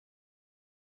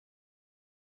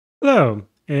Hello,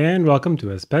 and welcome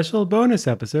to a special bonus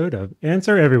episode of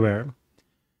Answer Everywhere.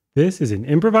 This is an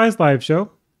improvised live show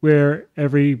where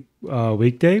every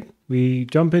weekday we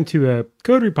jump into a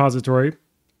code repository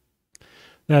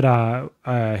that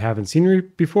I haven't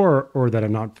seen before or that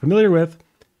I'm not familiar with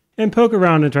and poke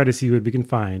around and try to see what we can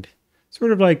find.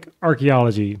 Sort of like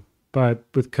archaeology, but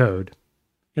with code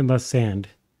and less sand.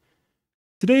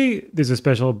 Today, there's a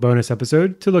special bonus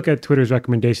episode to look at Twitter's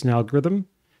recommendation algorithm.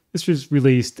 This was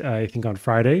released, I think, on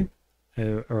Friday,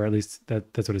 or at least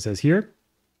that's what it says here.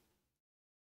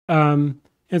 And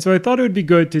so I thought it would be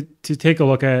good to take a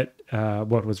look at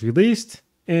what was released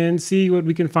and see what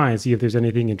we can find, see if there's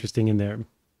anything interesting in there.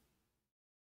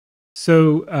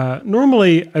 So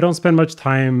normally, I don't spend much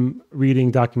time reading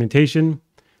documentation.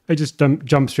 I just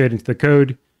jump straight into the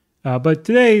code. But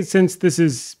today, since this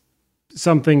is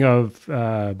something of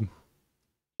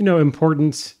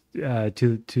importance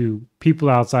to people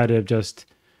outside of just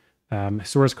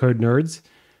source code nerds,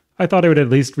 I thought I would at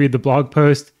least read the blog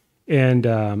post and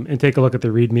take a look at the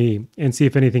README and see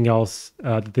if anything else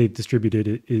that they've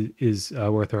distributed is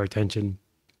worth our attention.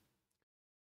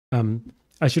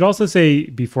 I should also say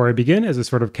before I begin, as a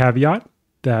sort of caveat,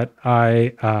 that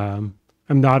I'm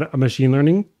not a machine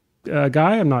learning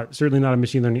guy. I'm certainly not a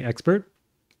machine learning expert.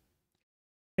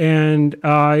 And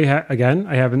I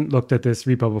haven't looked at this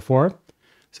repo before.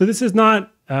 So this is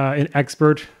not an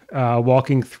expert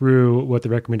walking through what the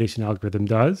recommendation algorithm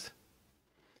does.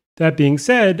 That being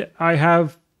said, I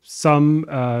have some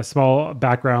small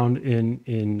background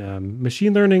in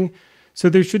machine learning, so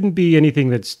there shouldn't be anything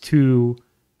that's too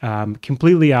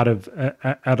completely out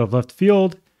of left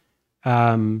field.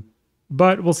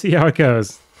 But we'll see how it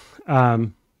goes.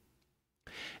 And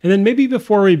then maybe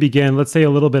before we begin, let's say a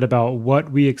little bit about what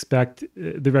we expect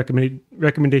the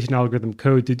recommendation algorithm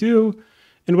code to do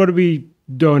and what we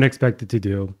don't expect it to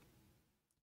do.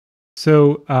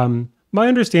 So my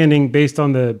understanding, based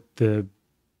on the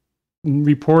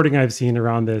reporting I've seen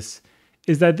around this,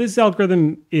 is that this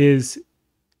algorithm is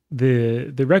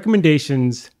the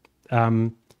recommendations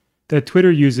that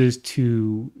Twitter uses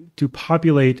to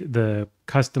populate the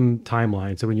custom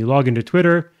timeline. So when you log into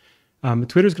Twitter,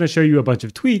 Twitter's going to show you a bunch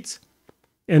of tweets,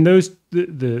 and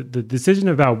the decision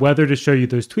about whether to show you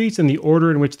those tweets and the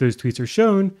order in which those tweets are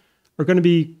shown are going to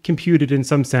be computed in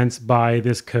some sense by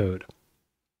this code.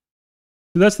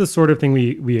 So that's the sort of thing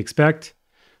we expect.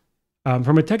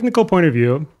 From a technical point of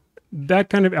view, that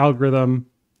kind of algorithm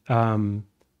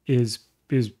is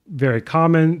very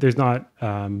common. There's not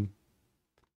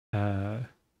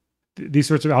these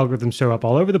sorts of algorithms show up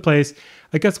all over the place.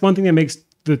 I guess one thing that makes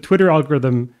the Twitter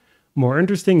algorithm more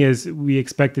interesting is we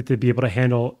expect it to be able to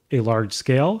handle a large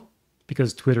scale,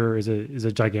 because Twitter is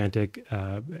a gigantic,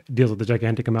 deals with a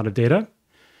gigantic amount of data.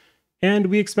 And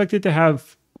we expect it to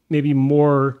have maybe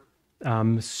more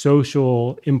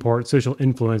social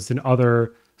influence than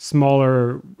other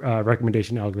smaller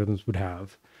recommendation algorithms would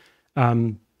have.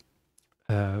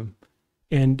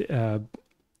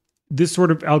 This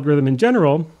sort of algorithm in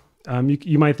general,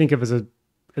 you might think of as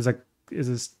a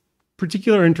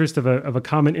particular interest of a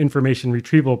common information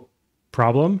retrieval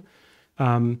problem.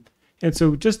 And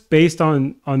so just based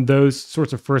on those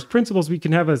sorts of first principles, we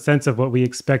can have a sense of what we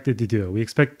expect it to do. We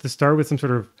expect to start with some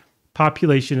sort of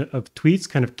population of tweets,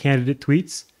 kind of candidate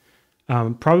tweets,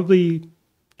 probably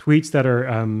tweets that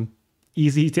are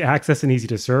easy to access and easy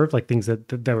to serve, like things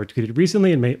that were tweeted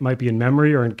recently and might be in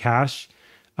memory or in cache,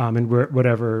 and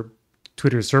whatever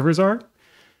Twitter's servers are.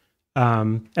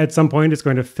 At some point, it's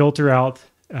going to filter out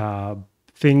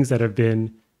things that have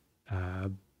been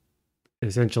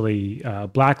essentially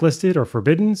blacklisted or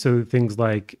forbidden. So things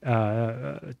like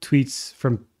tweets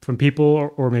from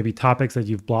people or maybe topics that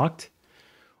you've blocked,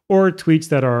 or tweets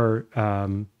that are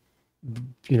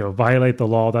violate the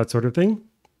law, that sort of thing.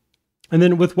 And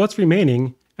then with what's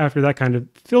remaining after that kind of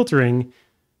filtering,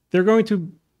 they're going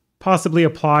to possibly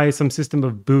apply some system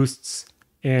of boosts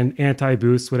and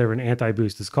anti-boosts, whatever an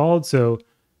anti-boost is called. So,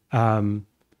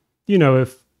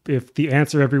 if the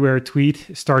Answer Everywhere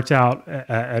tweet starts out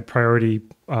at priority,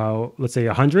 let's say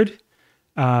 100,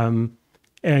 and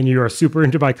you are super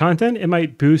into my content, it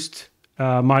might boost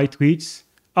my tweets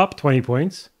up 20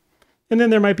 points. And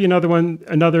then there might be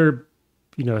another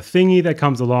thingy that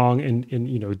comes along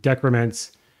and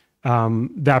decrements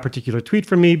that particular tweet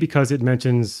from me because it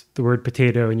mentions the word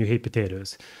potato and you hate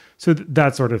potatoes. So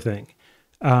that sort of thing.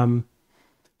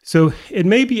 So it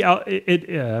may be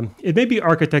architected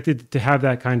to have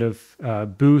that kind of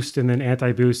boost and then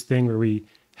anti-boost thing where we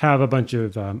have a bunch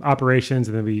of operations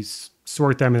and then we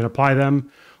sort them and apply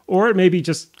them, or it may be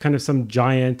just kind of some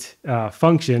giant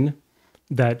function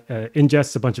that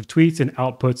ingests a bunch of tweets and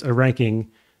outputs a ranking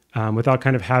without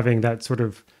kind of having that sort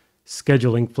of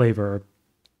scheduling flavor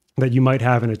that you might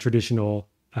have in a traditional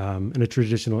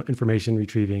information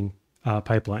retrieving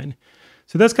pipeline.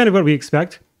 So that's kind of what we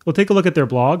expect. We'll take a look at their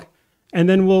blog, and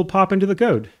then we'll pop into the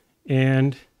code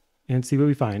and see what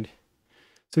we find.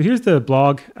 So here's the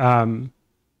blog.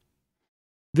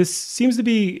 This seems to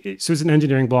be, so it's an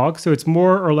engineering blog, so it's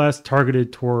more or less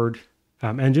targeted toward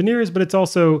engineers, but it's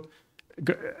also,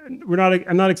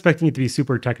 I'm not expecting it to be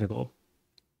super technical.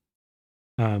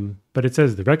 But it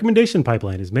says the recommendation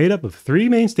pipeline is made up of 3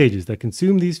 main stages that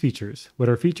consume these features. What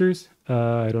are features?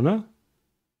 I don't know.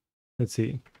 Let's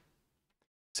see.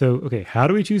 So, okay, how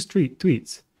do we choose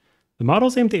tweets? The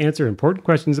models aim to answer important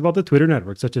questions about the Twitter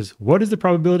network, such as what is the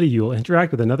probability you will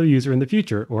interact with another user in the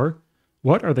future, or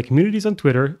what are the communities on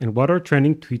Twitter and what are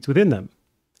trending tweets within them?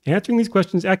 Answering these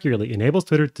questions accurately enables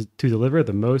Twitter to deliver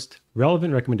the most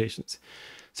relevant recommendations.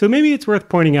 So maybe it's worth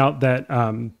pointing out that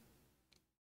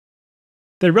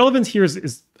the relevance here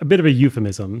is a bit of a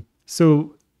euphemism.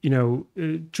 So,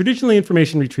 traditionally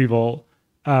information retrieval,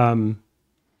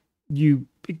 you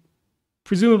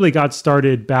presumably got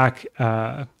started back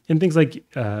in things like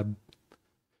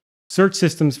search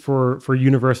systems for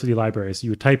university libraries.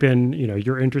 You would type in,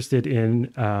 you're interested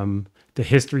in the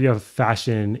history of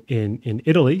fashion in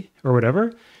Italy or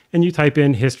whatever, and you type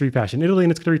in history fashion Italy,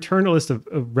 and it's going to return a list of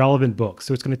relevant books.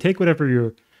 So it's going to take whatever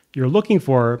you're looking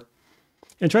for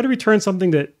and try to return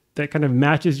something that kind of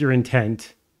matches your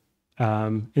intent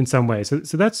in some way. So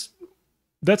that's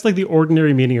like the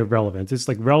ordinary meaning of relevance. It's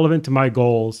like relevant to my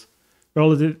goals,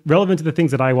 relevant to the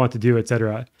things that I want to do,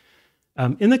 etc.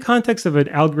 In the context of an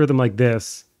algorithm like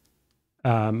this,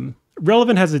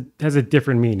 relevant has a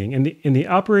different meaning. And the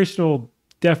operational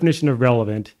definition of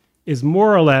relevant is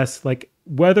more or less like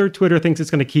whether Twitter thinks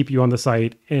it's going to keep you on the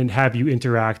site and have you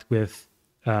interact with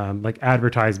like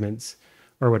advertisements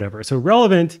or whatever. So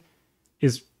relevant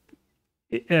is,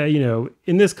 in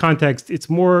this context, it's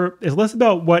less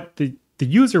about what the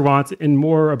user wants and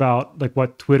more about like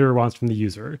what Twitter wants from the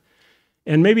user.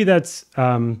 And maybe that's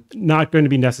not going to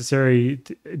be necessary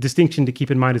distinction to keep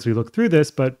in mind as we look through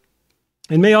this, but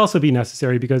it may also be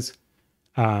necessary because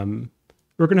we're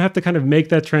going to have to kind of make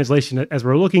that translation as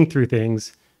we're looking through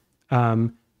things,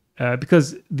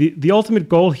 because the ultimate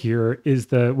goal here is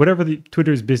whatever the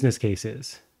Twitter's business case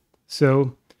is.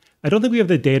 So I don't think we have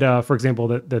the data, for example,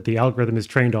 that the algorithm is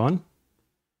trained on.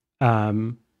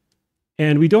 And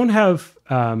we don't have,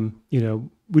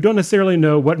 we don't necessarily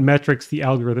know what metrics the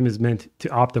algorithm is meant to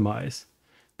optimize.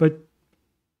 But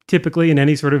typically in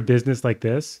any sort of business like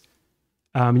this,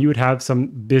 you would have some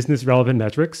business relevant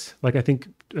metrics. Like I think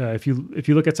if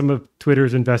you look at some of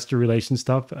Twitter's investor relations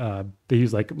stuff, they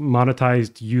use like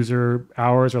monetized user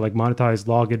hours or like monetizable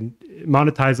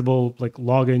like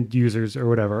login users or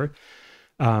whatever.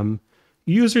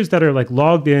 Users that are like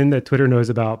logged in that Twitter knows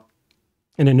about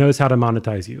and it knows how to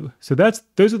monetize you. So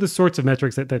those are the sorts of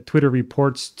metrics that Twitter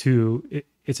reports to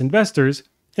its investors.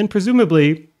 And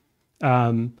presumably,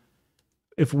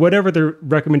 if whatever the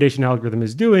recommendation algorithm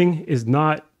is doing is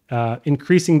not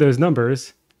increasing those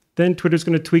numbers, then Twitter's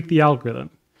going to tweak the algorithm.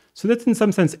 So that's in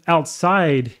some sense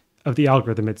outside of the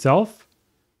algorithm itself,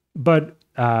 but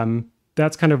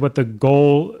that's kind of what the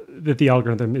goal that the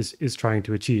algorithm is trying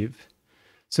to achieve.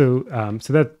 So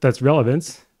that's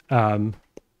relevance.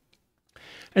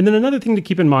 And then another thing to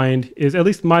keep in mind is, at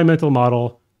least my mental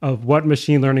model of what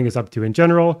machine learning is up to in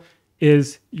general,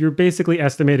 is you're basically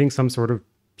estimating some sort of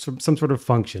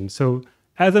function. So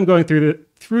as I'm going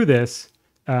through this,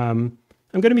 I'm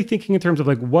going to be thinking in terms of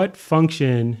like what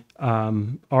function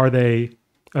are they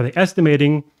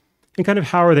estimating, and kind of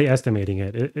how are they estimating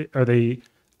it? Are they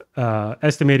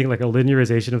estimating like a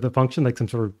linearization of the function, like some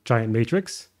sort of giant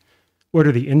matrix? What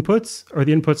are the inputs? Or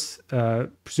the inputs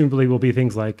presumably will be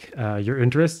things like your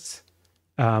interests,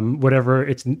 whatever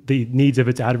the needs of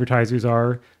its advertisers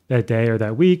are that day or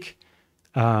that week,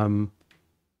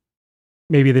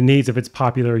 maybe the needs of its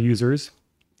popular users.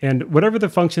 And whatever the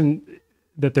function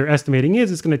that they're estimating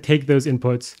is going to take those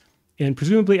inputs and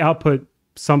presumably output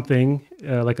something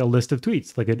like a list of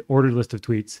tweets, like an ordered list of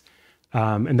tweets.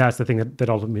 And that's the thing that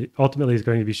ultimately is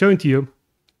going to be shown to you.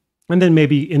 And then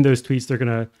maybe in those tweets, they're going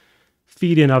to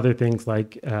feed in other things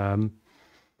like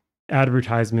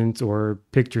advertisements or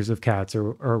pictures of cats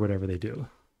or whatever they do.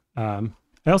 I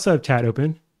also have chat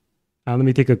open. Let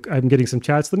me I'm getting some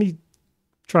chats. Let me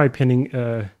try putting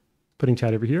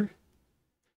chat over here.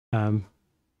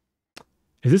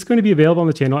 Is this going to be available on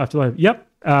the channel after live? Yep.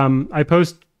 I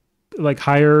post like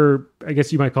higher, I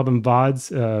guess you might call them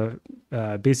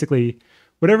VODs. Basically,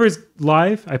 whatever is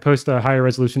live, I post a higher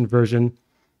resolution version.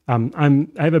 I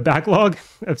have a backlog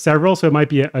of several, so it might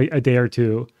be a day or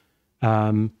two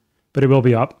but it will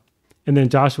be up. And then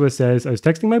Joshua says, I was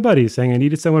texting my buddies saying I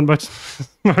needed someone much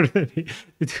smarter than me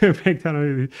to do a breakdown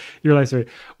of your life story.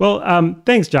 Well,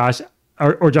 thanks, Josh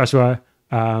or Joshua.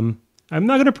 I'm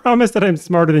not going to promise that I'm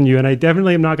smarter than you, and I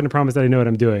definitely am not going to promise that I know what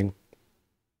I'm doing.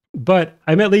 But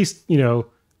I'm at least,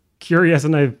 curious,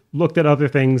 and I've looked at other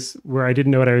things where I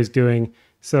didn't know what I was doing.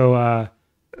 So,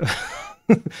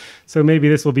 so maybe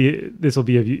this will be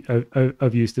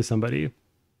of use to somebody.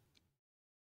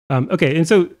 Okay, and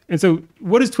so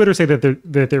what does Twitter say that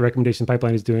their recommendation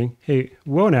pipeline is doing? Hey,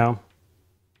 whoa now.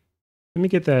 Let me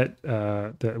get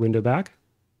that window back.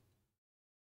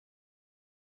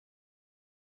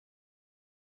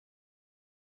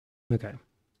 Okay.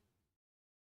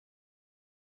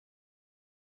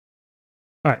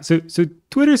 All right, so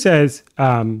Twitter says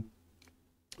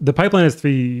the pipeline has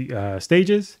 3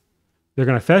 stages. They're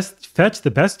going to fetch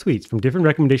the best tweets from different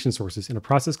recommendation sources in a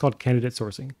process called candidate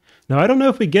sourcing. Now, I don't know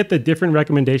if we get the different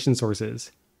recommendation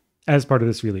sources as part of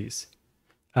this release,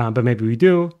 but maybe we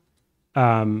do.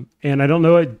 And I don't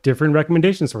know what different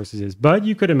recommendation sources is, but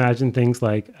you could imagine things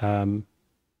like, one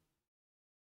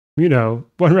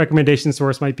recommendation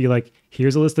source might be like,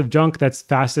 here's a list of junk that's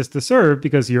fastest to serve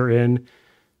because you're in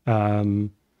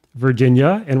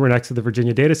Virginia and we're next to the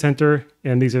Virginia data center.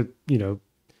 And these are,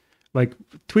 like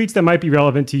tweets that might be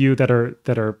relevant to you that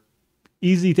are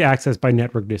easy to access by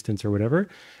network distance or whatever.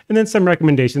 And then some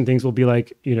recommendation things will be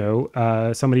like,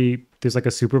 there's like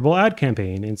a Super Bowl ad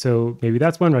campaign. And so maybe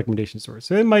that's one recommendation source.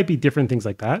 So it might be different things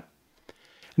like that.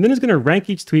 And then it's going to rank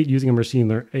each tweet using a machine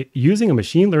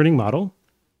learning model.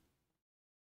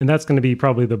 And that's going to be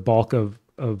probably the bulk of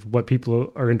what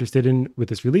people are interested in with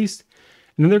this release.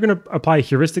 And then they're going to apply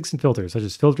heuristics and filters, such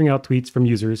as filtering out tweets from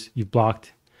users you've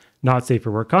blocked, not safe for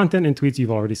work content, and tweets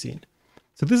you've already seen.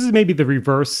 So this is maybe the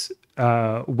reverse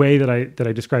way that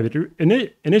I described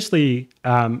it initially.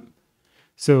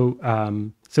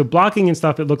 So blocking and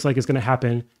stuff, it looks like is going to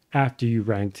happen after you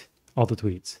ranked all the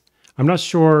tweets. I'm not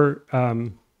sure.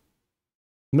 I'm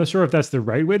not sure if that's the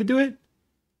right way to do it.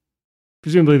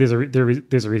 Presumably, there's a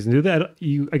reason to do that.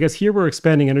 I guess here we're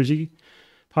expending energy,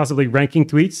 possibly ranking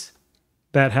tweets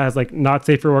that has like not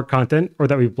safe for work content or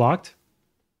that we've blocked.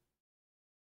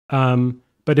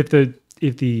 But if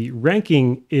the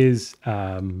ranking is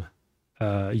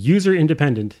user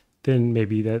independent, then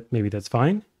maybe that's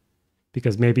fine,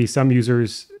 because maybe some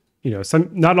users,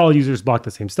 not all users block the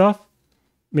same stuff.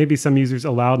 Maybe some users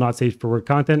allow not safe for work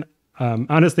content.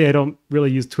 Honestly, I don't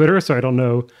really use Twitter, so I don't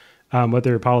know what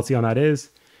their policy on that is.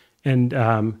 And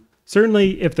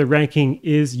certainly, if the ranking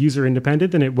is user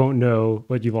independent, then it won't know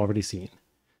what you've already seen.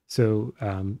 So,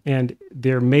 and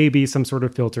there may be some sort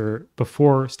of filter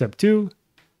before step 2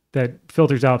 that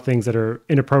filters out things that are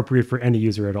inappropriate for any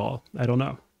user at all. I don't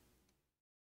know.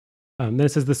 Then it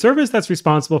says the service that's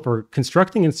responsible for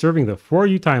constructing and serving the For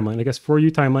You timeline. I guess For You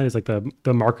timeline is like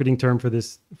the marketing term for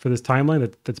this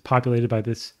timeline that's populated by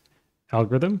this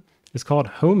algorithm. It's called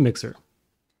Home Mixer.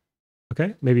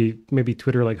 Okay, maybe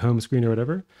Twitter like home screen or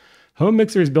whatever. Home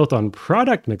Mixer is built on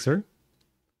Product Mixer,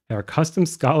 our custom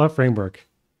Scala framework.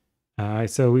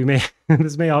 So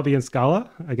this may all be in Scala,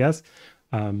 I guess.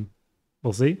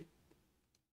 We'll see.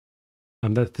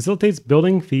 That facilitates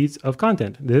building feeds of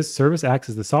content. This service acts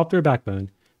as the software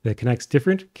backbone that connects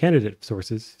different candidate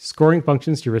sources, scoring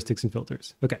functions, heuristics, and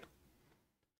filters. Okay.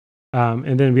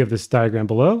 And then we have this diagram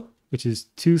below, which is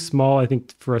too small, I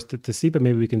think, for us to see, but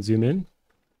maybe we can zoom in.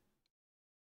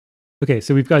 Okay,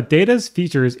 so we've got data's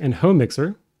features in Home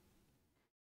Mixer.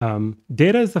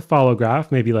 Data is the follow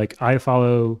graph, maybe like I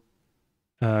follow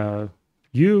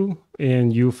you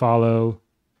and you follow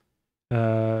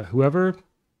whoever.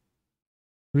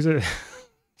 Who's it?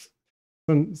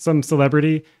 some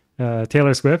celebrity,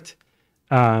 Taylor Swift,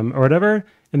 or whatever.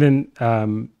 And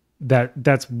then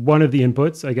that's one of the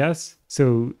inputs, I guess.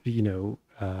 So,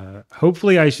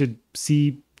 hopefully I should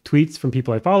see tweets from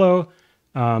people I follow.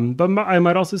 But I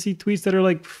might also see tweets that are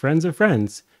like friends of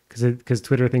friends, because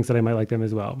Twitter thinks that I might like them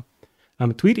as well.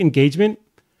 Tweet engagement.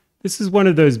 This is one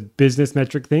of those business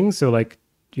metric things. So like,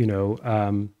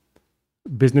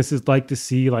 businesses like to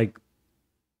see like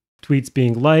tweets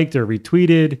being liked or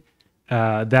retweeted.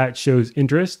 That shows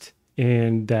interest,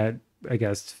 and that, I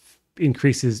guess,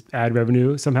 increases ad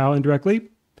revenue somehow indirectly.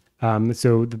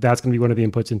 So that's going to be one of the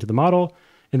inputs into the model.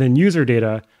 And then user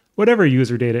data, whatever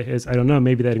user data is, I don't know,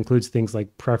 maybe that includes things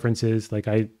like preferences, like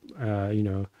I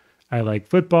like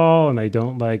football and I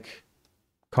don't like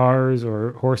cars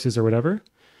or horses or whatever.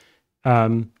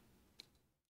 And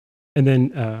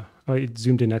then, I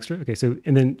zoomed in extra. Okay, so,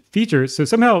 and then features. So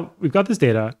somehow we've got this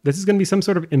data. This is going to be some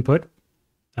sort of input.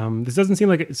 This doesn't seem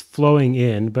like it's flowing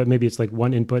in, but maybe it's like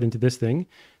one input into this thing.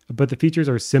 but the features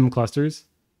are SIM clusters.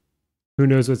 Who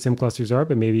knows what SIM clusters are,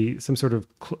 but maybe some sort of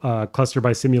cluster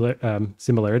by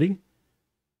similarity.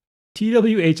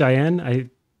 TWHIN, I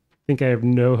think I have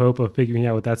no hope of figuring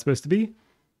out what that's supposed to be.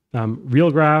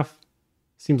 Real graph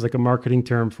seems like a marketing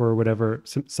term for whatever,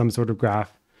 some sort of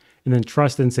graph. And then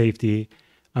trust and safety,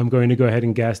 I'm going to go ahead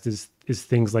and guess is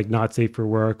things like not safe for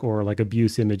work or like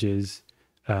abuse images,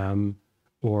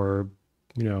 or,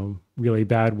 you know, really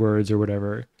bad words or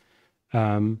whatever.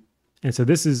 And so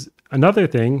this is another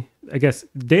thing. I guess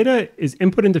data is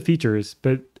input into features,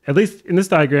 but at least in this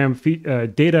diagram,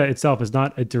 data itself is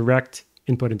not a direct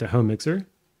input into Home Mixer.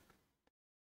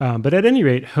 But at any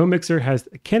rate, Home Mixer has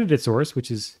a candidate source,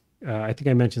 which is, I think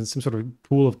I mentioned, some sort of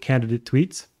pool of candidate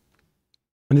tweets.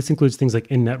 And this includes things like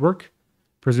in-network,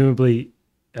 presumably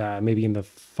maybe in the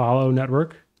follow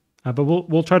network. But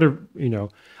we'll try to, you know,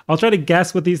 I'll try to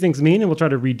guess what these things mean, and we'll try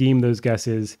to redeem those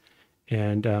guesses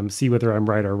and see whether I'm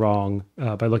right or wrong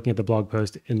by looking at the blog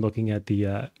post and looking at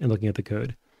the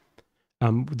code.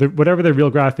 Whatever the real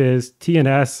graph is,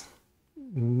 TNS,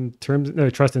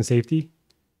 trust and safety,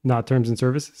 not terms and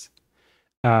services.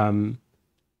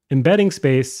 Embedding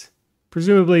space,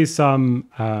 presumably some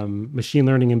machine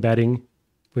learning embedding,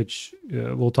 which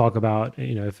we'll talk about,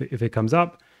 you know, if it comes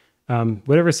up.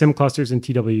 Whatever SIM clusters and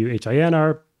TWHIN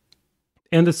are,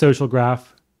 and the social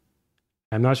graph.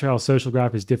 I'm not sure how social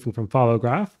graph is different from follow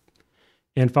graph,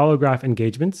 and follow graph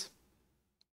engagements.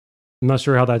 I'm not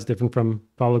sure how that's different from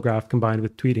follow graph combined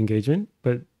with tweet engagement,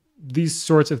 but these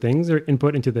sorts of things are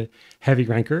input into the heavy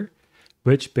ranker,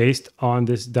 which based on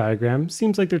this diagram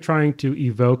seems like they're trying to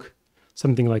evoke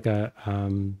something like a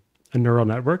neural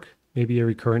network, maybe a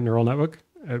recurrent neural network,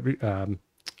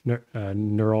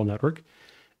 neural network.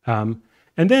 And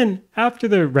then after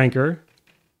the ranker,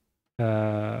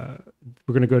 we're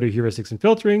going to go to heuristics and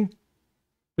filtering,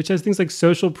 which has things like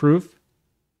social proof.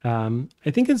 I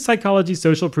think in psychology,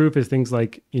 social proof is things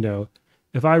like, you know,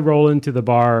 if I roll into the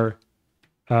bar,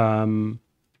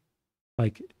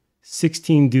 like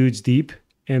 16 dudes deep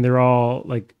and they're all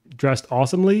like dressed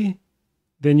awesomely,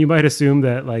 then you might assume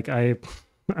that like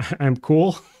I'm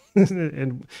cool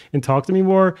and talk to me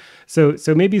more. So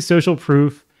maybe social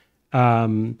proof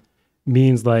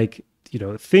means like, you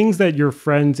know, things that your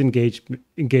friends engage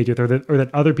with, or that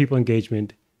other people engage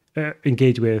with.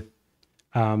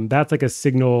 That's like a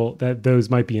signal that those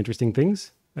might be interesting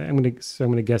things. I'm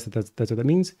gonna guess that that's what that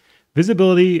means.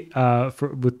 Visibility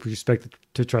with respect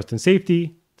to trust and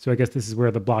safety. So I guess this is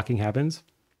where the blocking happens.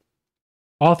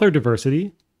 Author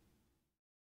diversity.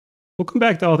 We'll come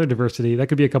back to author diversity. That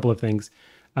could be a couple of things.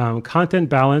 Content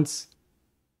balance.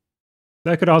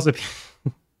 That could also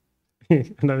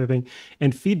be another thing.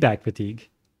 And feedback fatigue,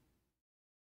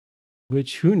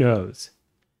 which who knows?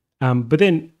 But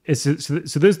then, so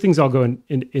those things all go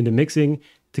into mixing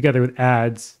together with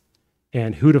ads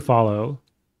and who to follow.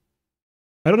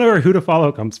 I don't know where who to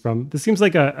follow comes from. This seems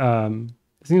like a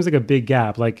big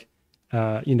gap. Like,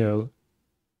 you know,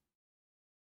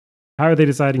 how are they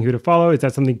deciding who to follow? Is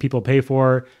that something people pay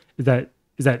for? Is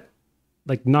that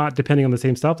like not depending on the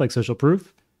same stuff like social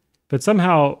proof? But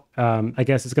somehow, I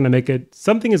guess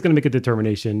something is going to make a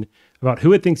determination about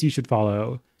who it thinks you should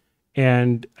follow,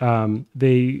 and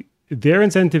their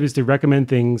incentive is to recommend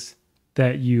things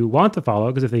that you want to follow,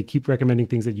 because if they keep recommending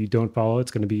things that you don't follow,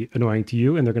 it's going to be annoying to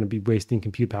you and they're going to be wasting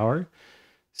compute power.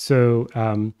 So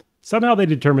somehow they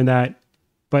determine that,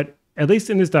 but at least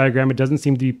in this diagram, it doesn't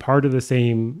seem to be part of the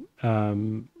same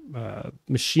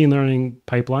machine learning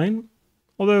pipeline,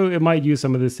 although it might use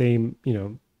some of the same, you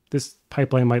know, this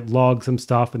pipeline might log some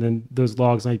stuff and then those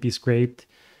logs might be scraped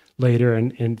later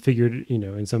and figured, you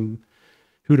know, and some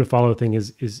who to follow thing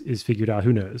is figured out,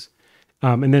 who knows.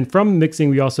 And then from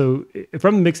mixing, the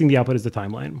output is the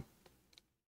timeline.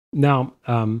 Now,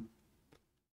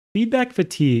 feedback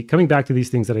fatigue, coming back to these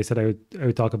things that I said I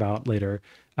would talk about later.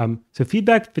 So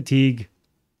feedback fatigue,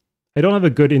 I don't have a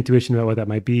good intuition about what that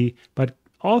might be, but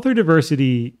author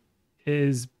diversity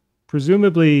is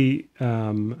presumably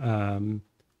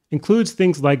includes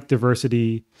things like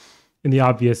diversity in the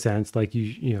obvious sense, like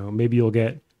you know, maybe you'll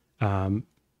get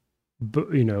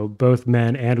you know, both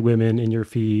men and women in your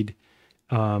feed.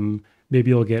 Maybe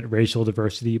you'll get racial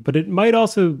diversity, but it might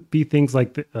also be things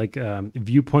like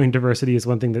viewpoint diversity is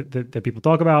one thing that people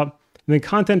talk about. And then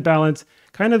content balance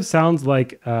kind of sounds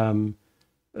like a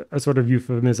sort of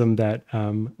euphemism that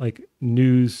like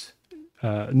news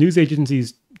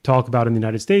agencies talk about in the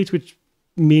United States, which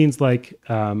means like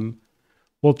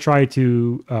we'll try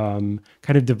to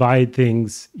kind of divide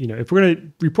things. You know, if we're going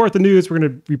to report the news, we're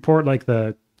going to report like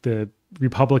the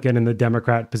Republican and the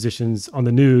Democrat positions on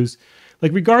the news,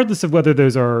 like regardless of whether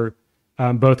those are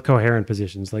both coherent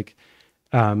positions.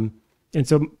 And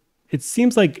so it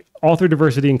seems like author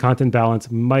diversity and content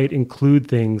balance might include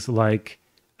things like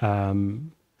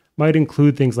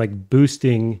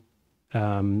boosting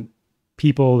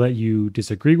people that you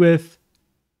disagree with,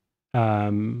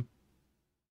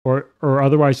 or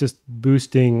otherwise just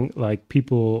boosting like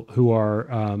people who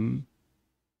are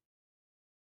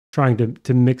trying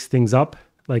to mix things up,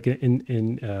 like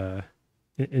in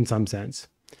some sense.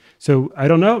 So I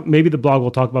don't know. Maybe the blog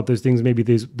will talk about those things. Maybe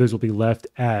those will be left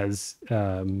as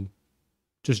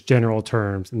just general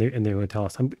terms, and they will tell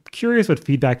us. I'm curious what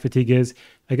feedback fatigue is.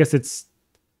 I guess it's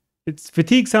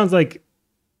fatigue sounds like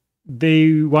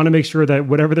they want to make sure that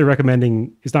whatever they're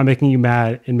recommending is not making you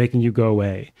mad and making you go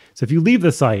away. So if you leave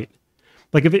the site,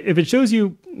 like if it shows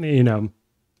you,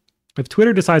 if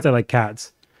Twitter decides I like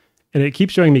cats and it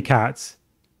keeps showing me cats,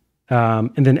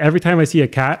 and then every time I see a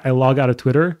cat, I log out of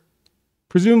Twitter,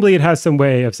 presumably it has some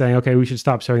way of saying, okay, we should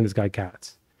stop showing this guy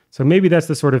cats. So maybe that's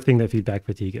the sort of thing that feedback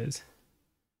fatigue is.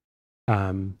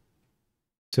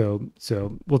 So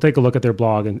we'll take a look at their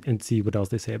blog and see what else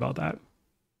they say about that.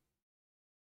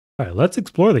 All right, let's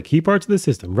explore the key parts of the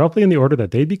system, roughly in the order that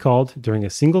they'd be called during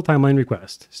a single timeline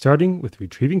request, starting with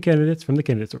retrieving candidates from the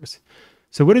candidate source.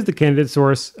 So what is the candidate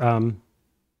source? For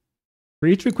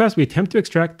each request, we attempt to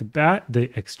extract the best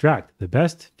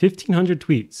 1,500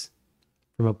 tweets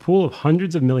from a pool of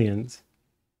hundreds of millions.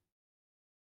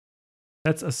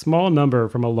 That's a small number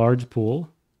from a large pool.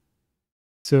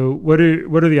 So what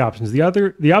are the options? The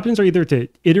options are either to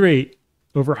iterate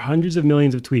over hundreds of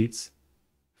millions of tweets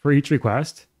for each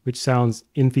request, which sounds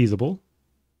infeasible.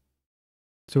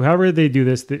 So however they do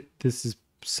this, this is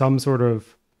some sort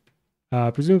of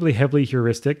presumably heavily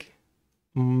heuristic,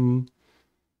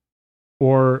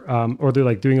 or they're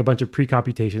like doing a bunch of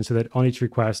pre-computation so that on each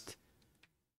request,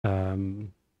 the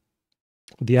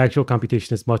actual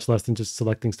computation is much less than just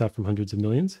selecting stuff from hundreds of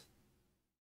millions.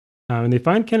 And they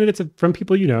find candidates from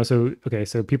people you know. So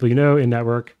people you know in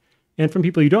network, and from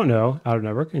people you don't know out of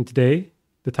network. And today,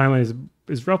 the timeline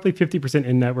is roughly 50%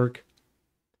 in network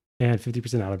and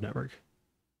 50% out of network.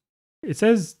 It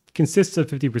says consists of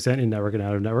 50% in network and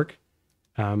out of network.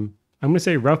 I'm going to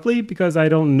say roughly because I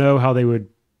don't know how they would,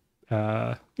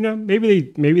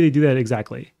 maybe they do that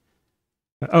exactly.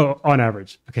 On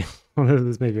average. Okay,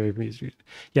 this may vary from user.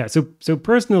 Yeah. So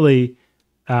personally,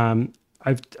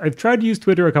 I've tried to use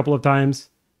Twitter a couple of times.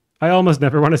 I almost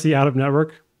never want to see out of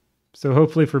network. So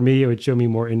hopefully for me, it would show me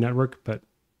more in network. But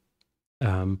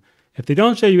if they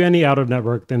don't show you any out of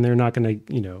network, then they're not going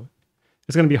to,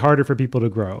 it's going to be harder for people to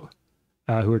grow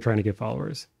who are trying to get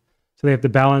followers. So they have to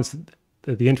balance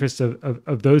the interests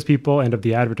of those people and of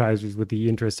the advertisers with the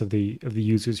interests of the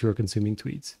users who are consuming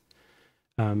tweets.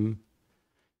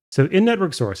 So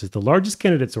in-network source is the largest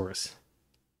candidate source.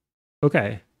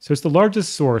 Okay. So it's the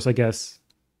largest source, I guess.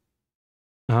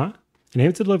 And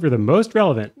aims to deliver the most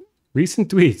relevant recent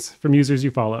tweets from users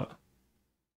you follow.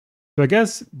 So I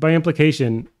guess by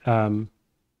implication,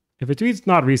 if a tweet's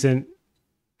not recent,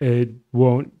 it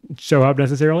won't show up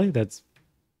necessarily. That's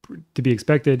to be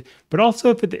expected. But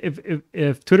also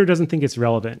if Twitter doesn't think it's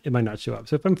relevant, it might not show up.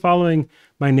 So if I'm following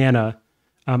my Nana,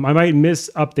 I might miss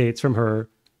updates from her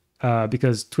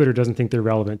because Twitter doesn't think they're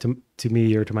relevant to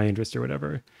me or to my interest or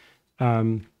whatever.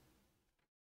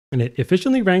 And it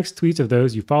efficiently ranks tweets of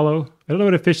those you follow. I don't know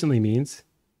what efficiently means.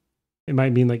 It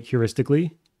might mean like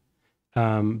heuristically,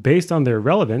 based on their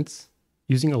relevance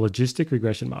using a logistic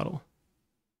regression model.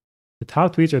 The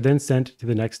top tweets are then sent to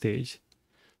the next stage.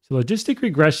 So logistic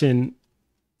regression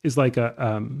is like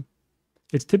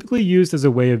it's typically used as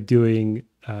a way of doing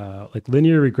like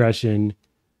linear regression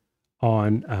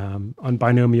on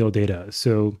binomial data.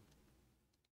 So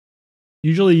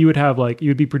usually you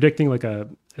would be predicting like a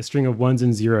string of ones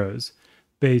and zeros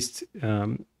based,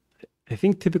 I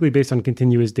think typically based on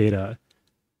continuous data.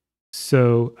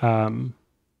 So I'm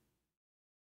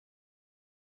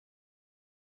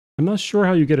not sure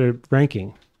how you get a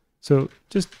ranking. So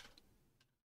just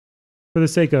for the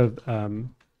sake of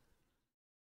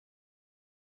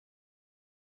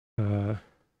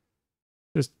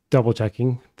just double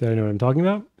checking that I know what I'm talking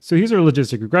about. So here's our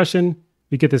logistic regression.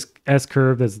 We get this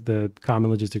S-curve, that's the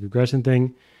common logistic regression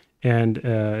thing. And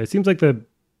it seems like the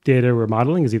data we're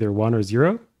modeling is either 1 or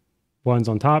 0. 1's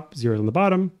on top, 0's on the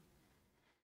bottom.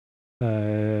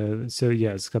 So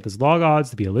yeah, it's got this log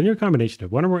odds to be a linear combination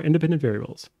of one or more independent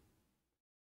variables.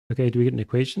 Okay, do we get an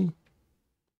equation?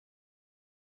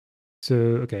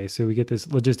 So we get this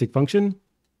logistic function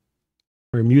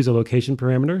where mu is a location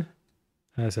parameter,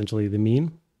 essentially the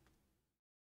mean.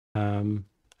 I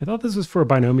thought this was for a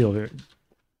binomial.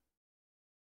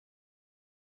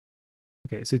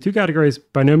 Okay, so two categories,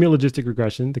 binomial logistic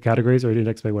regression. The categories are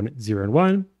indexed by 0 and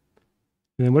 1. And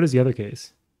then what is the other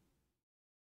case?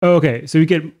 Oh, okay, so we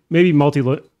get maybe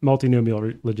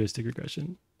multinomial logistic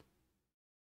regression.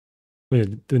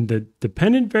 Then the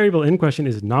dependent variable in question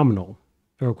is nominal,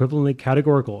 or equivalently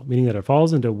categorical, meaning that it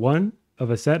falls into one of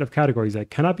a set of categories that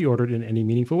cannot be ordered in any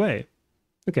meaningful way.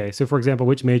 Okay, so for example,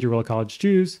 which major will a college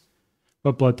choose?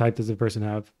 What blood type does a person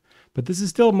have? But this is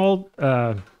still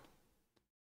multinomial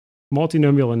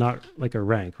and not like a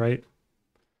rank, right?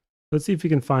 Let's see if we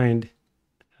can find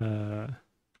the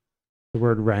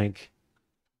word rank.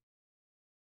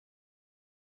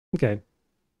 Okay.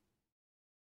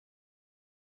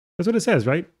 That's what it says,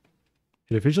 right?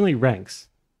 It efficiently ranks.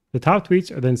 The top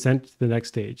tweets are then sent to the next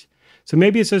stage. So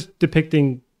maybe it's just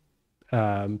depicting,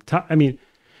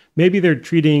 maybe they're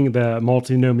treating the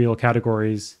multinomial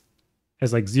categories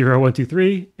as like 0, 1, 2,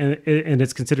 3, and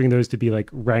it's considering those to be like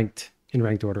ranked in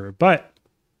ranked order. But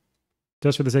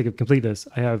just for the sake of completeness,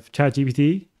 I have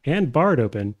ChatGPT and Bard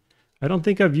open. I don't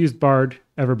think I've used Bard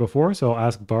ever before, so I'll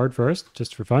ask Bard first,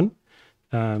 just for fun.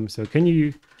 So can you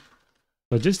use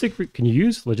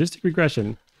logistic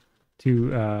regression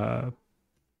to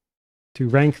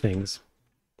rank things?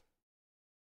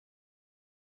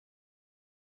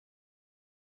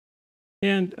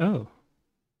 And okay,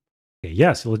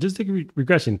 yes, logistic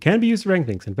regression can be used to rank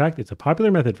things. In fact, it's a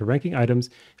popular method for ranking items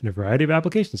in a variety of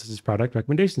applications, such as product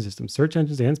recommendation systems, search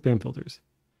engines, and spam filters.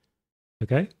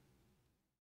 Okay.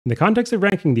 In the context of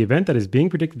ranking, the event that is being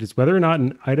predicted is whether or not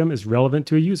an item is relevant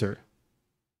to a user.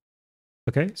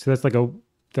 Okay, so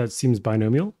that seems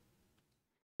binomial.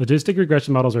 Logistic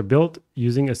regression models are built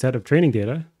using a set of training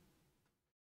data.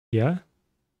 Yeah.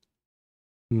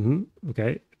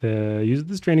 Okay. The use of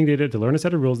this training data to learn a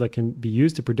set of rules that can be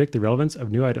used to predict the relevance of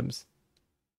new items.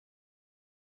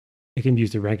 It can be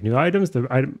used to rank new items. The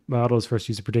item model is first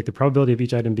used to predict the probability of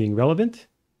each item being relevant.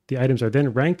 The items are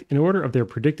then ranked in order of their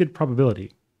predicted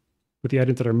probability, with the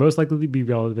items that are most likely to be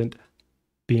relevant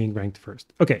being ranked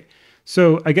first. Okay,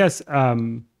 so I guess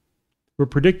we're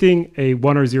predicting a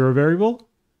 1 or 0 variable,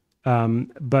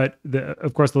 but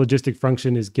of course the logistic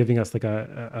function is giving us like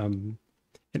an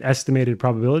estimated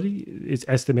probability. It's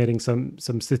estimating some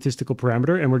statistical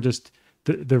parameter, and we're just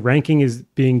the ranking is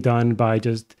being done by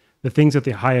just the things at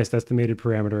the highest estimated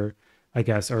parameter, I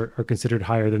guess, are considered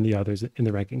higher than the others in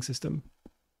the ranking system.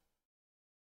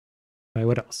 All right,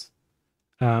 what else?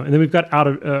 And then we've got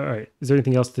all right. Is there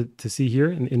anything else to see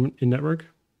here in network?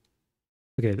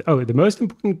 Okay. Oh, the most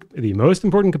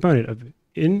important component of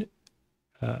in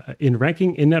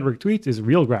ranking in network tweets is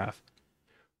RealGraph.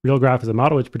 RealGraph is a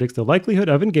model which predicts the likelihood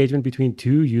of engagement between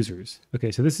two users.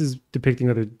 Okay, so this is depicting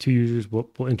whether two users will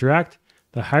interact.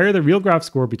 The higher the RealGraph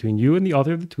score between you and the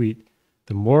author of the tweet,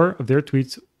 the more of their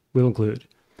tweets will include.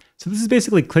 So this is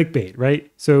basically clickbait,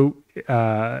 right? So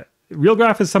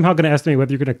RealGraph is somehow going to estimate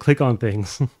whether you're going to click on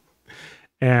things,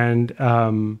 and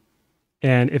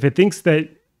if it thinks that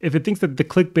the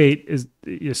clickbait is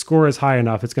your score is high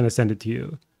enough, it's going to send it to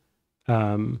you.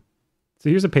 So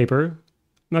here's a paper.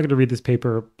 I'm not going to read this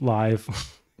paper live,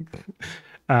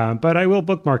 but I will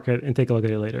bookmark it and take a look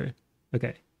at it later.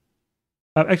 Okay.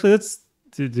 Actually, let's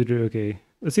see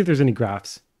if there's any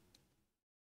graphs.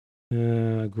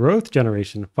 Growth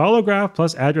generation, follow graph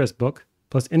plus address book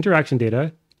plus interaction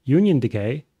data, union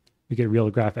decay. We get real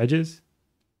graph edges.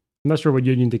 I'm not sure what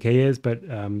union decay is, but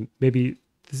maybe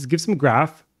this gives some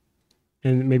graph,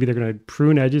 and maybe they're going to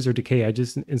prune edges or decay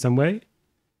edges in some way.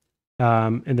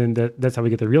 And then that's how we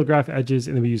get the real graph edges.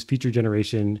 And then we use feature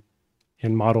generation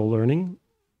and model learning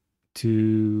we're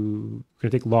going to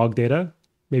take log data,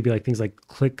 maybe like things like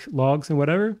click logs and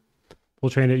whatever. We'll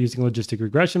train it using a logistic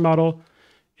regression model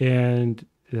and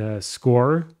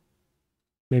score.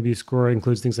 Maybe score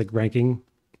includes things like ranking,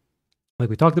 like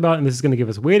we talked about. And this is going to give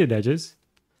us weighted edges.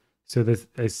 So that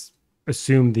I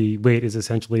assume the weight is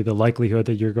essentially the likelihood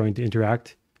that you're going to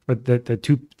interact, or that the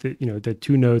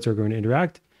two nodes are going to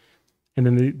interact. And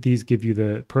then these give you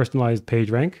the personalized page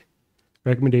rank,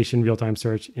 recommendation, real-time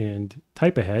search, and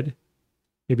type ahead.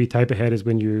 Maybe type ahead is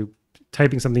when you're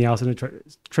typing something else and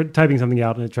typing something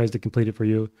out and it tries to complete it for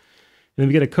you. And then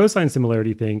we get a cosine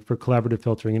similarity thing for collaborative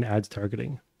filtering and ads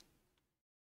targeting.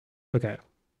 Okay.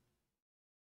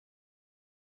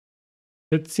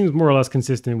 It seems more or less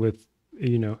consistent with,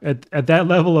 at that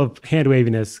level of hand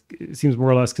waviness, it seems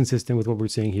more or less consistent with what we're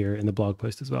seeing here in the blog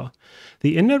post as well.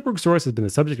 The in-network source has been the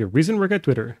subject of recent work at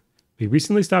Twitter. We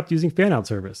recently stopped using Fanout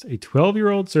service, a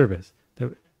 12-year-old service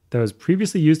that was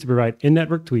previously used to provide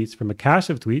in-network tweets from a cache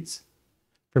of tweets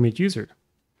from each user.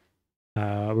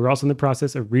 We're also in the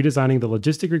process of redesigning the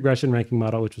logistic regression ranking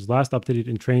model, which was last updated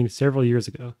and trained several years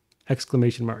ago!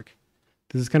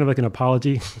 This is kind of like an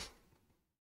apology.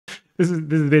 This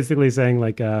is basically saying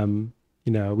like,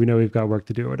 we know we've got work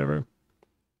to do or whatever.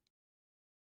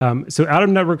 So out of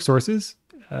network sources,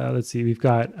 let's see, we've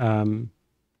got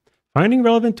finding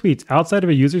relevant tweets outside of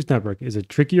a user's network is a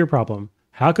trickier problem.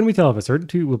 How can we tell if a certain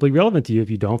tweet will be relevant to you if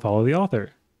you don't follow the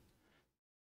author?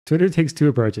 Twitter takes two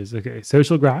approaches. Okay,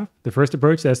 social graph. The first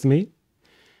approach is to estimate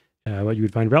what you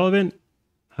would find relevant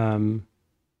by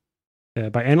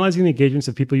analyzing the engagements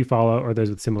of people you follow or those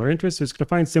with similar interests. So it's going to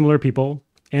find similar people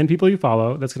and people you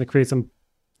follow. That's going to create some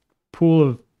pool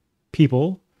of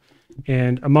people.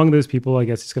 And among those people, I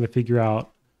guess it's going to figure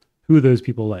out who those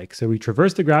people like. So we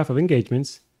traverse the graph of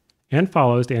engagements and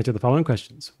follows to answer the following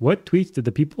questions. What tweets did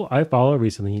the people I follow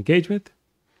recently engage with?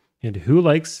 And who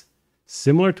likes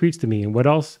similar tweets to me? And what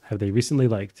else have they recently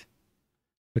liked?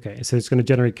 Okay, so it's going to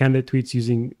generate candidate tweets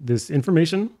using this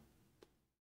information.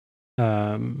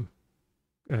 Graph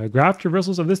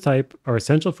traversals of this type are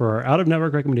essential for our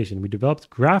out-of-network recommendation. We developed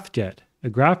GraphJet, a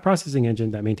graph processing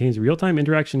engine that maintains a real-time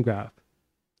interaction graph.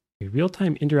 A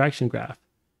real-time interaction graph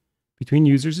between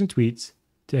users and tweets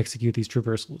to execute these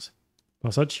traversals.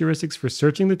 While such heuristics for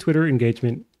searching the Twitter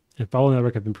engagement and follow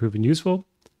network have been proven useful,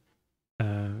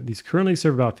 these currently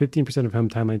serve about 15% of home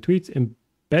timeline tweets.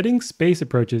 Embedding space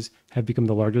approaches have become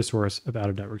the largest source of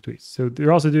out-of-network tweets. So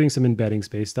they're also doing some embedding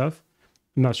space stuff.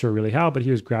 I'm not sure really how, but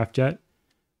here's GraphJet.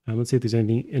 Let's see if there's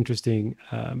any interesting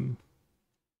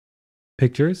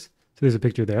pictures. So there's a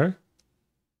picture there.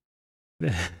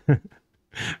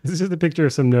 This is just a picture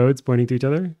of some nodes pointing to each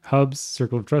other. Hubs,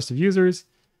 circle of trust of users.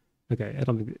 Okay, I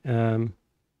don't think...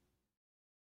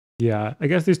 yeah, I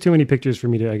guess there's too many pictures for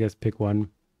me to, I guess, pick one.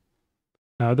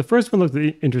 The first one looks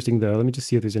interesting, though. Let me just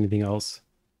see if there's anything else.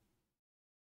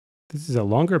 This is a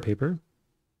longer paper.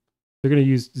 They're going to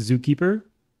use Zookeeper,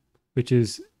 which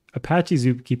is Apache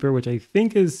Zookeeper, which I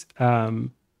think is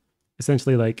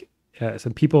essentially like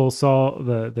some people saw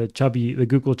the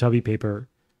Google Chubby paper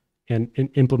and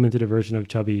implemented a version of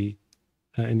Chubby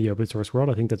in the open source world.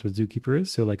 I think that's what Zookeeper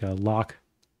is. So like a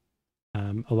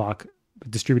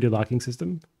distributed locking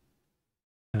system.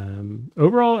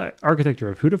 Overall architecture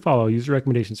of who to follow user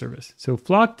recommendation service. So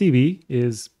FlockDB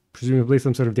is presumably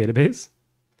some sort of database.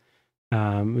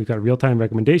 We've got real-time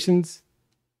recommendations,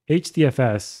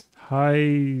 HDFS,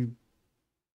 high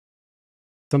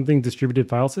something distributed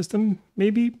file system,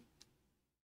 maybe?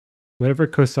 Whatever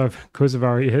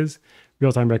Kosavari is,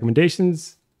 real-time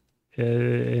recommendations,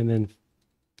 and then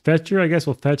Fetcher, I guess,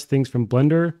 will fetch things from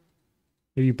Blender.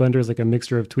 Maybe Blender is like a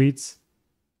mixture of tweets.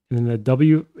 And then the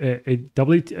WTF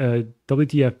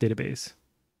database.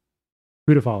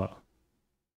 Who to follow.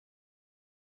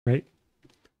 Right?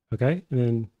 Okay. And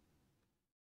then,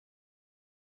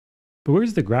 but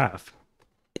where's the graph?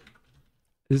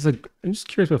 I'm just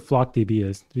curious what FlockDB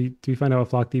is. Do we find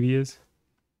out what FlockDB is?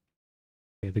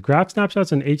 Okay, the graph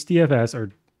snapshots in HDFS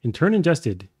are in turn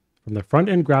ingested from the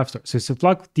front-end graph store. So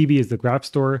FlockDB is the graph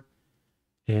store,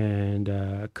 and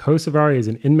Kosavari is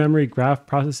an in-memory graph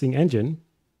processing engine,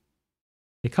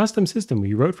 a custom system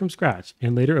we wrote from scratch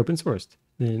and later open sourced.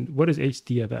 Then what is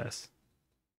HDFS?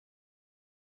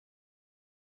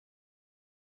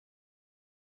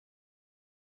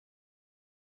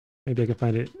 Maybe I can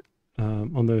find it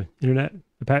on the internet.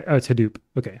 Oh, it's Hadoop.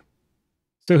 Okay.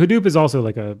 So Hadoop is also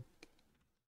like a,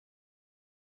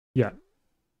 yeah.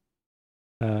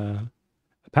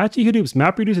 Apache Hadoop's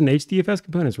MapReduce and HDFS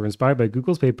components were inspired by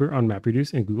Google's paper on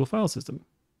MapReduce and Google File System.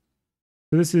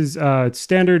 So this is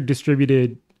standard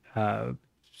distributed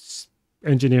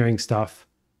engineering stuff,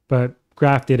 but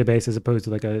graph database as opposed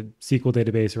to like a SQL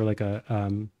database or like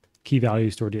a key value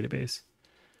store database.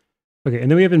 Okay, and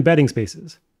then we have embedding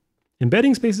spaces.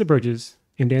 Embedding spaces approaches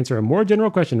aim to answer a more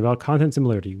general question about content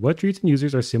similarity. What tweets and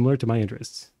users are similar to my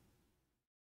interests?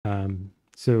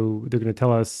 So they're going to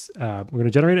tell us, we're going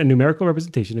to generate a numerical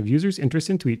representation of users' interests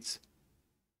in tweets.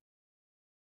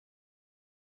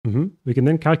 We can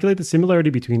then calculate the similarity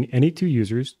between any two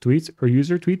users, tweets, or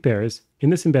user-tweet pairs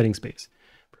in this embedding space.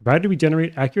 Provided we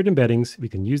generate accurate embeddings, we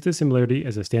can use this similarity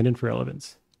as a stand-in for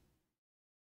relevance.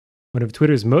 One of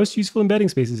Twitter's most useful embedding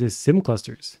spaces is sim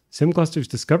clusters. Sim clusters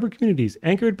discover communities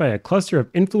anchored by a cluster of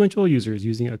influential users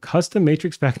using a custom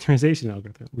matrix factorization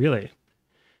algorithm. Really?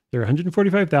 There are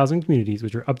 145,000 communities,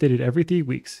 which are updated every 3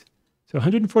 weeks. So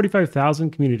 145,000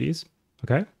 communities,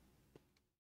 okay?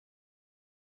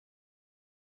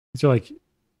 These are like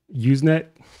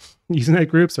Usenet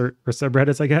groups or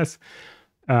subreddits, I guess.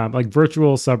 Like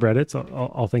virtual subreddits,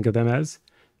 I'll think of them as.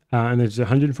 And there's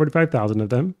 145,000 of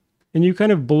them. And you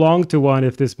kind of belong to one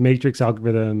if this matrix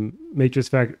algorithm, matrix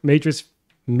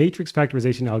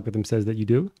factorization algorithm says that you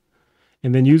do.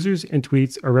 And then users and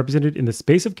tweets are represented in the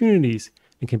space of communities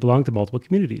and can belong to multiple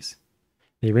communities.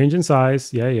 They range in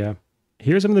size. Yeah.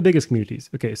 Here's some of the biggest communities.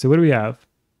 Okay, so what do we have?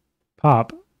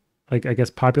 Pop, like I guess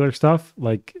popular stuff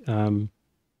like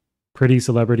pretty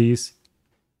celebrities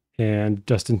and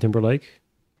Justin Timberlake,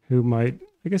 who might,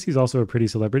 I guess he's also a pretty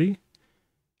celebrity.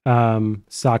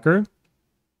 Soccer,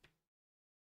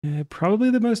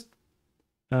 probably the most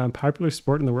popular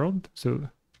sport in the world. So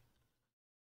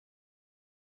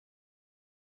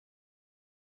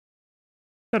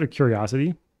out of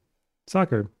curiosity,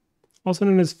 soccer, also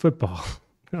known as football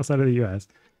outside of the US.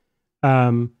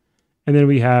 And then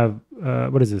we have,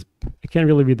 what is this? I can't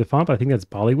really read the font, but I think that's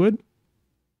Bollywood.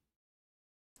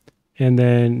 And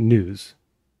then news.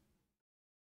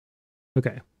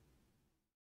 Okay.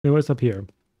 Then what's up here?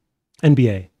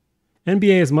 NBA.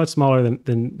 NBA is much smaller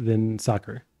than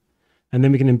soccer. And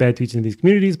then we can embed tweets into these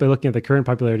communities by looking at the current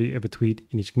popularity of a tweet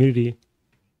in each community.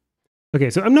 Okay,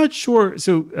 so I'm not sure.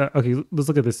 So, okay, let's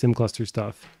look at the sim cluster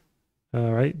stuff.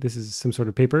 All right, this is some sort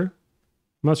of paper.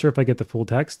 I'm not sure if I get the full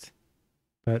text,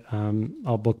 but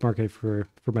I'll bookmark it for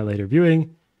my later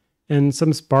viewing. And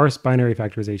some sparse binary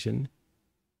factorization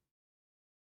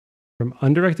from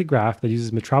undirected graph that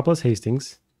uses Metropolis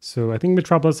Hastings. So I think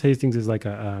Metropolis Hastings is like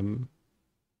a,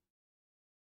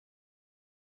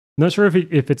 not sure if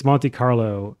it's Monte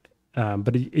Carlo,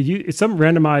 but it's some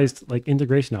randomized like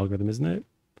integration algorithm, isn't it?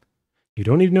 You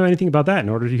don't need to know anything about that in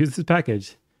order to use this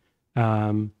package.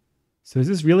 So is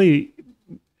this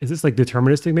like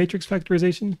deterministic matrix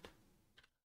factorization?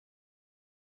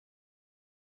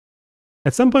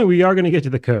 At some point, we are going to get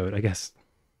to the code, I guess.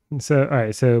 So, all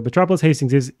right. So Metropolis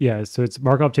Hastings is, so it's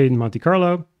Markov chain in Monte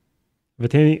Carlo of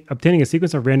obtaining a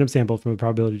sequence of random samples from a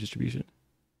probability distribution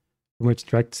from which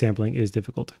direct sampling is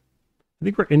difficult. I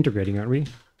think we're integrating, aren't we?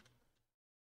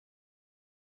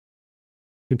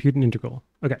 Compute an integral.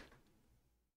 Okay.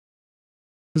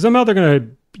 So somehow they're going to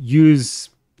use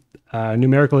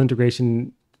numerical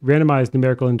integration, randomized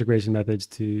numerical integration methods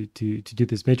to do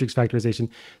this matrix factorization.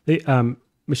 They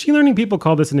machine learning people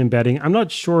call this an embedding. I'm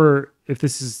not sure if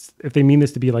they mean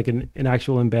this to be like an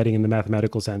actual embedding in the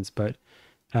mathematical sense, but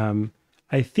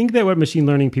I think that what machine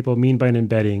learning people mean by an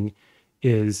embedding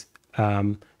is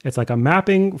it's like a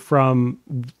mapping from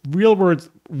real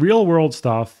world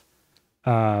stuff,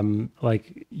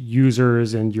 like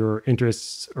users and your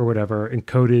interests or whatever,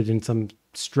 encoded in some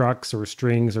structs or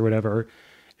strings or whatever,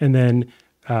 and then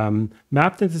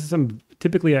mapped into some,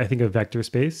 typically I think a vector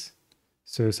space.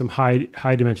 So some high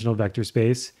dimensional vector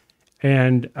space,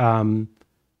 and that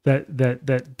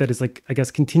is like, I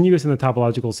guess, continuous in the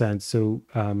topological sense. So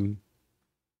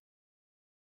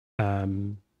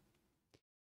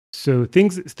so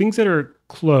things that are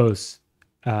close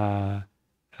in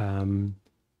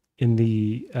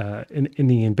the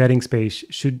embedding space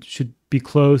should be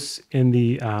close in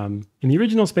the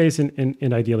original space,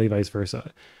 and ideally vice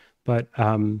versa. But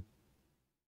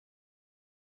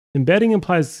embedding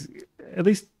implies, at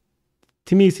least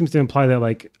to me, seems to imply that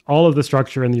like all of the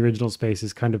structure in the original space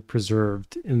is kind of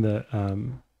preserved in the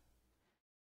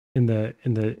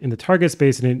target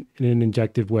space in an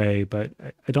injective way. But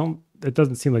it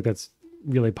doesn't seem like that's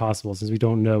really possible, since we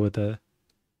don't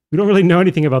really know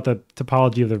anything about the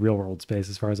topology of the real world space,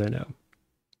 as far as I know.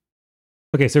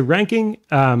 Okay, so ranking.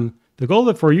 The goal of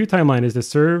the For You timeline is to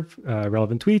serve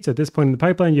relevant tweets. At this point in the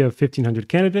pipeline, you have 1,500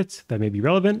 candidates that may be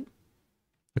relevant.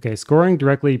 Okay, scoring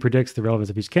directly predicts the relevance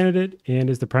of each candidate and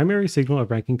is the primary signal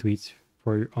of ranking tweets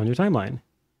on your timeline.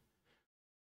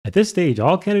 At this stage,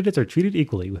 all candidates are treated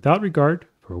equally without regard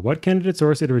for what candidate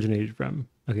source it originated from.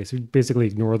 Okay, so basically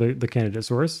ignore the candidate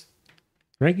source.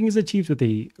 Ranking is achieved with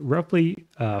a roughly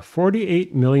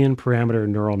 48 million parameter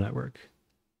neural network.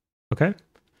 Okay,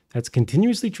 that's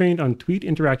continuously trained on tweet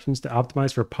interactions to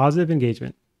optimize for positive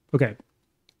engagement. Okay,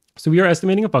 so we are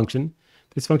estimating a function.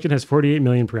 This function has 48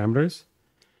 million parameters.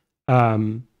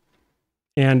 And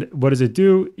what does it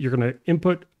do? You're going to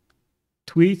input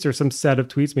tweets or some set of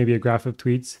tweets, maybe a graph of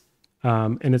tweets,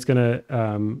 and it's going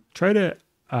to try to,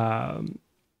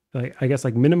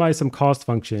 like minimize some cost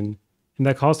function. And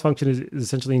that cost function is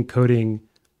essentially encoding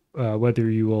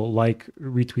whether you will like,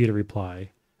 retweet, or reply.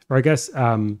 Or I guess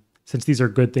since these are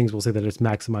good things, we'll say that it's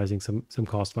maximizing some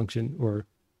cost function, or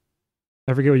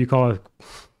I forget what you call it.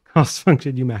 Cost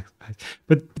function you maximize,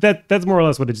 but that's more or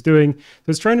less what it's doing. So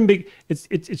it's trying to make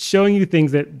it's showing you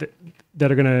things that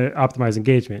are going to optimize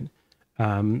engagement,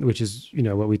 which is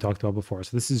what we talked about before.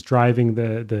 So this is driving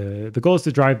the goal is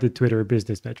to drive the Twitter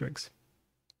business metrics.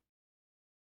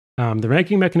 The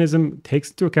ranking mechanism takes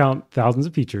into account thousands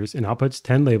of features and outputs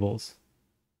 10 labels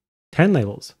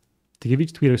to give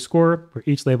each tweet a score, where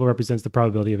each label represents the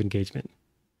probability of engagement.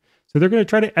 So they're going to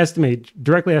try to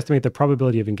directly estimate the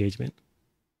probability of engagement.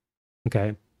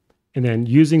 Okay. And then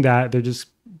using that, they're just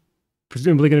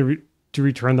presumably going to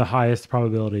return the highest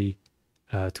probability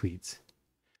tweets.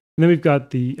 And then we've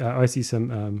got the, I see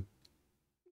some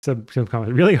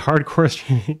comments, really hardcore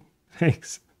streaming.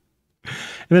 Thanks. And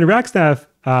then Rackstaff,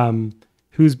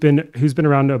 who's been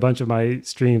around a bunch of my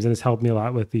streams and has helped me a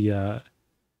lot with the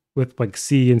with like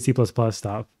C and C++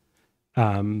 stuff.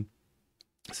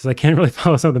 Says I can't really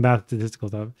follow some of the math statistical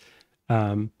stuff.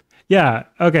 Yeah.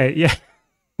 Okay. Yeah.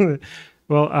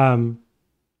 Well.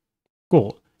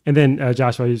 Cool. And then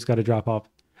Joshua, you just got to drop off.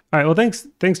 All right. Well, thanks,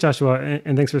 Joshua,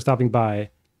 and thanks for stopping by.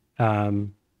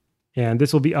 And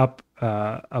this will be up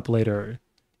later.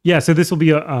 Yeah. So this will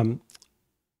be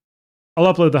I'll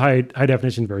upload the high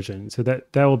definition version. So that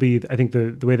will be, I think,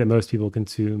 the way that most people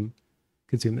consume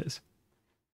this.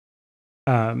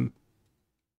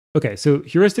 Okay. So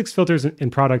heuristics, filters,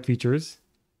 and product features.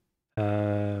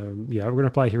 Yeah, we're going to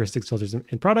apply heuristics, filters,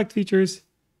 and product features.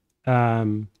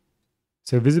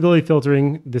 So visibility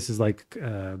filtering, this is like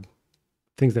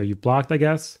things that you've blocked, I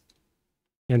guess,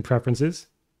 and preferences.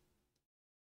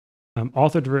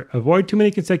 Author avoid too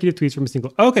many consecutive tweets from a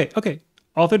single. Okay.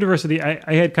 Author diversity.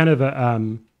 I had kind of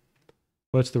a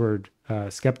what's the word?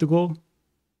 Skeptical,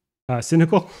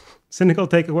 cynical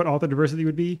take of what author diversity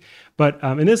would be. But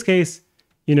in this case,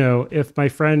 if my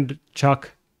friend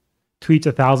Chuck tweets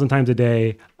 1,000 times a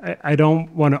day, I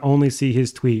don't want to only see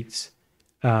his tweets.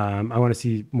 I want to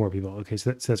see more people. Okay,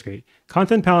 so that's great.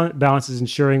 Content balance is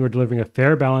ensuring we're delivering a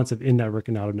fair balance of in-network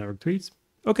and out-of-network tweets.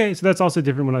 Okay, so that's also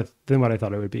different than what I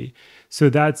thought it would be. So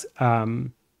that's a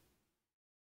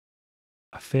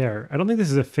fair. I don't think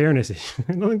this is a fairness issue.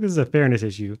 I don't think this is a fairness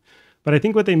issue. But I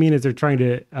think what they mean is they're trying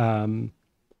to,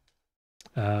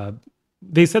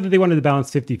 they said that they wanted to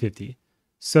balance 50-50.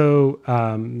 So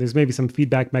there's maybe some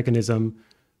feedback mechanism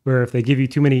where if they give you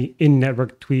too many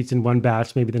in-network tweets in one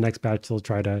batch, maybe the next batch they'll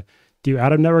try to do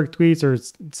out-of-network tweets or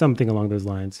something along those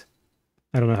lines.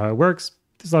 I don't know how it works.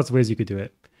 There's lots of ways you could do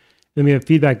it. Then we have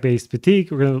feedback-based fatigue.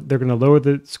 They're gonna lower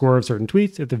the score of certain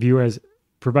tweets if the viewer has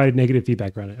provided negative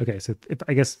feedback around it. Okay, so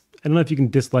I don't know if you can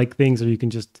dislike things or you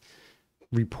can just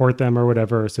report them or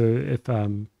whatever. So if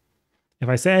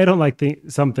I say I don't like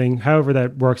something, however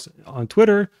that works on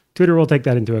Twitter will take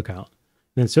that into account.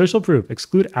 And then social proof,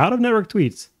 exclude out-of-network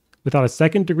tweets without a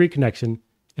second-degree connection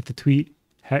if the tweet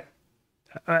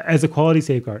as a quality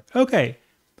safeguard. Okay,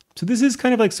 so this is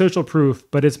kind of like social proof,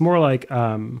 but it's more like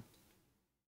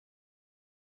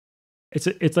it's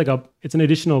an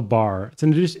additional bar. It's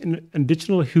an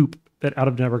additional hoop that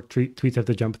out-of-network tweets have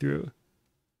to jump through.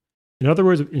 In other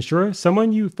words, ensure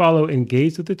someone you follow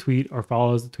engaged with the tweet or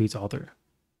follows the tweet's author.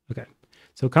 Okay,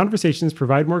 so conversations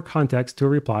provide more context to a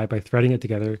reply by threading it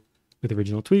together with the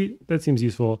original tweet. That seems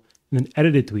useful. And then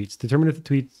edited tweets. Determine if the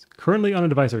tweets currently on a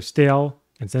device are stale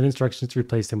and send instructions to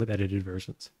replace them with edited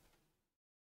versions.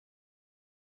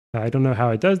 I don't know how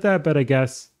it does that, but I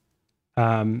guess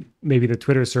maybe the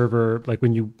Twitter server, like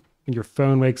when your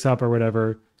phone wakes up or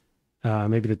whatever,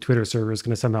 maybe the Twitter server is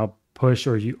going to somehow push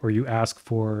or you ask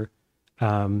for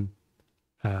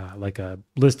like a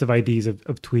list of IDs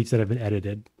of tweets that have been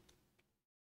edited.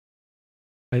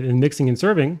 In mixing and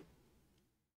serving,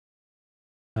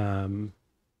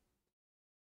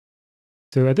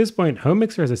 so at this point, Home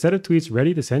Mixer has a set of tweets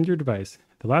ready to send your device.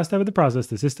 The last step of the process,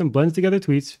 the system blends together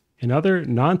tweets and other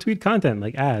non-tweet content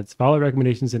like ads, follow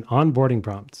recommendations, and onboarding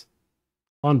prompts.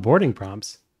 Onboarding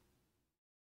prompts?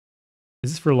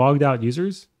 Is this for logged out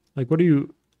users? Like what are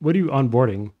you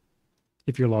onboarding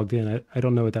if you're logged in? I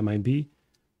don't know what that might be.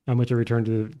 How much a return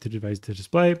to the device to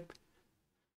display.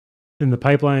 Then the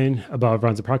pipeline above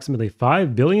runs approximately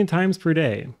 5 billion times per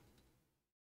day. Is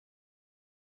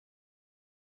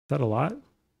that a lot?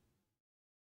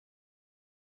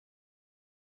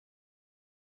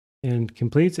 And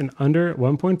completes in under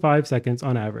 1.5 seconds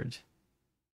on average.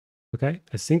 Okay,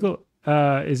 a single,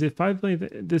 is it 5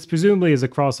 billion? This presumably is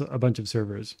across a bunch of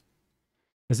servers.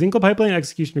 A single pipeline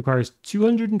execution requires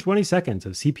 220 seconds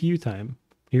of CPU time,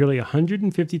 nearly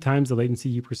 150 times the latency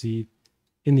you perceive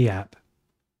in the app.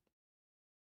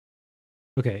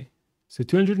 Okay, so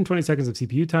 220 seconds of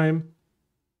CPU time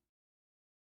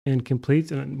and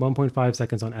completes in 1.5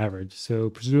 seconds on average. So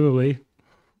presumably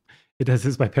it does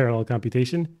this by parallel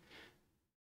computation.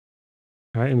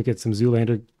 All right, and we get some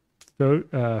Zoolander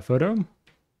photo.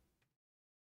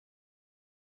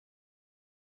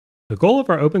 The goal of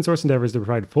our open source endeavor is to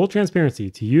provide full transparency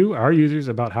to you, our users,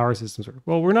 about how our systems work.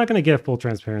 Well, we're not going to get full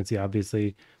transparency,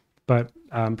 obviously, but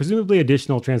presumably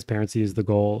additional transparency is the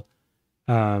goal.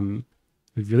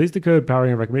 We've released the code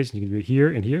powering a recommendation. You can do it here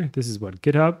and here. This is what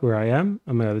GitHub, where I am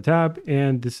on my other tab,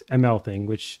 and this ML thing,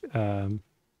 which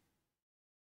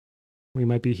We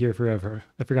might be here forever.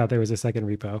 I forgot there was a second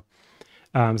repo.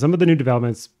 Some of the new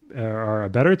developments are a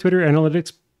better Twitter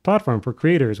analytics platform for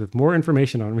creators with more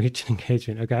information on reach and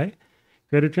engagement. Okay.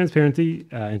 Greater transparency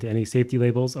into any safety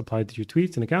labels applied to your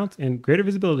tweets and accounts, and greater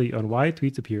visibility on why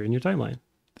tweets appear in your timeline.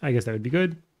 I guess that would be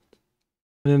good.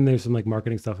 And then there's some like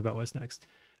marketing stuff about what's next.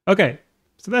 Okay.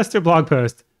 So that's their blog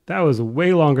post. That was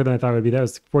way longer than I thought it would be. That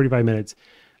was 45 minutes.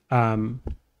 So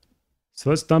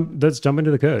let's jump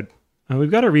into the code.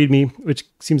 We've got a README, which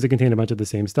seems to contain a bunch of the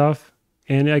same stuff.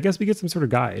 And I guess we get some sort of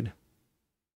guide.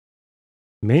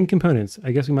 Main components.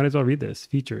 I guess we might as well read this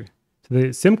feature. So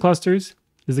the SIM clusters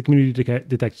is the community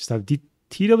detection stuff.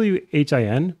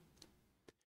 TWHIN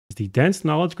is the dense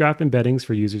knowledge graph embeddings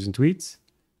for users and tweets.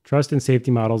 Trust and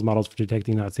safety models for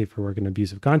detecting not safe for work and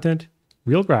abusive content.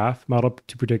 Real graph, model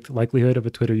to predict likelihood of a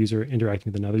Twitter user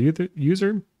interacting with another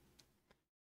user.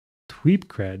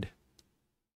 TweetCred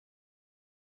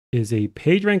is a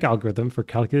PageRank algorithm for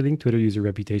calculating Twitter user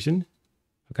reputation.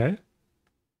 Okay.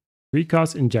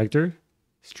 Tweetcost Injector,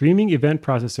 streaming event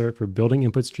processor for building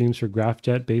input streams for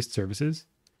GraphJet-based services.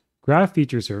 Graph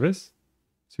Feature Service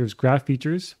serves graph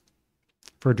features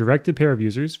for a directed pair of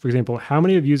users. For example, how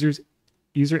many of user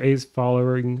A's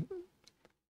following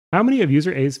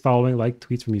like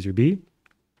tweets from user B?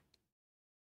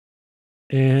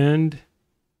 And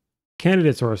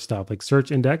candidate source stuff like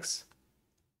search index,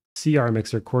 CR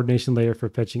mixer, coordination layer for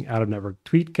fetching out-of-network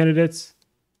tweet candidates.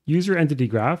 User entity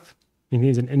graph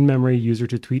maintains an in-memory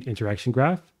user-to-tweet interaction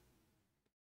graph.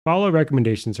 Follow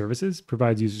recommendation services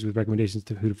provides users with recommendations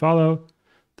to who to follow.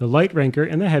 The light ranker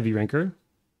and the heavy ranker.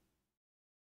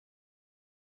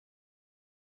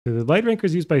 So the light ranker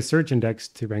is used by search index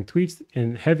to rank tweets,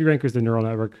 and heavy ranker is the neural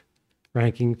network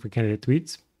ranking for candidate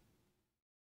tweets.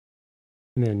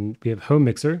 And then we have home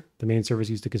mixer, the main service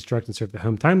used to construct and serve the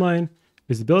home timeline.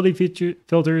 Visibility feature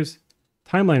filters,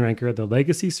 timeline ranker, the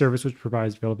legacy service which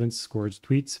provides relevance scores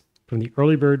tweets from the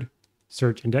early bird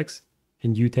search index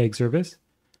and UTag service.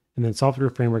 And then software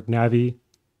framework Navi,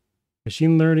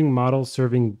 machine learning model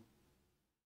serving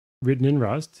written in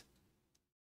Rust.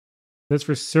 That's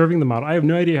for serving the model. I have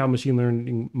no idea how machine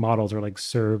learning models are like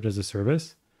served as a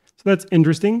service. So that's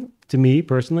interesting to me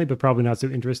personally, but probably not so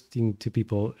interesting to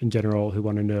people in general who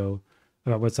want to know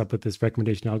about what's up with this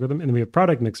recommendation algorithm. And then we have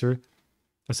Product Mixer,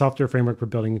 a software framework for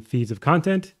building feeds of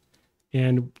content,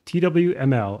 and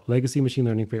TWML, legacy machine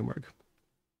learning framework.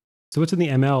 So what's in the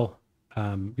ML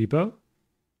repo?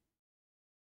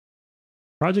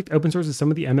 Project open sources some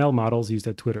of the ML models used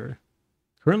at Twitter.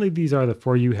 Currently, these are the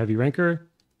For You Heavy Ranker,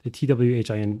 the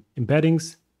TWHIN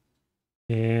embeddings,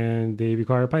 and they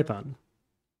require Python.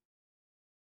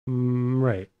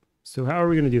 Right. So how are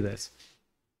we going to do this?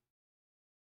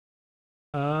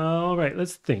 All right,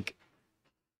 let's think.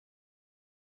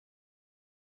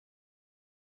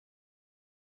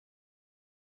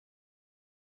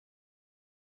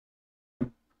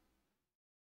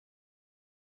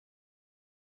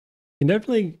 You can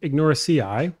definitely ignore CI.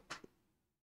 You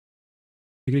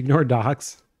can ignore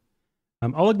docs.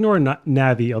 I'll ignore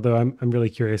Navi, although I'm really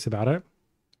curious about it.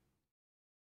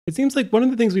 It seems like one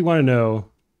of the things we want to know.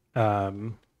 I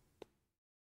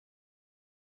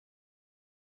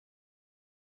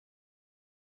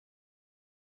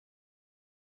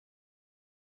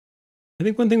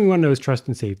think one thing we want to know is trust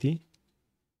and safety.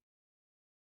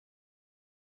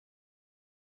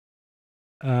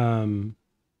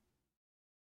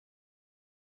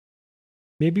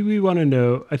 Maybe we want to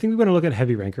know. I think we want to look at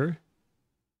heavy ranker.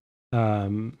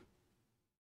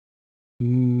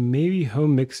 Maybe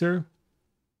home mixer.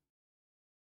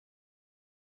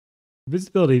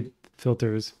 Visibility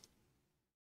filters.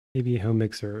 Maybe home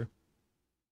mixer.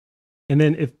 And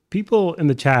then if people in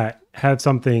the chat have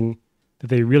something that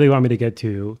they really want me to get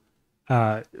to,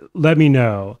 let me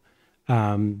know.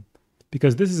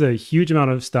 Because this is a huge amount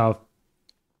of stuff.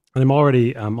 And I'm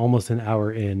already almost an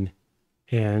hour in.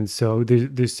 And so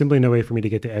there's simply no way for me to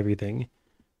get to everything.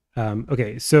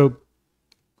 Okay, so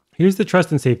here's the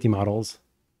trust and safety models.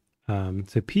 So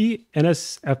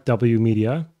PNSFW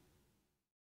media.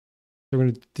 So we're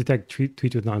going to detect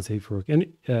tweets with non-safe for work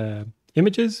and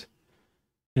images,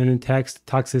 and in text,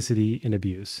 toxicity and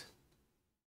abuse.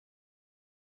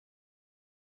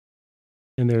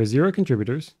 And there are 0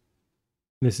 contributors.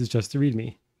 This is just the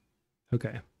README.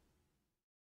 Okay.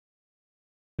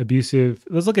 Abusive.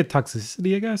 Let's look at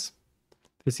toxicity, I guess.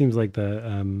 This seems like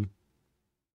the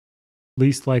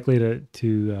least likely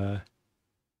to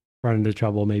run into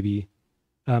trouble, maybe.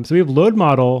 So we have load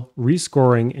model,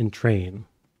 rescoring, and train.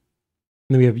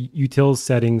 And then we have utils,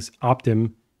 settings,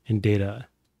 optim, and data.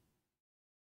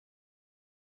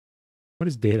 What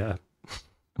is data?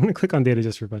 I'm going to click on data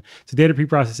just for fun. So data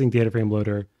preprocessing, data frame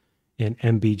loader, and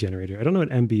MB generator. I don't know what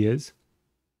MB is.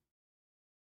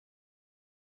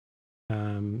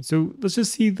 So let's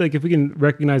just see like if we can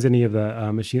recognize any of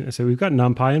the machine. So we've got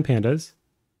NumPy and Pandas,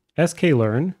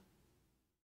 sklearn,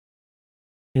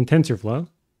 and TensorFlow.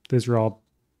 Those are all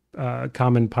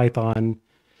common Python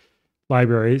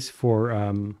libraries for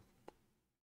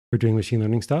doing machine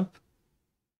learning stuff.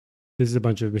 This is a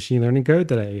bunch of machine learning code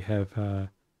that I have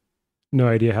no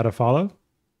idea how to follow.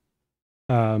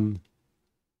 But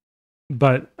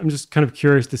I'm just kind of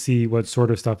curious to see what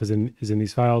sort of stuff is in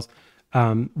these files.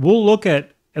 We'll look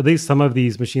at least some of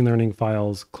these machine learning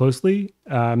files closely.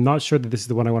 I'm not sure that this is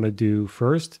the one I want to do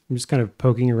first. I'm just kind of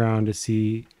poking around to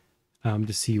see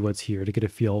what's here, to get a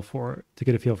feel for the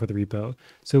repo.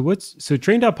 So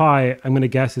train.py, I'm going to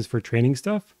guess is for training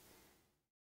stuff.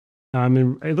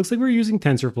 And it looks like we're using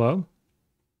TensorFlow.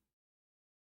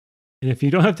 And if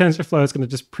you don't have TensorFlow, it's going to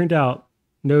just print out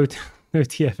no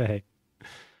TFA.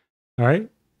 All right.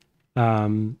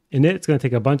 And it's going to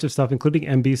take a bunch of stuff, including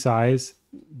MB size,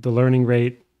 the learning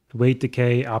rate, weight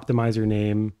decay, optimizer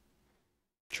name,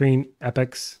 train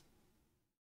epochs.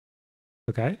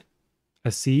 Okay.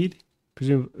 A seed,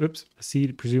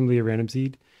 presumably a random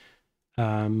seed.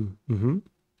 I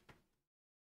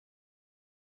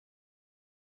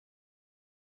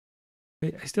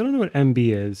still don't know what MB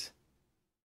is.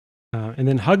 And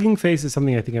then Hugging Face is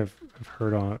something I think I've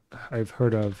heard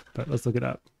of, but let's look it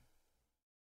up.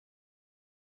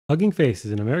 Hugging Face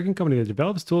is an American company that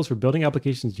develops tools for building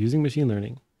applications using machine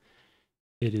learning.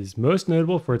 It is most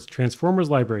notable for its Transformers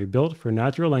library built for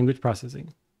natural language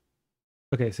processing.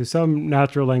 Okay, so some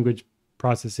natural language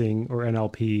processing or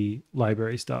NLP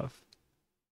library stuff.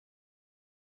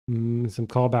 Some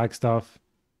callback stuff.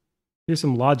 Here's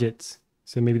some logits.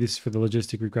 So maybe this is for the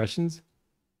logistic regressions.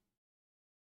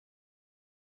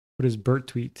 What is BERT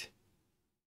tweet?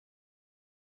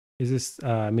 Is this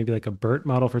maybe like a BERT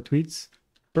model for tweets?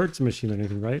 BERT's a machine learning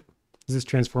thing, right? Is this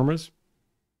Transformers?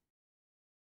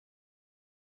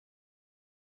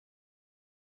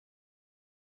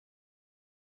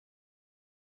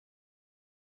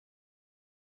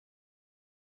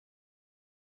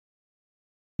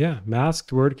 Yeah,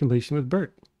 masked word completion with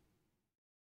BERT.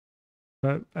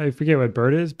 But I forget what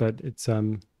BERT is, but it's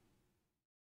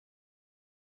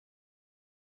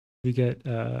we get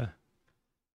let's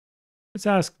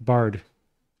ask Bard.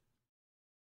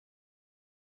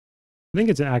 I think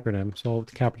it's an acronym, so I'll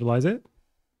capitalize it.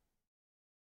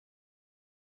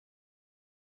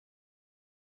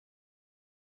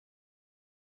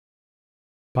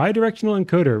 Bidirectional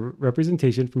encoder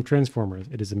representation from transformers.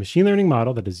 It is a machine learning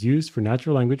model that is used for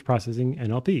natural language processing,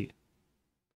 NLP.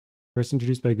 First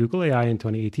introduced by Google AI in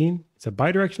 2018, it's a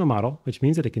bidirectional model, which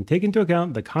means that it can take into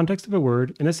account the context of a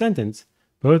word in a sentence,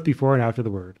 both before and after the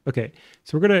word. Okay,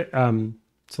 so we're going to,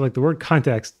 so like the word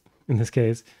context in this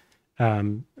case,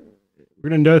 we're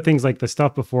going to know things like the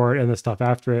stuff before it and the stuff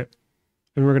after it.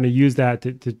 And we're going to use that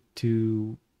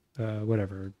to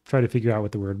whatever, try to figure out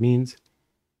what the word means.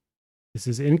 This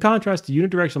is in contrast to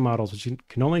unidirectional models, which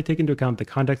can only take into account the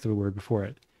context of a word before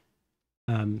it.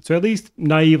 So at least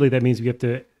naively, that means we have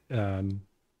to, if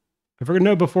we're going to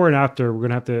know before and after, we're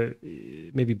going to have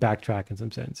to maybe backtrack in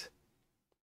some sense.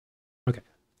 Okay.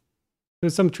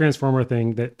 There's some transformer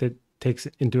thing that takes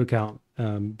into account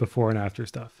before and after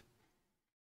stuff.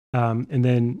 And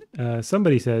then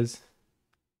somebody says,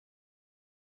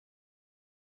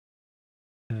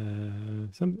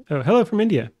 hello from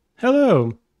India.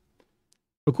 Hello.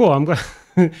 Oh, cool. I'm glad.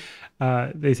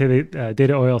 They say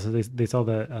Data Oil says they saw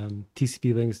the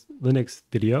TCP Linux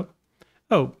video.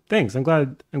 Oh, thanks. I'm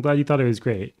glad you thought it was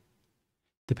great.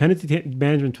 Dependency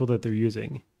management tool that they're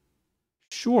using.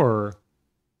 Sure.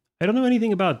 I don't know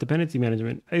anything about dependency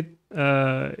management.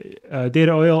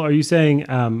 Data Oil, are you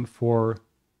saying for...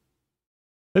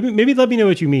 Maybe let me know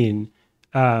what you mean.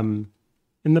 In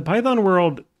the Python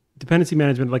world, dependency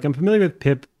management, like I'm familiar with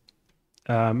pip,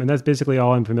 and that's basically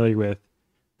all I'm familiar with.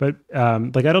 But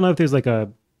like I don't know if there's like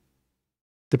a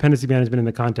dependency management in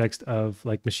the context of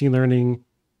like machine learning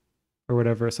or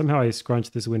whatever. Somehow I scrunch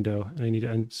this window and I need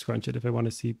to unscrunch it if I want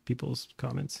to see people's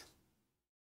comments.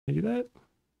 Can I do that?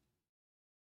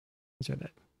 Let's try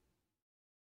that.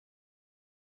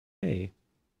 Hey.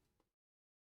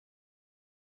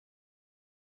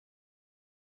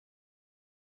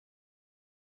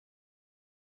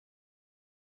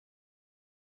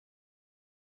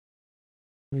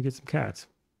 Let me get some cats,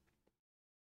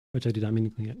 which I did not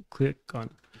mean to click on.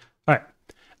 All right.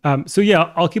 So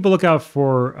yeah, I'll keep a lookout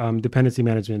for dependency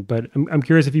management, but I'm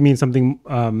curious if you mean something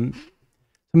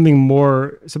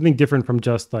something different from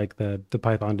just like the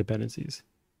Python dependencies.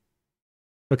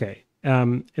 Okay.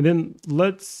 And then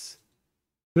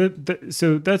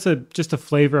so that's just a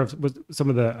flavor of some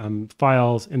of the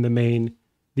files in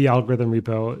the algorithm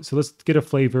repo. So let's get a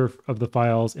flavor of the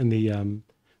files in the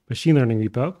machine learning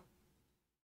repo.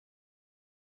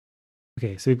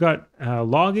 Okay, so we've got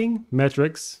logging,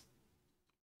 metrics.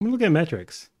 I'm gonna look at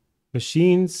metrics,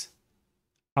 machines,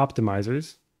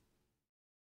 optimizers.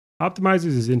 Optimizers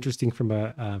is interesting from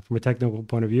a technical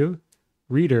point of view.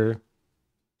 Reader,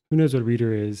 who knows what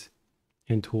reader is,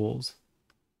 and tools.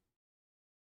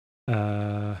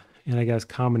 And I guess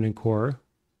common and core. And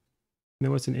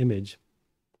then what's an image?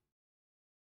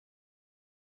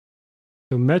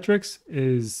 So metrics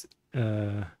is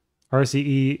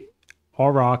RCE,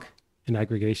 ROC, and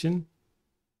aggregation.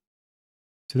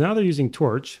 So now they're using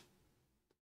Torch.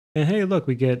 And hey, look,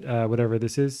 we get whatever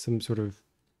this is, some sort of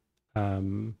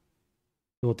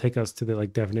it will take us to the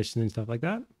like definition and stuff like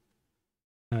that.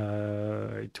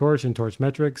 Torch and torch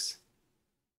metrics.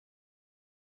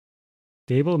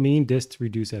 Stable, mean, dist,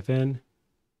 reduce FN.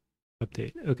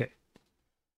 Update. Okay.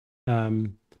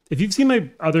 If you've seen my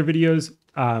other videos,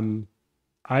 I'm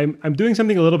doing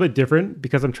something a little bit different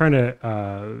because I'm trying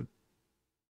to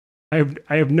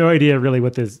I have no idea really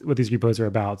what these repos are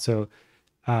about. So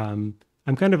I'm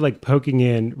kind of like poking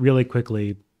in really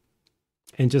quickly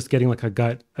and just getting like a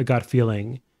gut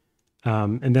feeling.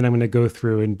 And then I'm going to go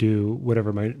through and do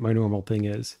whatever my normal thing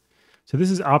is. So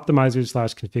this is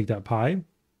optimizer/config.py.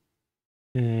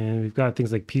 And we've got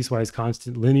things like piecewise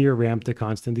constant, linear, ramp to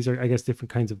constant. These are, I guess, different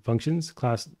kinds of functions.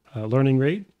 Class learning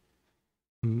rate,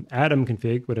 atom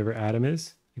config, whatever atom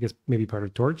is. I guess maybe part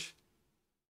of Torch.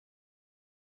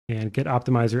 And get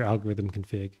optimizer algorithm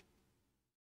config.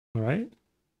 All right.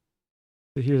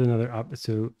 So here's another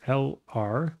so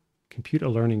LR, compute a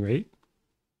learning rate.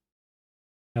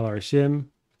 LR shim,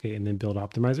 okay, and then build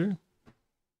optimizer.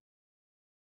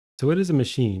 So what is a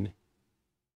machine?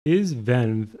 Is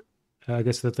venv, I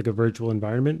guess that's like a virtual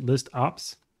environment. List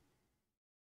ops.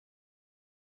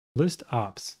 List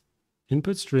ops.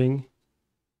 Input string,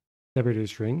 separator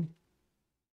string.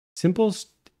 Simple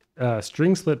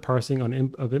string split parsing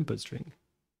of input string.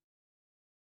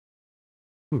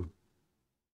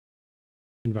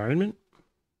 Environment.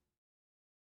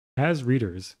 As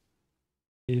readers.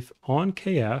 If on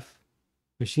KF,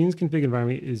 machines config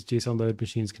environment is JSON load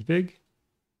machines config.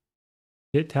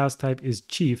 Hit task type is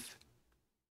chief.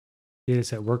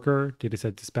 Dataset worker,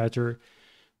 dataset dispatcher.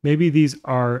 Maybe these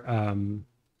are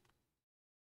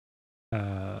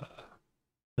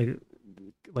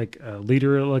like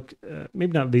leader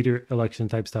maybe not leader election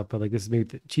type stuff, but like this is maybe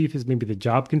the chief is maybe the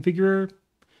job configurer,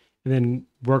 and then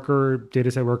worker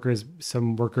dataset worker is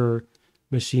some worker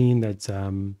machine that's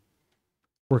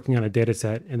working on a data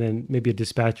set, and then maybe a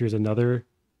dispatcher is another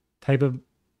type of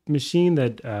machine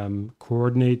that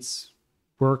coordinates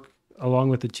work along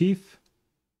with the chief,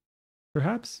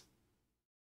 perhaps.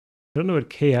 I don't know what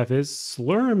KF is.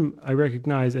 Slurm I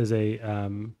recognize as a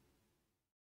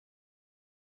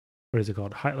what is it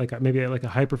called? Maybe like a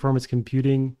high performance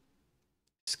computing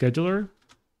scheduler,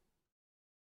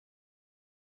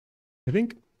 I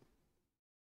think.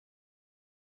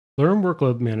 Slurm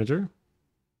workload manager.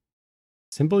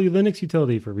 Simple Linux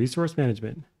utility for resource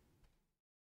management.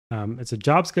 It's a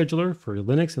job scheduler for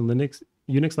Linux and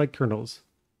Unix-like kernels,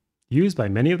 used by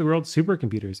many of the world's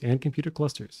supercomputers and computer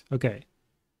clusters. Okay,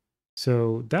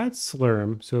 so that's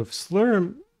Slurm. So if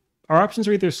Slurm, our options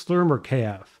are either Slurm or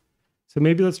KF. So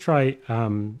maybe let's try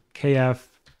KF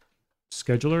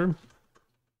scheduler.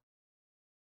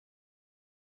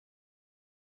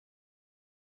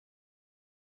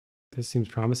 This seems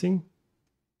promising.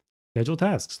 Schedule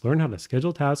tasks. Learn how to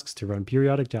schedule tasks to run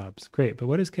periodic jobs. Great, but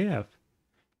what is KF?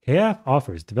 KF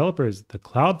offers developers the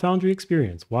Cloud Foundry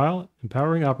experience while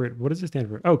empowering operate. What does it stand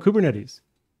for? Oh, Kubernetes.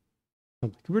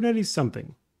 Kubernetes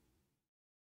something.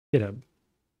 GitHub.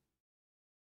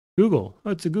 Google.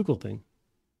 Oh, it's a Google thing.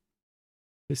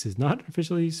 This is not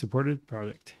officially supported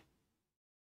project.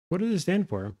 What does it stand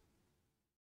for?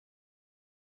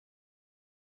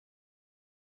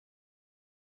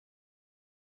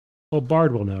 Well,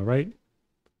 Bard will know, right?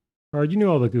 Bard, you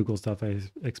know all the Google stuff I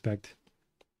expect.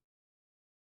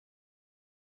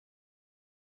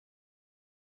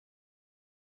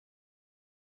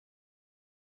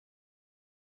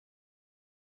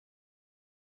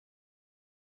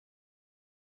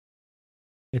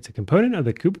 It's a component of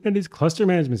the Kubernetes cluster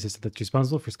management system that's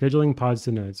responsible for scheduling pods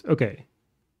to nodes. Okay.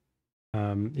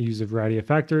 It uses a variety of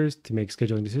factors to make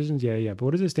scheduling decisions. Yeah. But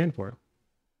what does it stand for?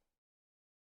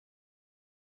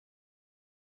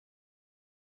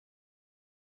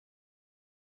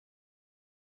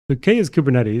 So K is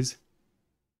Kubernetes.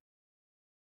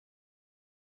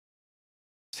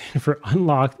 for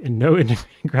unlocked and no integrated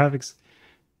graphics.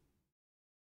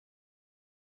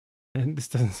 And this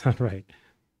doesn't sound right.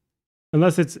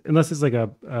 Unless it's like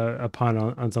a pun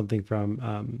on something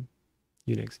from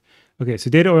Unix. Okay, so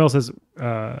Data Oil says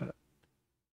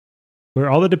where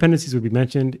all the dependencies would be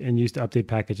mentioned and used to update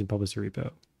package and publish the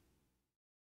repo.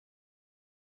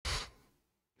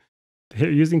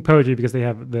 They're using Poetry because they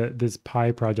have this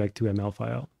Pi project 2ML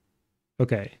file.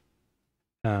 Okay.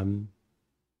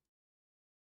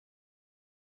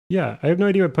 Yeah, I have no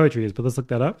idea what Poetry is, but let's look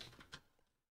that up.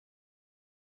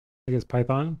 I guess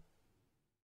Python.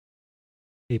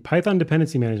 A Python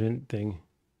dependency management thing.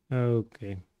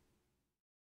 Okay.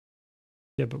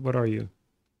 Yeah, but what are you? Is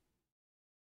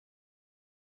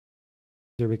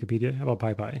there Wikipedia? How about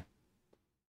PyPy?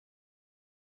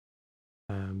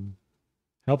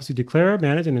 Helps you declare,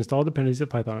 manage, and install dependencies of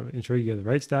Python. Ensure you get the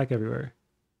right stack everywhere.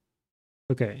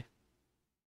 Okay.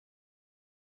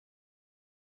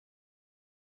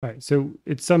 All right, so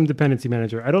it's some dependency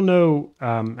manager. I don't know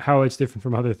how it's different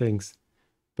from other things,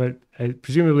 but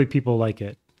presumably people like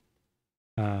it.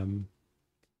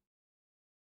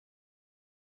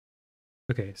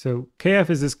 Okay, so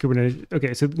KF is this Kubernetes.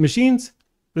 Okay, so machines,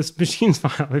 this machines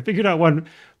file, I figured out one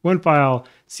file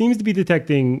seems to be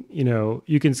detecting,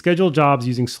 you can schedule jobs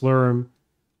using Slurm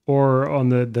or on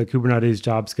the Kubernetes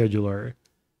job scheduler.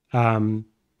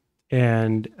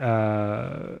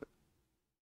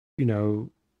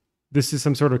 This is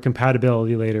some sort of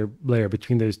compatibility layer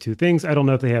between those two things. I don't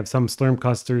know if they have some Slurm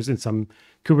clusters and some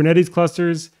Kubernetes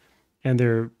clusters, and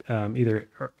they're either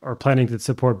are planning to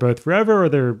support both forever, or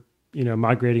they're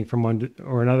migrating from one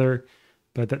or another.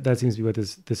 But that seems to be what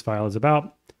this file is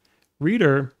about.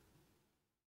 Reader,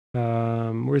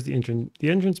 where's the entrance? The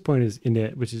entrance point is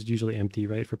init, which is usually empty,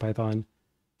 right, for Python.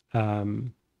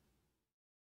 What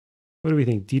do we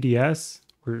think? DDS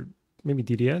or maybe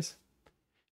DDS?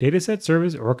 Dataset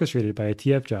service orchestrated by a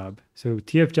TF job. So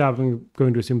TF job, I'm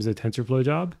going to assume, is a TensorFlow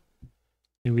job.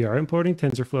 And we are importing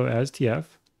TensorFlow as TF.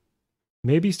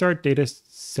 Maybe start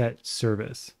dataset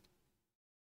service.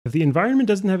 If the environment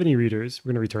doesn't have any readers,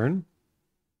 we're going to return.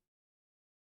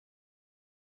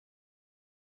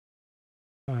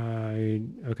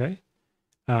 Okay.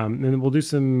 And then we'll do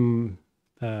some,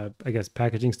 I guess,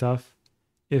 packaging stuff.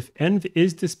 If env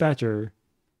is dispatcher,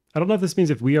 I don't know if this means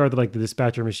if we are the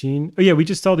dispatcher machine. Oh yeah, we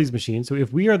just saw these machines. So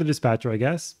if we are the dispatcher, I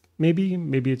guess, maybe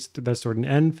it's that's stored in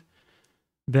env.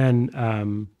 Then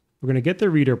we're going to get the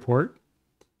reader port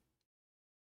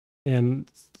and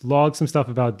log some stuff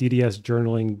about DDS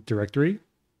journaling directory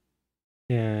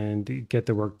and get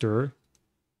the work dir.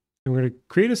 And we're going to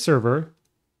create a server,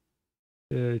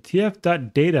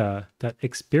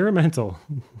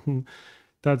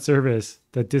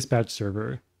 tf.data.experimental.service.dispatch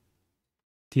server.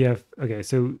 TF, okay,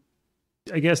 so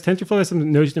I guess TensorFlow has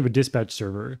some notion of a dispatch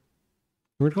server.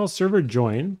 We're going to call server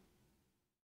join.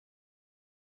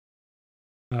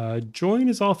 Join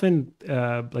is often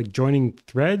like joining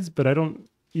threads, but I don't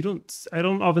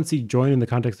often see join in the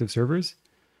context of servers.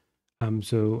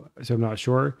 So I'm not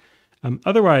sure.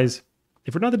 Otherwise,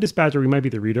 if we're not the dispatcher, we might be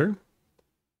the reader.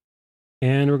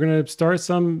 And we're going to start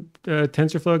some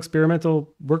TensorFlow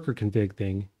experimental worker config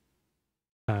thing.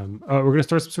 We're going to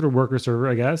start some sort of worker server,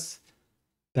 I guess,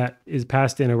 that is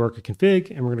passed in a worker config,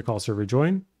 and we're going to call server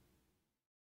join.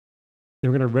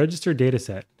 Then we're going to register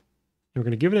dataset. And we're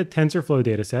going to give it a TensorFlow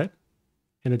dataset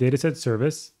and a dataset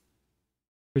service,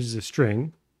 which is a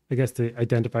string, I guess the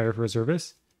identifier for a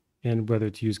service, and whether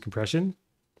to use compression.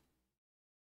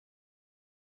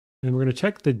 And we're going to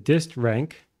check the dist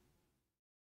rank.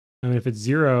 And if it's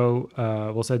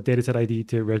 0, we'll set dataset ID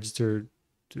to register.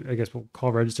 I guess we'll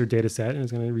call register dataset, and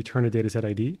it's going to return a dataset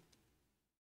ID.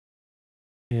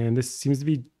 And this seems to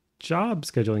be job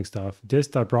scheduling stuff.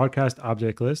 Dist.broadcast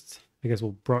object list. I guess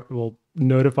we'll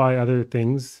notify other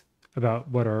things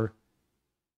about our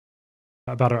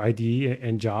ID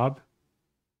and job.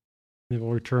 And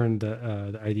we'll return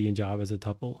the ID and job as a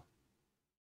tuple.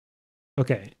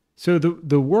 Okay, so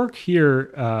the work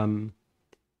here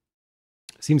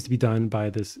seems to be done by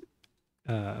this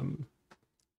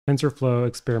TensorFlow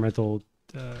experimental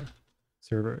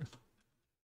server.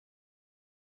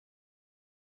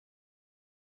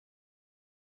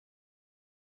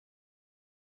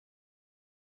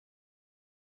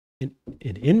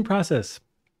 In process,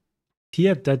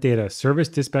 tf.data service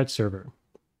dispatch server.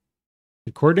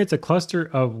 It coordinates a cluster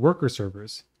of worker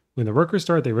servers. When the workers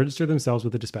start, they register themselves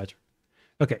with the dispatcher.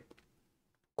 Okay,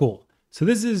 cool. So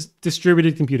this is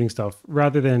distributed computing stuff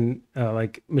rather than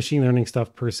like machine learning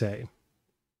stuff per se.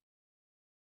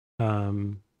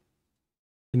 And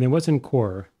then what's in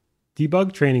core?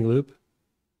 Debug training loop.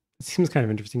 It seems kind of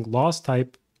interesting. Loss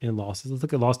type and losses. Let's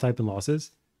look at loss type and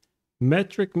losses.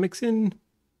 Metric mixin,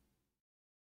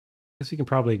 I guess we can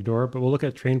probably ignore, but we'll look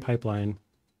at train pipeline.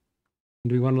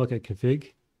 Do we want to look at config?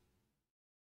 I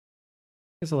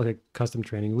guess I'll look at custom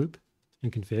training loop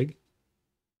and config.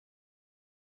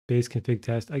 Base config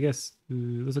test. I guess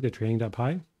let's look at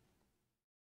training.py.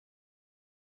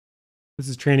 This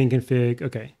is training config.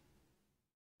 Okay.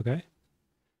 Okay.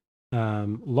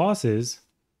 Losses.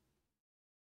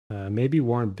 Maybe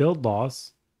warrant build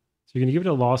loss. So you're going to give it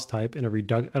a loss type and a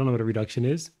reduct. I don't know what a reduction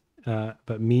is,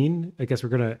 but mean. I guess we're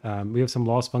going to, we have some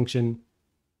loss function.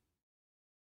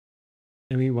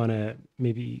 And we want to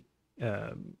maybe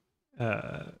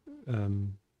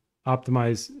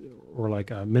optimize or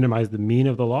like minimize the mean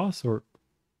of the loss, or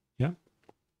yeah,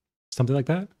 something like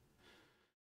that.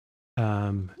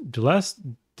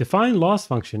 Define loss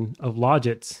function of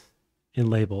logits in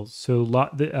labels. So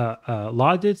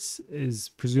logits is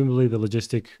presumably the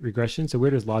logistic regression. So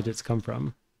where does logits come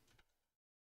from?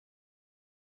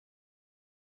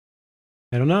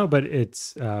 I don't know, but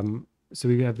it's so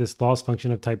we have this loss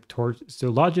function of type torch.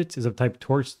 So logits is of type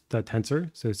torch tensor.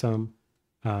 So some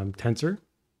tensor.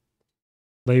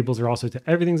 Labels are also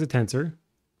everything's a tensor.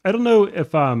 I don't know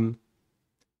if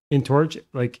in torch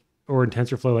like or in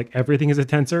TensorFlow like everything is a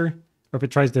tensor, or if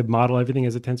it tries to model everything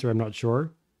as a tensor. I'm not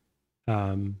sure.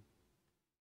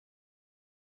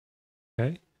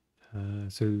 Okay.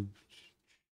 So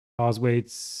pause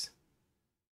weights.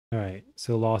 All right.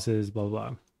 So losses, blah, blah,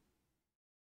 blah.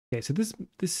 Okay. So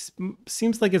this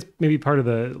seems like it's maybe part of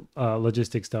the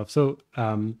logistic stuff. So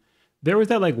there was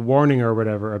that like warning or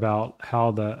whatever about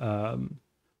how the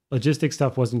logistic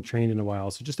stuff wasn't trained in a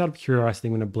while. So just out of curiosity,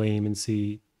 I'm going to blame and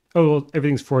see. Oh, well,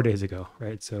 everything's 4 days ago,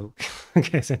 right? So,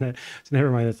 okay, so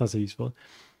never mind. That's not so useful.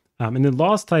 And then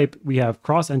loss type, we have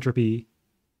cross entropy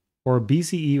or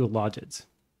BCE with logits.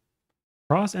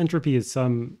 Cross entropy is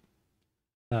some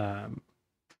I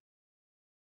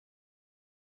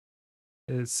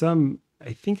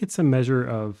think it's a measure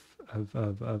of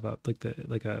like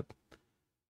a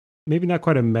maybe not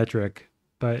quite a metric,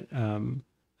 but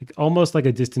like almost like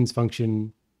a distance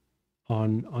function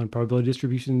on probability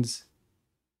distributions.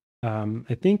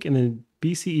 I think, and then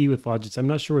BCE with logits. I'm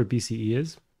not sure what BCE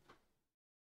is.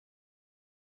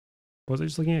 Was I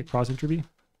just looking at cross entropy?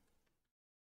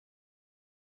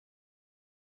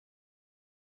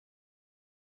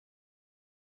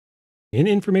 In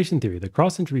information theory, the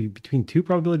cross entropy between two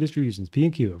probability distributions, P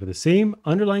and Q, over the same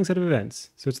underlying set of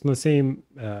events. So it's in the same,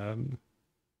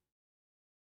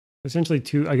 essentially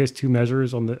two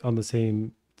measures on the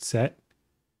same set.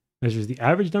 Measures the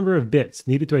average number of bits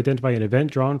needed to identify an event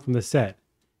drawn from the set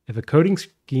if a coding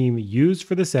scheme used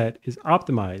for the set is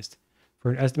optimized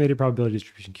for an estimated probability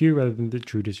distribution Q rather than the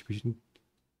true distribution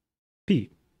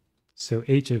P. So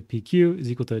H of PQ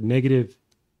is equal to negative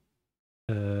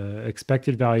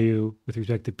expected value with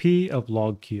respect to P of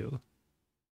log Q.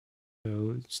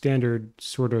 So standard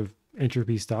sort of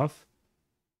entropy stuff.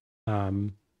 How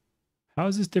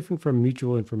is this different from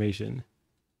mutual information?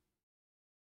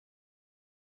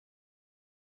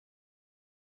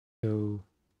 So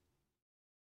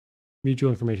mutual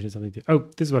information is something to, oh,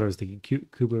 this is what I was thinking,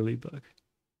 Kubler-Lee book.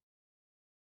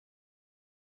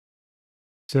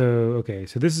 So, okay,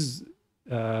 so this is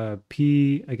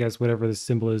P, I guess, whatever the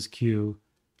symbol is, Q.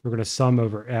 We're going to sum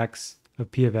over X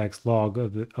of P of X log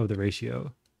of the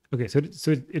ratio. Okay, so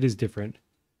it is different,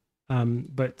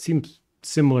 but seems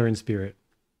similar in spirit.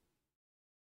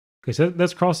 Okay, so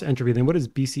that's cross entropy. Then what is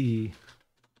BCE?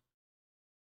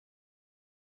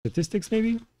 Statistics,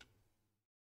 maybe?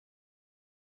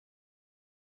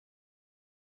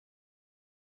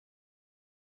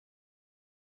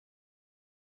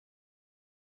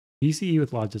 BCE with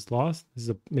logits loss. This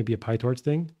is maybe a PyTorch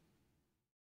thing.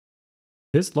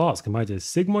 This loss combines a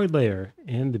sigmoid layer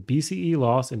and the BCE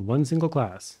loss in one single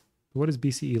class. What is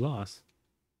BCE loss?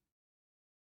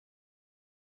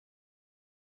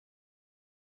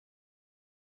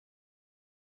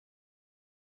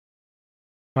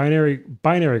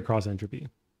 Binary cross entropy.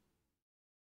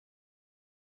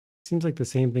 Seems like the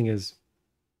same thing as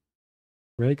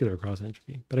regular cross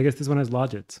entropy, but I guess this one has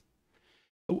logits.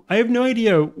 I have no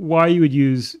idea why you would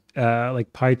use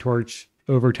like PyTorch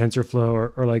over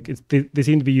TensorFlow, or like they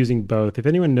seem to be using both. If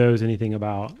anyone knows anything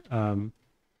about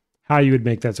how you would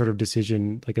make that sort of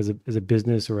decision, like as a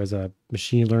business or as a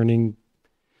machine learning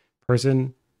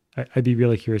person, I'd be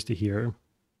really curious to hear.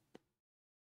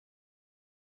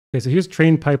 Okay, so here's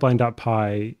train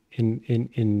pipeline.py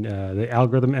in the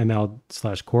algorithm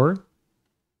ML/core, and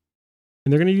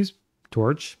they're going to use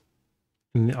Torch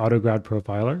in the AutoGrad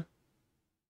profiler.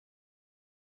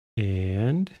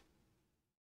 And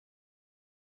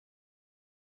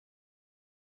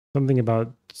Something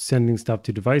about sending stuff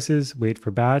to devices, wait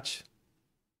for batch,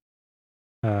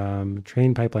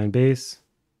 train pipeline base.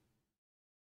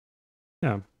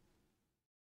 Yeah.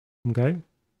 Okay.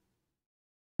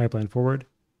 Pipeline forward.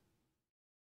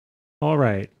 All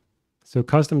right. So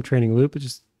custom training loop is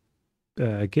just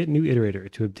get new iterator.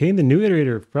 To obtain the new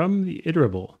iterator from the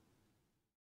iterable.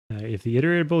 If the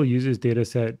iterable uses data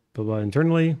set blah, blah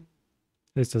internally,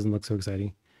 this doesn't look so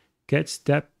exciting. Get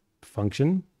step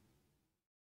function.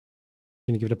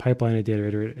 Going to give it a pipeline, a data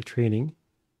iterator, a training.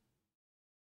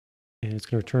 And it's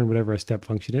going to return whatever a step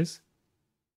function is.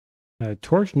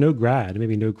 Torch no grad,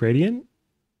 maybe no gradient.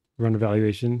 Run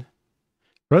evaluation.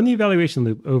 Run the evaluation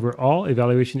loop over all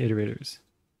evaluation iterators.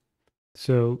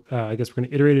 So I guess we're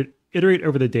going to iterate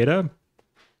over the data.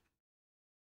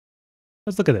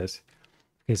 Let's look at this.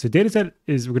 Okay, so data set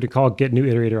is we're going to call get new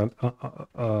iterator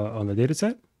on the data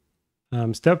set.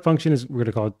 Step function is we're going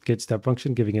to call it get step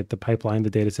function, giving it the pipeline,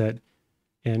 the data set,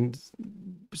 and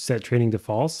set training to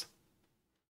false.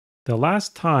 The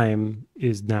last time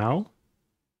is now.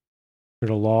 We're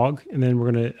going to log, and then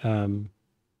we're going to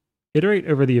iterate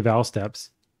over the eval steps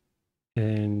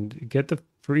and get the,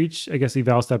 for each, I guess,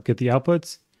 eval step, get the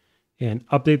outputs and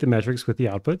update the metrics with the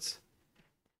outputs.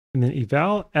 And then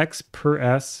eval x per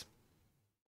s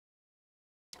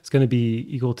is going to be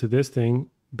equal to this thing,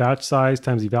 batch size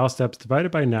times eval steps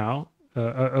divided by now,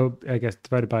 I guess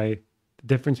divided by the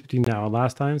difference between now and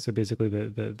last time. So basically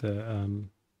the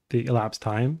elapsed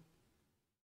time.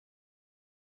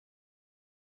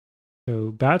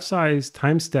 So batch size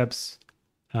times steps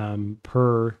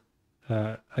per,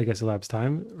 I guess, elapsed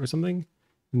time or something.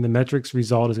 And the metrics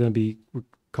result is going to be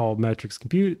called metrics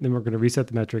compute. Then we're going to reset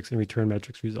the metrics and return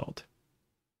metrics result.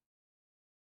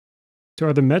 So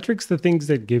are the metrics the things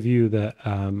that give you the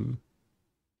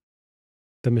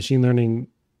machine learning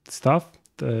stuff,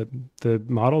 the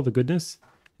model, the goodness?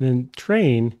 And then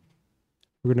train,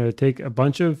 we're going to take a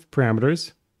bunch of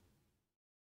parameters.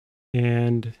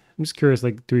 And I'm just curious,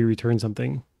 like, do we return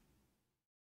something?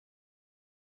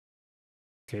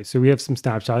 Okay, so we have some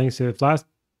snapshotting. So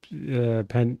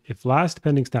if last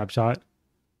pending snapshot,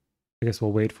 I guess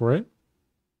we'll wait for it.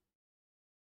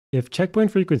 If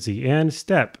checkpoint frequency and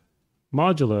step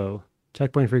modulo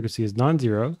checkpoint frequency is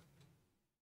non-zero,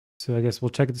 so I guess we'll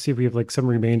check it to see if we have like some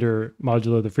remainder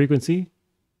modulo the frequency.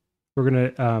 We're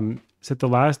gonna set the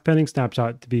last pending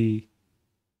snapshot to be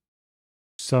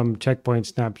some checkpoint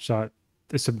snapshot,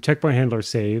 some checkpoint handler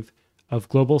save of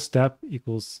global step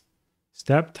equals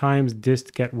step times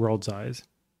dist get world size.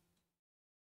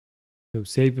 So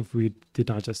save if we did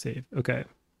not just save. Okay.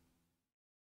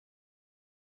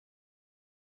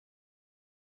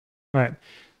 All right.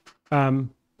 And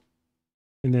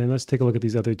then let's take a look at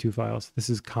these other two files. This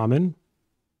is common,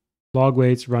 log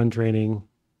weights, run training.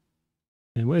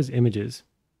 And what is images?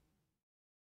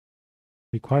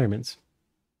 Requirements.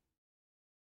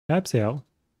 App sale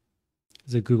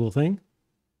is a Google thing.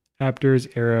 Aptors,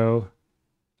 Arrow,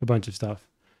 a bunch of stuff.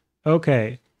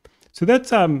 Okay. So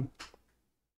that's I'm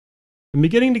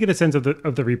beginning to get a sense of the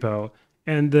repo.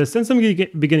 And the sense I'm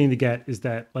beginning to get is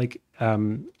that, like,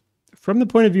 from the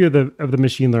point of view of the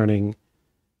machine learning,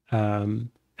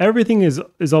 everything is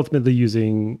ultimately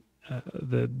using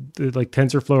the like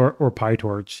TensorFlow or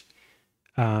PyTorch.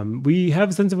 We have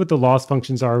a sense of what the loss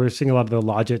functions are. We're seeing a lot of the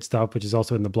logit stuff, which is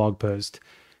also in the blog post.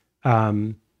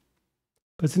 But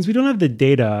since we don't have the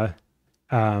data,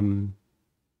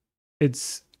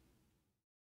 it's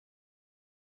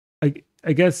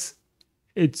I guess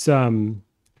it's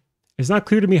not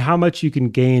clear to me how much you can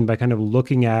gain by kind of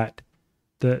looking at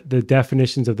the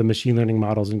definitions of the machine learning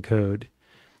models in code.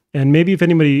 And maybe if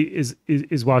anybody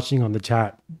is watching on the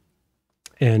chat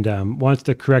and wants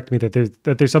to correct me that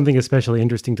there's something especially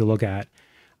interesting to look at,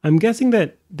 I'm guessing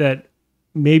that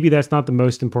maybe that's not the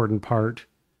most important part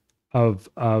of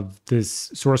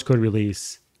this source code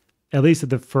release, at least at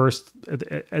the first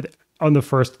on the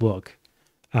first look.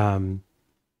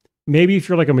 Maybe if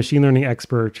you're like a machine learning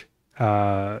expert,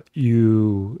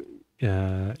 you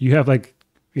have like,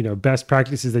 you know, best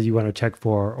practices that you want to check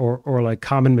for, or like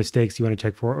common mistakes you want to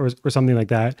check for, or something like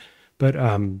that. But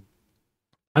I'm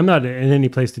not in any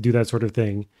place to do that sort of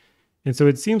thing. And so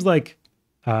it seems like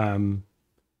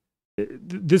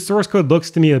this source code looks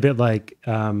to me a bit like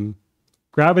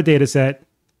grab a data set,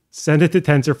 send it to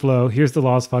TensorFlow. Here's the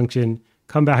loss function.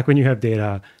 Come back when you have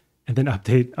data, and then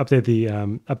update the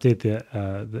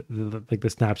like the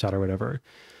snapshot or whatever.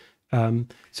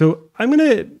 So I'm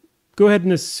gonna go ahead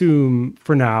and assume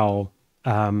for now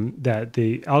that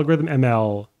the algorithm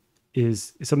ML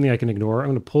is something I can ignore. I'm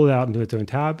going to pull it out into its own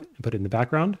tab and put it in the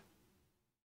background.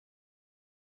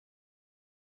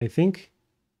 I think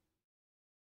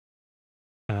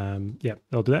Yeah,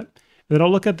 I'll do that. And then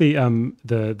I'll look at the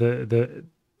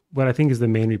what I think is the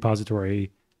main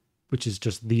repository, which is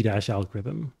just the dash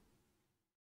algorithm.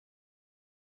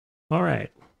 All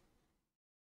right.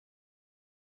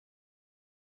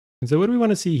 And so what do we want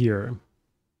to see here?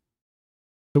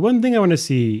 The one thing I want to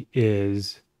see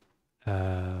is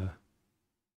I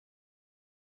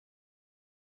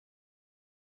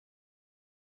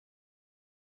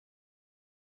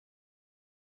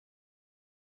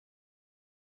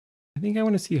think I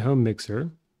want to see home mixer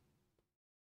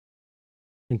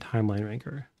and timeline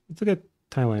ranker. Let's look at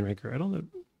timeline ranker. I don't know. Is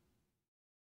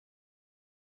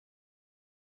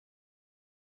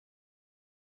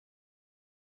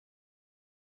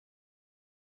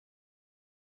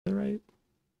that right?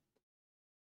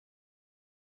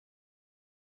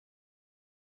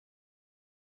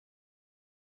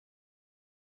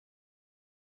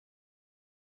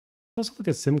 Let's also look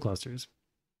at sim clusters.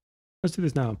 Let's do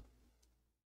this now.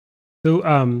 So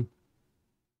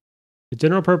the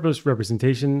general purpose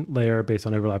representation layer based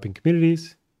on overlapping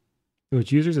communities in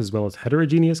which users as well as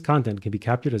heterogeneous content can be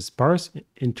captured as sparse,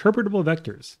 interpretable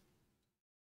vectors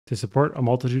to support a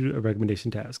multitude of recommendation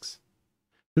tasks.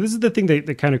 So this is the thing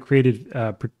that kind of created,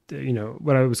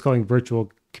 what I was calling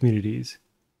virtual communities.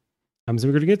 So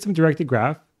we're going to get some directed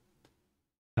graph.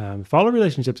 Follow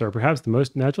relationships are perhaps the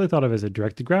most naturally thought of as a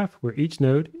directed graph, where each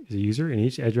node is a user and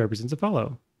each edge represents a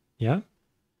follow. Yeah.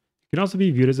 It can also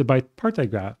be viewed as a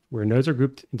bipartite graph, where nodes are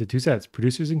grouped into two sets,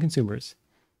 producers and consumers.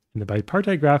 In the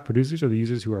bipartite graph, producers are the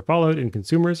users who are followed, and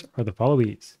consumers are the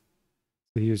followees.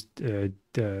 So here's the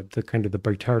kind of the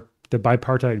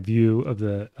bipartite view of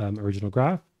the original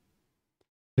graph.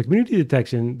 The community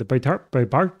detection, the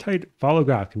bipartite follow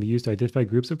graph can be used to identify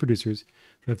groups of producers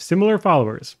who have similar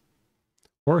followers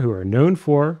or who are known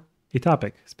for a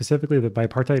topic. Specifically, the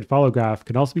bipartite follow graph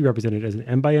can also be represented as an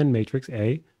n by n matrix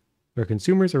A, where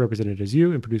consumers are represented as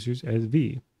U and producers as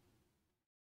V.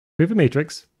 We have a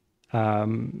matrix.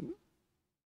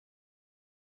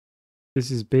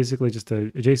 This is basically just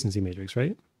an adjacency matrix,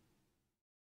 right?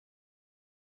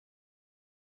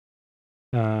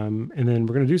 And then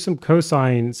we're going to do some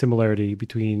cosine similarity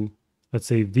between, let's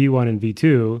say, V1 and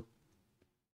V2,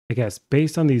 I guess,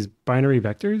 based on these binary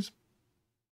vectors.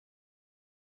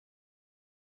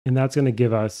 And that's going to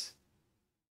give us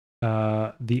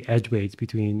the edge weights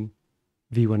between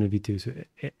V1 and V2. So,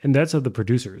 and that's of the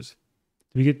producers.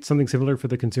 Do we get something similar for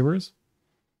the consumers?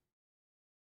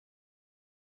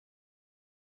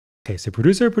 Okay, so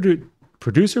producer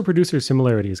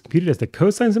similarity is computed as the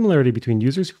cosine similarity between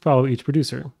users who follow each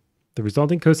producer. The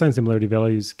resulting cosine similarity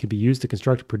values can be used to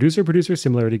construct a producer-producer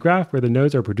similarity graph where the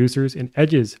nodes are producers and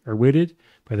edges are weighted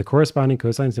by the corresponding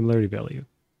cosine similarity value.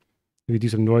 We do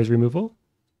some noise removal.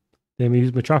 Then we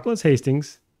use Metropolis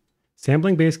Hastings.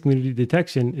 Sampling-based community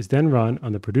detection is then run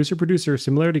on the producer-producer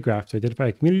similarity graph to identify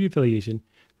a community affiliation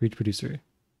for each producer.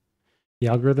 The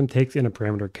algorithm takes in a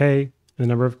parameter k and the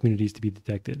number of communities to be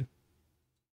detected.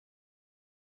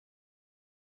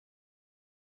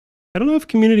 I don't know if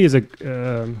community is a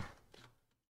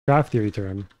graph theory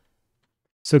term.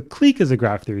 So clique is a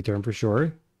graph theory term for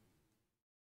sure.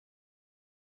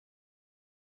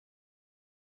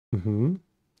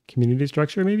 Community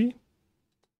structure, maybe?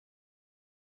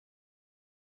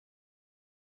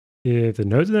 If the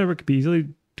nodes of the network could be easily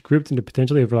grouped into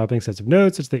potentially overlapping sets of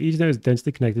nodes such that each node is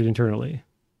densely connected internally.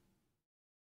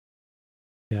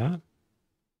 Yeah.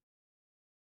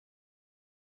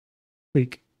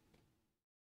 Clique.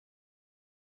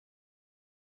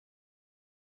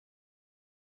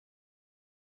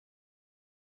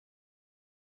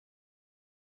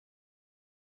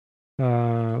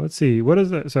 Let's see. What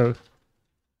is that? So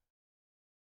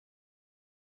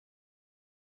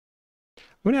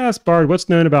I'm going to ask Bard what's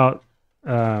known about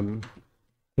the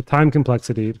time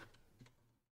complexity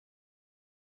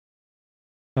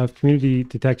of community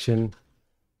detection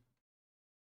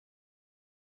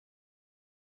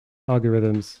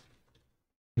algorithms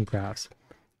and graphs.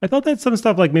 I thought that some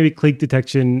stuff like maybe clique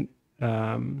detection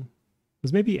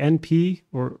was maybe NP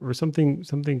or something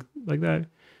like that.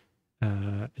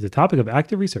 Is a topic of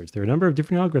active research. There are a number of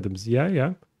different algorithms.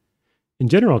 Yeah. In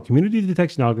general, community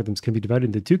detection algorithms can be divided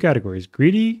into two categories: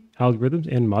 greedy algorithms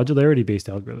and modularity-based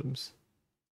algorithms.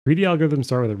 Greedy algorithms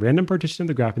start with a random partition of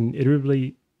the graph and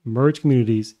iteratively merge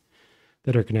communities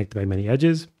that are connected by many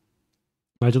edges.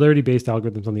 Modularity-based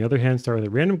algorithms, on the other hand, start with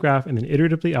a random graph and then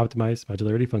iteratively optimize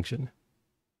modularity function.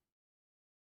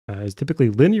 Is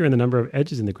typically linear in the number of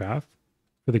edges in the graph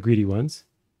for the greedy ones.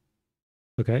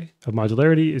 Okay, of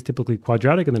modularity is typically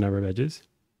quadratic in the number of edges.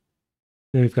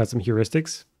 Then we've got some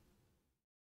heuristics.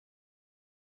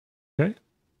 Okay.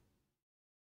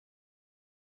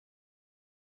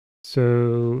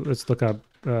 So let's look up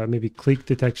maybe clique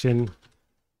detection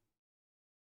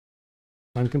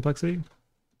time complexity.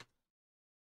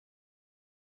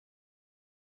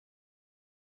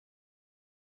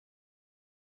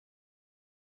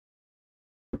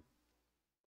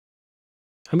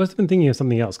 I must have been thinking of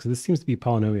something else because this seems to be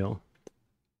polynomial.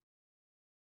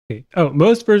 Okay. Oh,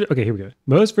 okay, here we go.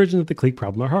 Most versions of the clique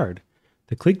problem are hard.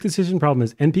 The clique decision problem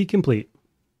is NP complete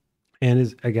and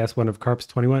is, I guess, one of CARP's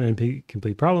 21 NP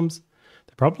complete problems.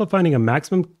 The problem of finding a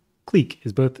maximum clique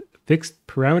is both fixed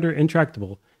parameter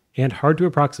intractable and hard to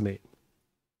approximate.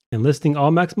 And listing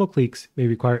all maximal cliques may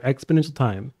require exponential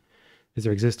time, as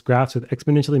there exist graphs with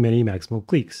exponentially many maximal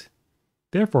cliques.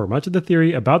 Therefore, much of the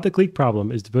theory about the clique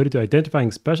problem is devoted to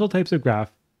identifying special types of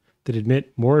graph that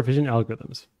admit more efficient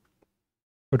algorithms,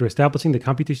 or to establishing the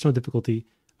computational difficulty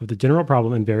of the general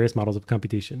problem in various models of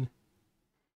computation.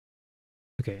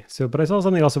 Okay, so, but I saw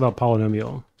something else about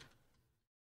polynomial.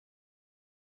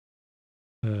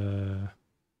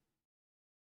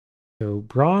 So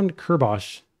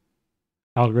Braun-Kerbosch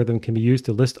algorithm can be used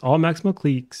to list all maximal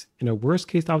cliques in a worst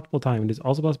case optimal time. It is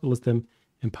also possible to list them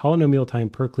in polynomial time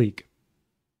per clique.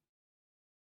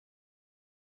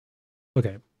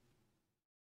 Okay.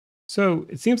 So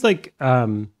it seems like,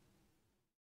 let's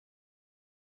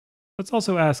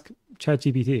also ask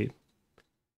ChatGPT.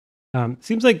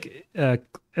 Seems like, at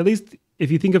least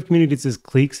if you think of communities as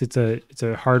cliques, it's a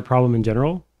hard problem in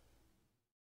general.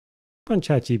 On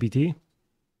ChatGPT.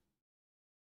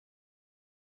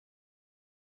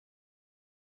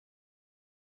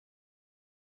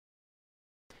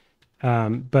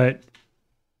 But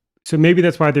so maybe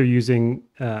that's why they're using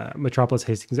Metropolis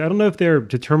Hastings. I don't know if they're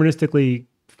deterministically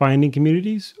finding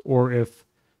communities or if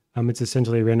it's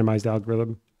essentially a randomized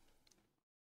algorithm.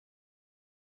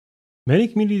 Many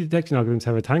community detection algorithms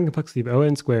have a time complexity of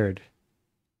O(n) squared.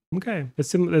 Okay, that's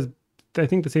similar. I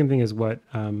think the same thing as what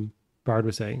Bard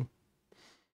was saying.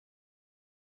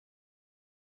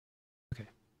 Okay.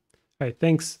 All right.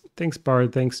 Thanks,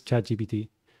 Bard. Thanks, ChatGPT.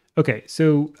 Okay,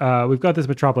 so we've got this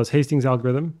Metropolis Hastings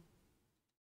algorithm.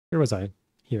 Where was I?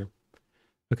 Here.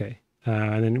 Okay.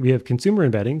 And then we have consumer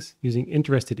embeddings using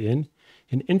interested in.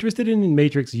 An interested in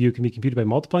matrix U can be computed by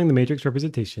multiplying the matrix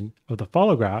representation of the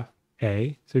follow graph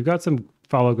A. So we've got some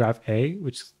follow graph A,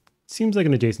 which seems like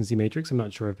an adjacency matrix. I'm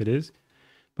not sure if it is.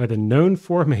 By the known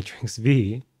for matrix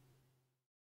V.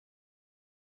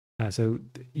 So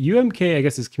UMK, I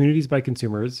guess, is communities by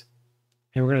consumers.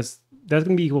 And that's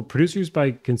going to be equal producers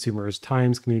by consumers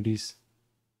times communities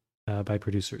by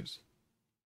producers.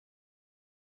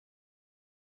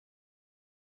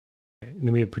 Okay. And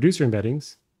then we have producer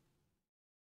embeddings.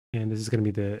 And this is going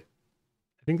to be I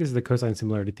think this is the cosine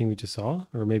similarity thing we just saw,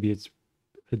 or maybe it's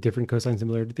a different cosine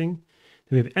similarity thing.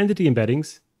 Then we have entity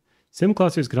embeddings. Sim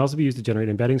clusters can also be used to generate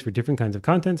embeddings for different kinds of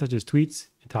content, such as tweets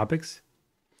and topics.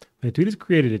 When a tweet is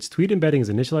created, its tweet embedding is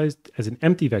initialized as an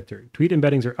empty vector. Tweet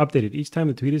embeddings are updated each time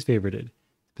the tweet is favorited.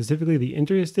 Specifically, the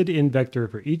interested in vector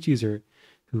for each user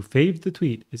who faved the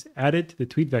tweet is added to the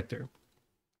tweet vector.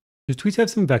 So tweets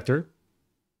have some vector,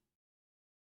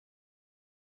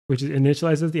 which is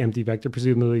initialized as the empty vector,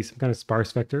 presumably some kind of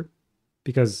sparse vector,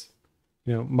 because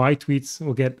my tweets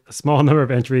will get a small number of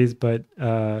entries, but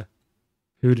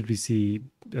who did we see?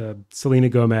 Selena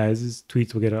Gomez's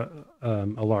tweets will get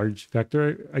a large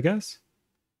vector, I guess.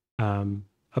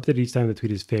 Updated each time the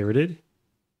tweet is favorited.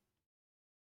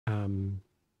 The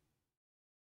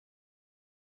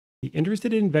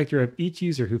interested in vector of each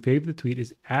user who favored the tweet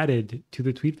is added to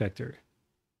the tweet vector.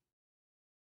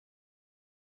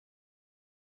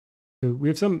 So we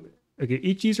have okay,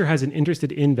 each user has an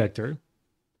interested in vector.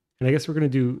 And I guess we're going to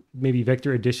do maybe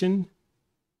vector addition,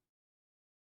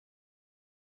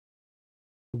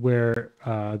 where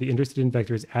the interested in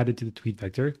vector is added to the tweet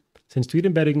vector. Since tweet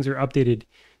embeddings are updated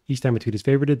each time a tweet is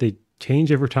favorited, they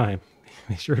change over time.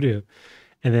 They sure do.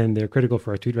 And then they're critical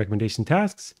for our tweet recommendation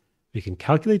tasks. We can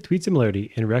calculate tweet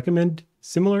similarity and recommend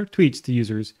similar tweets to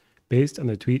users based on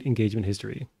their tweet engagement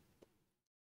history.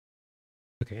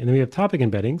 Okay, and then we have topic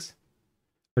embeddings,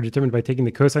 are determined by taking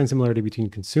the cosine similarity between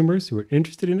consumers who are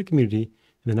interested in a community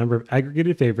and the number of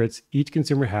aggregated favorites each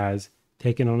consumer has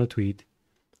taken on a tweet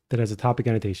that has a topic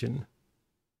annotation.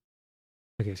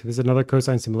 Okay, so this is another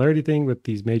cosine similarity thing with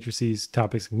these matrices,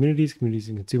 topics and communities, communities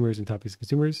and consumers, and topics and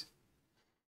consumers.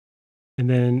 And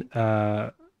then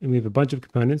we have a bunch of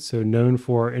components, so known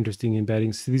for interesting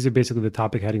embeddings. So these are basically the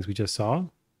topic headings we just saw.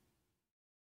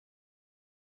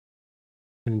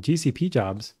 And GCP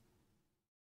jobs,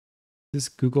 this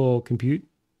Google Compute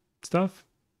stuff.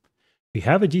 We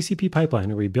have a GCP pipeline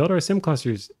where we build our sim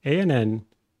clusters ANN,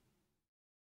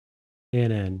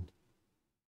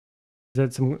 Is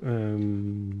that some,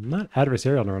 not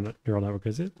adversarial neural network,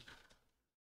 is it?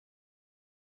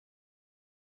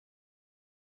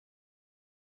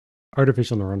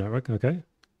 Artificial neural network, okay.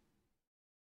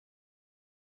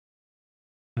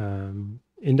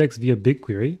 Index via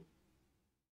BigQuery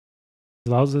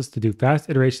allows us to do fast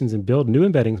iterations and build new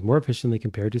embeddings more efficiently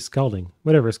compared to scalding,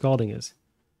 whatever scalding is.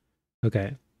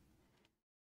 Okay.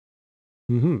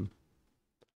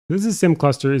 This is sim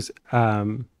clusters.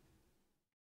 The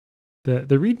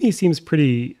README seems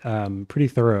pretty pretty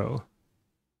thorough.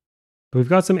 But we've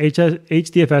got some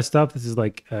HDFS stuff. This is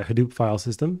like a Hadoop file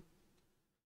system.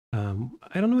 I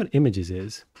don't know what images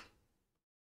is.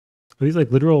 Are these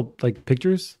like literal like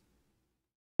pictures?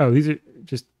 Oh, these are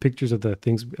just pictures of the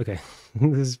things. Okay.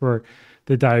 This is for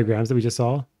the diagrams that we just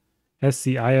saw.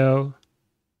 SCIO,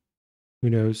 who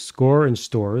knows, score and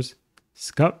stores,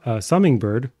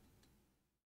 Summingbird,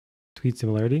 tweet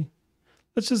similarity.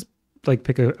 Let's just like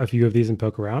pick a few of these and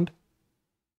poke around.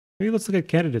 Maybe let's look at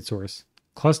candidate source.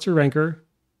 Cluster ranker.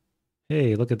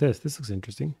 Hey, look at this. This looks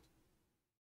interesting.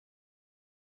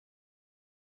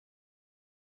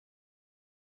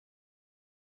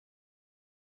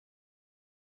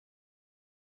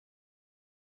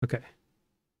 Okay.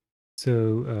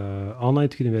 So online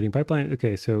tweet embedding pipeline.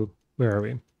 Okay, so where are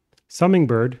we?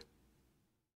 Summingbird.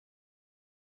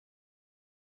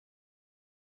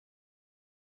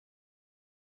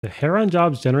 The Heron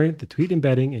jobs generate the tweet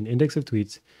embedding and index of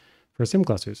tweets for sim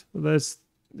clusters. Let's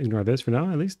ignore this for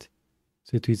now, at least.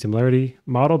 So tweet similarity,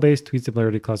 model-based tweet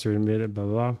similarity cluster embedded, blah,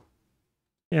 blah, blah.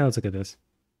 Yeah, let's look at this.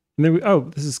 And then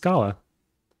oh, this is Scala.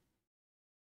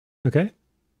 Okay.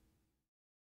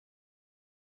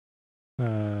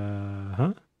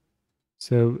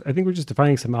 So I think we're just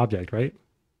defining some object, right?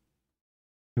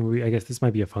 And I guess this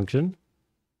might be a function.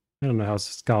 I don't know how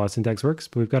Scala syntax works,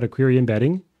 but we've got a query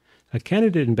embedding, a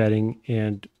candidate embedding,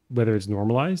 and whether it's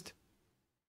normalized.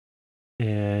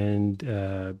 And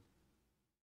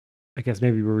I guess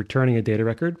maybe we're returning a data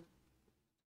record.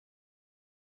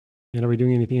 And are we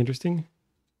doing anything interesting?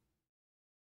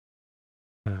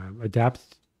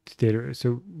 Adapt to data.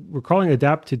 So we're calling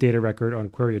adapt to data record on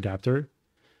query adapter.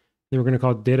 Then we're going to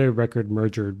call data record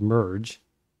merger merge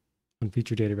on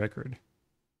feature data record.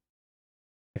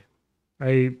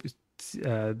 Okay.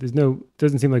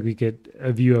 Doesn't seem like we get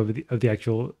a view of the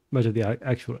actual much of the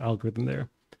actual algorithm there.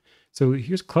 So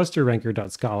here's cluster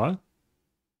ranker.scala.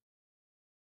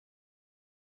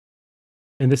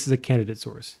 And this is a candidate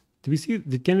source.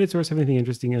 Did candidate source have anything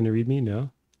interesting in the README? No.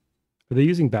 Are they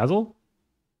using Bazel?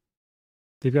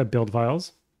 They've got build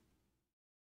files.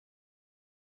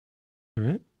 All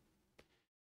right.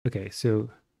 Okay, so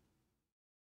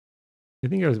I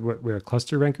think we're a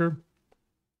cluster ranker.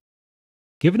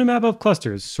 Given a map of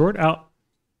clusters, sort out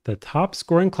the top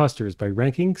scoring clusters by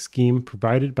ranking scheme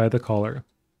provided by the caller.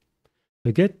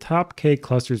 So get top K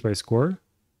clusters by score.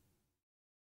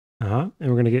 And we're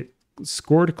going to get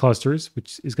scored clusters,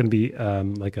 which is going to be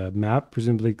like a map,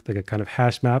 presumably like a kind of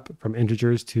hash map from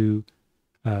integers to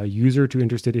user to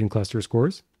interested in cluster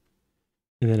scores.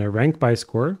 And then a rank by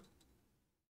score.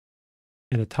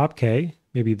 And a top K.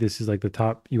 Maybe this is like the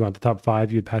top, you want the top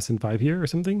 5, you'd pass in 5 here or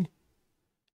something. And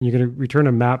you're going to return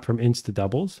a map from ints to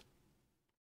doubles.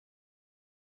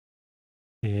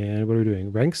 And what are we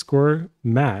doing? Rank score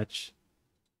match.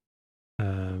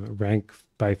 Rank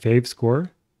by fav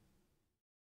score.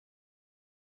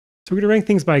 So we're going to rank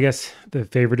things by, I guess, the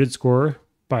favorited score,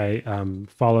 by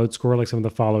followed score, like some of the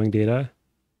following data,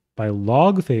 by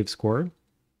log fav score.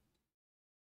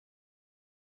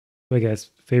 So I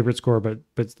guess favorite score, but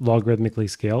logarithmically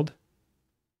scaled.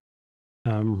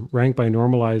 Rank by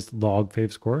normalized log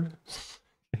fav score.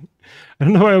 I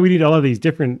don't know why we need all of these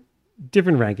different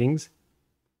rankings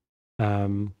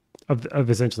of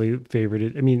essentially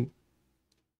favorited. I mean,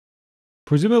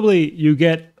 presumably you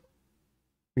get,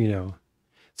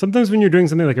 sometimes when you're doing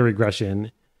something like a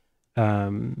regression,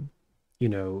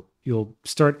 you'll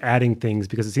start adding things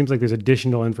because it seems like there's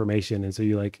additional information. And so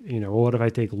you like, well, what if I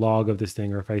take log of this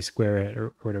thing or if I square it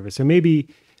or whatever? So maybe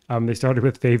they started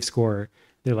with fav score.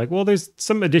 They're like, well, there's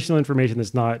some additional information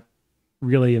that's not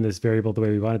really in this variable the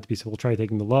way we want it to be. So we'll try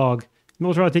taking the log and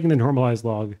we'll try taking the normalized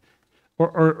log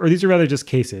or these are rather just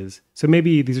cases. So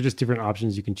maybe these are just different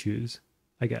options you can choose,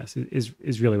 I guess,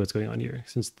 is really what's going on here,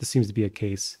 since this seems to be a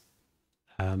case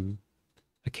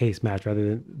match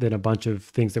rather than a bunch of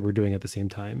things that we're doing at the same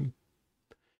time.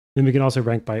 Then we can also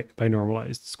rank by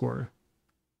normalized score.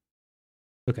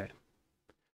 Okay.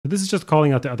 So this is just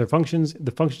calling out the other functions.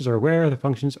 The functions are where? The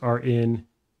functions are in...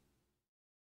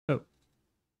 Oh.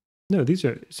 No,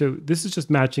 so this is just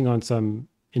matching on some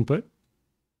input.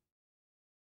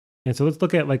 And so let's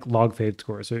look at like log fave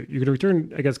score. So you're going to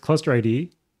return, I guess, cluster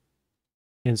ID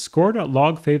and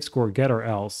score.log fave score get or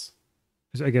else.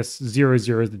 So I guess 0,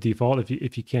 0 is the default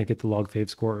if you can't get the log fave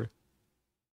score.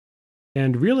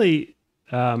 And really,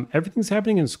 everything's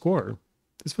happening in score.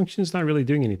 This function is not really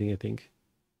doing anything, I think.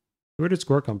 Where did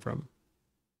score come from?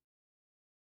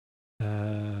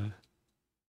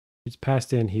 It's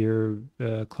passed in here,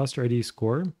 cluster ID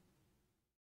score.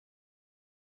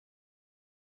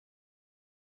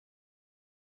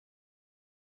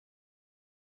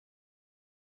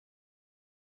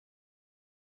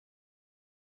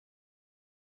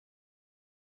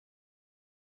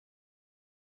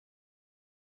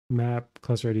 Map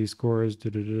cluster ID scores to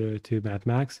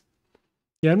mathmax.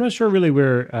 Yeah, I'm not sure really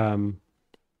where.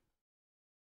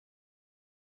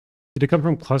 Did it come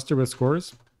from cluster with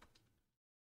scores?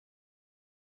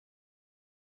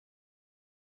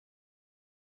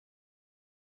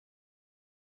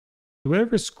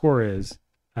 Whatever score is,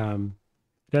 it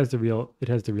has the real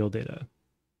data.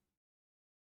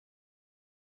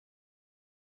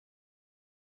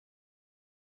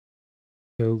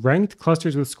 So ranked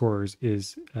clusters with scores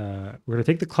is we're gonna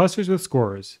take the clusters with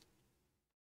scores.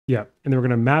 Yeah, and then we're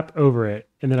gonna map over it.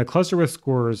 And then a cluster with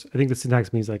scores, I think the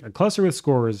syntax means like a cluster with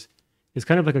scores is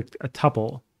kind of like a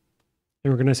tuple.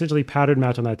 And we're gonna essentially pattern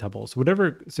match on that tuple.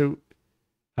 So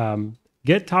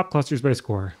get top clusters by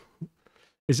score.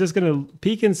 It's just gonna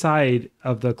peek inside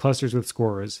of the clusters with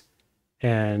scores.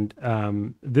 And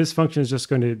this function is just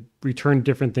going to return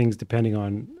different things depending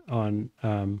on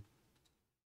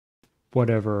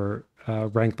whatever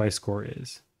rank by score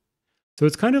is. So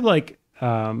it's kind of like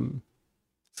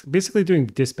it's basically doing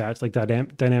dispatch, like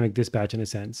dynamic dispatch in a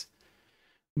sense,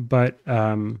 but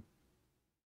and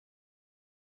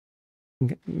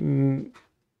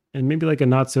maybe like a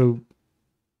not so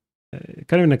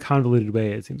kind of in a convoluted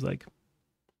way, it seems like,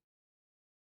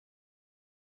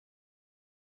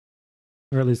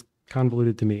 or at least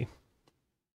convoluted to me.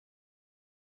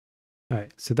 All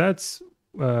right, so that's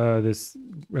this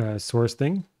source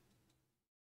thing.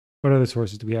 What other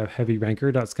sources do we have? Heavy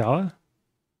ranker.scala.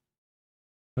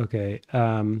 Okay,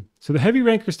 so the heavy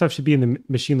ranker stuff should be in the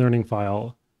machine learning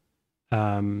file.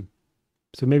 So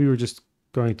maybe we're just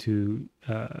going to,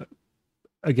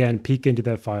 again, peek into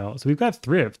that file. So we've got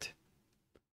thrift.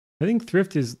 I think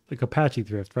thrift is like Apache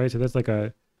thrift, right? So that's like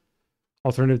a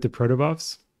alternative to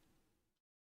protobufs.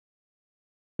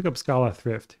 Look up Scala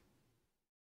thrift.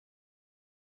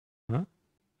 Huh?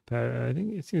 I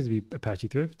think it seems to be Apache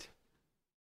thrift.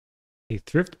 A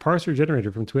thrift parser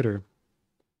generator from Twitter.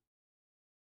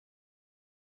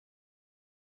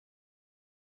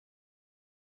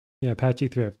 Yeah, Apache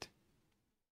thrift.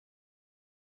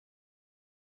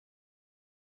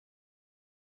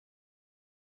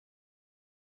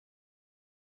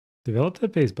 Developed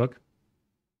at Facebook.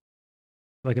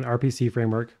 Like an RPC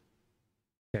framework.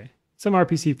 Okay, some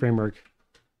RPC framework.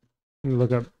 I'm gonna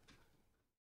look up.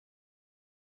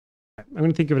 I'm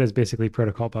going to think of it as basically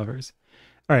protocol buffers.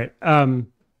 All right.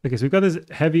 Okay, so we've got this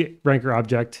heavy ranker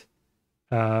object,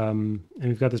 and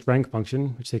we've got this rank function,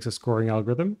 which takes a scoring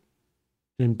algorithm,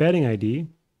 an embedding ID.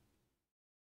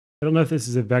 I don't know if this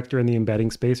is a vector in the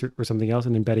embedding space or something else,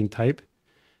 an embedding type,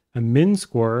 a min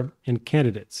score, and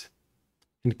candidates.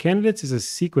 And candidates is a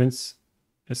sequence,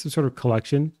 it's some sort of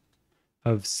collection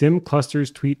of sim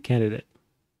clusters tweet candidate,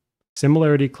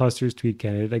 similarity clusters tweet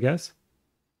candidate, I guess.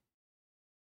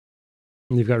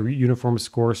 And you've got uniform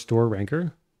score store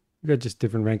ranker. We've got just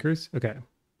different rankers. Okay.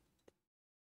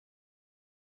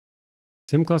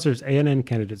 Sim clusters ANN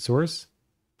candidate source.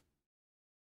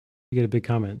 You get a big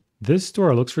comment. This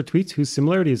store looks for tweets whose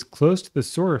similarity is close to the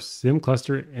source sim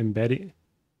cluster's embedding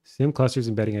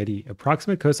ID.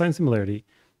 Approximate cosine similarity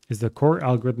is the core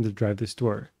algorithm to drive the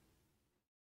store.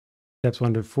 Steps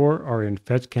 1 to 4 are in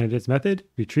fetch candidates method.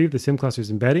 Retrieve the sim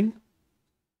cluster's embedding.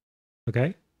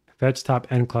 Okay. Fetch top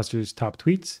n clusters top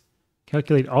tweets.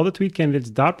 Calculate all the tweet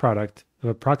candidates dot product of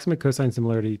approximate cosine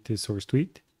similarity to source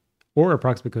tweet or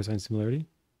approximate cosine similarity.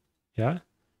 Yeah.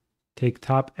 Take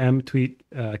top m tweet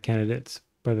candidates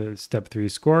by the step 3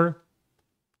 score,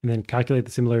 and then calculate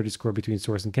the similarity score between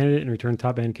source and candidate and return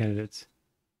top n candidates.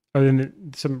 Oh,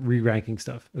 then some re-ranking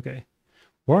stuff. Okay.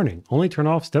 Warning, only turn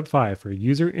off step 5 for a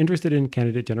user interested in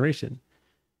candidate generation.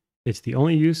 It's the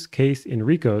only use case in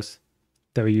Recos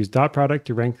that we use dot product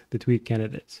to rank the tweet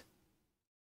candidates.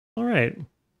 All right. And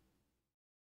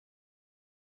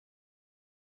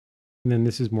then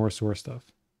this is more source stuff.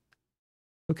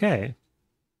 Okay.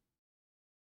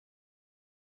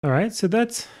 All right, so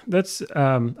that's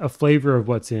a flavor of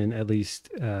what's in at least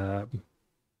the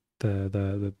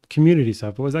community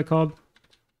stuff. What was that called?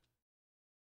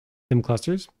 Sim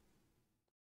clusters.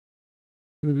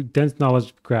 Dense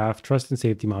knowledge graph, trust and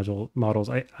safety models.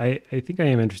 I think I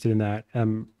am interested in that.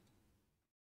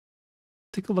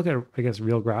 Take a look at, I guess,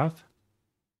 real graph.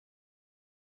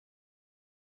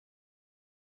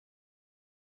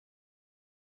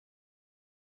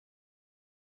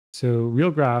 So real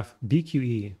graph,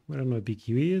 BQE. I don't know what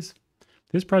BQE is.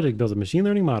 This project builds a machine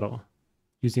learning model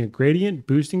using a gradient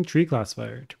boosting tree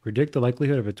classifier to predict the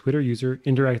likelihood of a Twitter user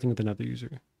interacting with another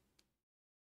user.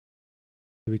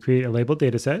 So we create a labeled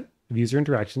data set of user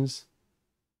interactions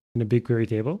in a BigQuery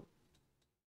table.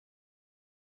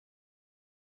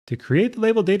 To create the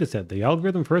labeled dataset, the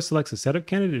algorithm first selects a set of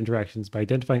candidate interactions by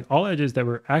identifying all edges that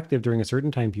were active during a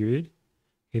certain time period.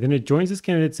 Okay, then it joins this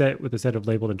candidate set with a set of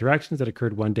labeled interactions that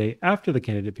occurred one day after the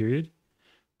candidate period.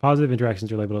 Positive interactions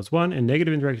are labeled as 1 and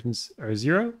negative interactions are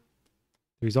 0.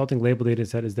 The resulting labeled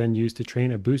dataset is then used to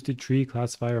train a boosted tree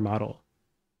classifier model.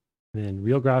 And then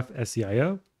RealGraph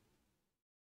SCIO.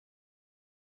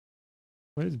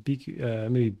 What is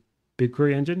BQ? Maybe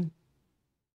BigQuery engine?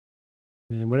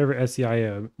 And whatever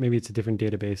SCIO, maybe it's a different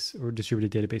database or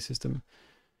distributed database system.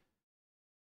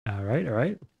 All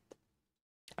right.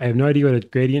 I have no idea what a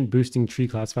gradient boosting tree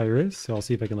classifier is, so I'll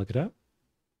see if I can look it up.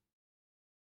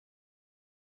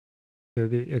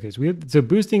 So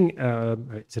boosting,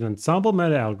 it's an ensemble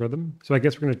meta algorithm. So I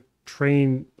guess we're going to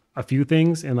train a few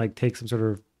things and like take some sort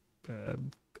of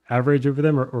average over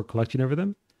them or collection over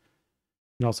them,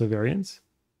 and also variance.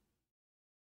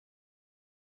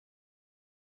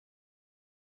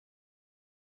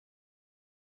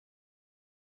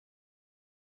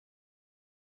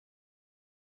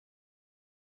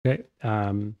 Okay.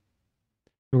 We're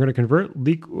going to convert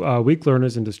weak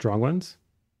learners into strong ones.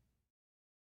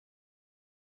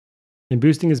 And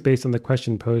boosting is based on the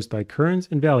question posed by Kearns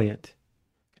and Valiant.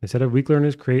 Instead of weak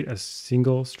learners, create a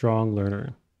single strong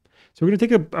learner. So we're going to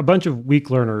take a bunch of weak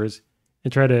learners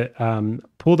and try to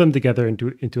pull them together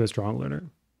into a strong learner.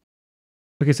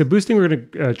 Okay, so boosting, we're going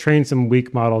to train some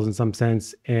weak models in some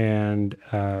sense and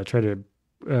try to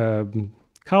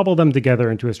cobble them together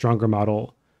into a stronger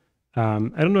model. I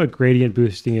don't know what gradient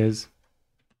boosting is.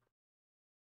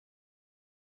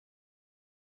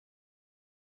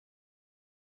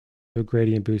 So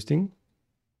gradient boosting.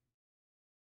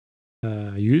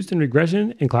 Used in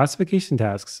regression and classification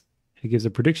tasks. It gives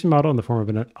a prediction model in the form of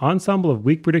an ensemble of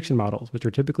weak prediction models, which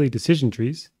are typically decision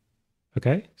trees.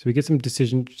 Okay, so we get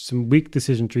some weak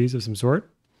decision trees of some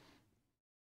sort.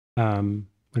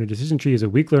 When a decision tree is a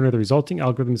weak learner, the resulting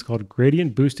algorithm is called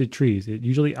gradient boosted trees. It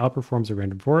usually outperforms a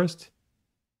random forest.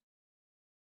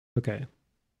 Okay. I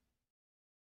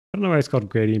don't know why it's called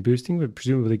gradient boosting, but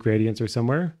presumably gradients are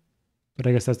somewhere. But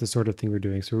I guess that's the sort of thing we're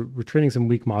doing. So we're training some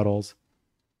weak models.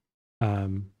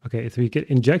 Okay, so we get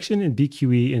injection in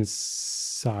BQE and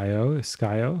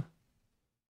SCIO.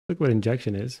 Look what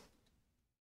injection is.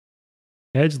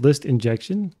 Edge list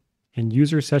injection and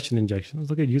user session injection. Let's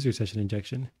look at user session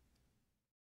injection.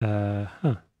 We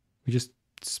just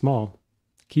small.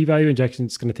 Key value injection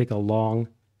is going to take a long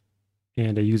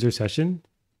and a user session.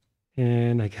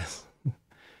 And I guess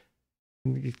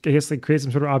they create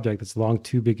some sort of object that's long,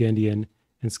 2 big endian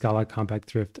and Scala compact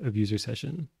thrift of user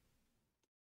session.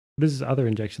 What does this other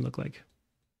injection look like?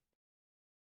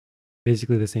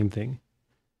 Basically the same thing.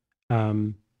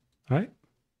 All right.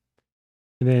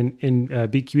 And then in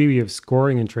BQE, we have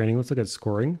scoring and training. Let's look at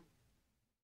scoring.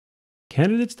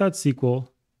 Candidates.sql.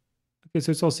 Okay,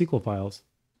 so it's all SQL files.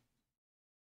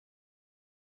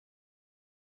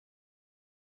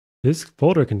 This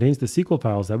folder contains the SQL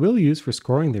files that we'll use for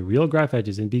scoring the real graph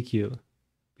edges in BQ.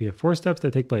 We have 4 steps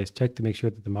that take place. Check to make sure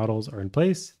that the models are in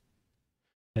place.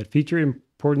 That feature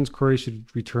importance query should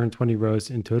return 20 rows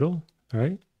in total. All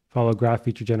right. Follow graph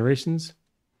feature generations,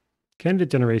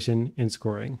 candidate generation, and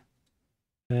scoring.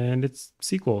 And it's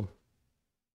SQL.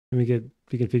 And we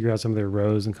can figure out some of their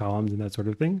rows and columns and that sort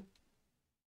of thing.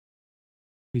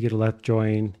 We get a left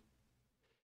join.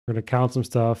 We're going to count some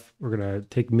stuff. We're going to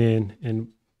take min and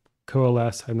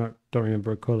coalesce. Don't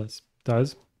remember what coalesce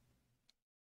does.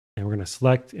 And we're going to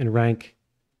select and rank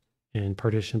and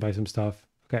partition by some stuff.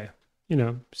 Okay.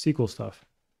 SQL stuff.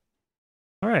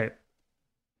 All right.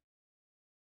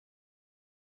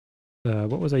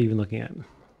 What was I even looking at?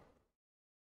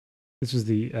 This was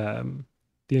the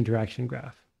interaction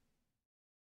graph.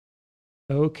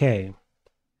 Okay.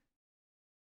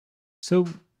 So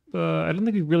I don't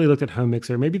think we really looked at home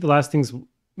mixer. Maybe the last things,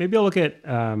 maybe I'll look at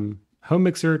home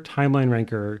mixer, timeline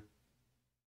ranker.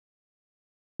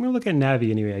 I'm going to look at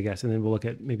Navi anyway, I guess, and then we'll look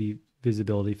at maybe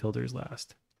visibility filters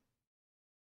last.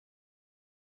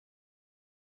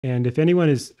 And if anyone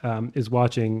is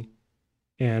watching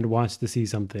and wants to see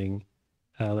something,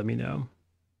 let me know.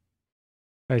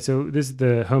 All right, so this is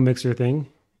the home mixer thing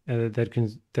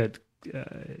that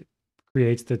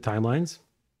creates the timelines.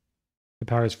 The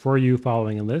power is for you,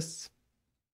 following, and lists.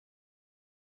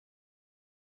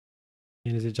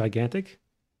 And is it gigantic?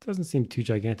 It doesn't seem too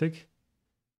gigantic.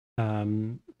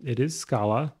 It is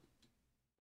Scala.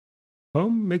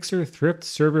 Home mixer thrift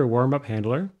server warm-up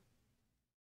handler.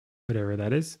 Whatever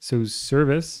that is. So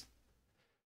service.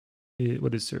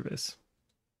 What is service?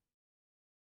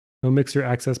 Home mixer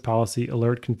access policy,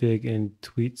 alert config, and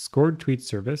scored tweet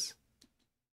service. I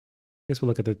guess we'll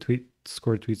look at the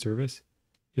scored tweet service.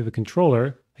 You have a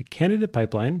controller, a candidate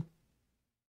pipeline,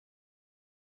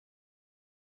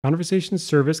 conversation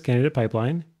service candidate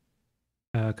pipeline,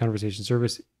 conversation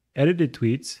service edited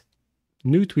tweets,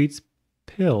 new tweets,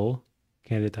 pill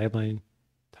candidate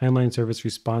timeline service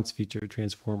response feature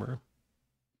transformer.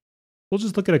 We'll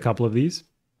just look at a couple of these.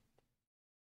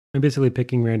 I'm basically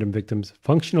picking random victims.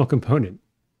 Functional component.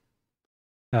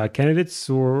 Candidate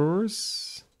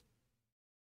source.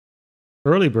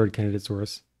 Early bird candidate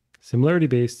source. Similarity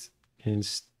based and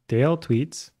stale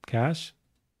tweets. Cache.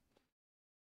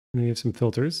 And we have some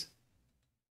filters.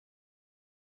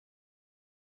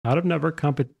 Out of network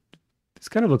this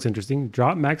kind of looks interesting.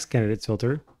 Drop max candidates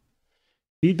filter.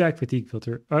 Feedback fatigue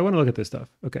filter. Oh, I want to look at this stuff.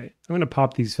 Okay. I'm going to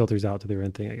pop these filters out to their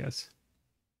own thing, I guess.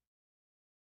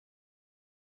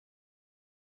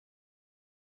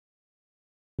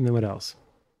 And then what else?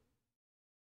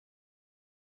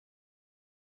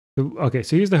 Okay,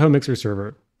 so here's the home mixer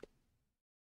server.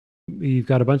 You've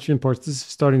got a bunch of imports. This is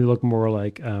starting to look more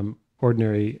like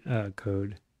ordinary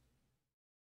code.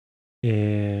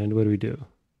 And what do?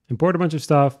 Import a bunch of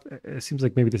stuff. It seems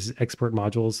like maybe this is export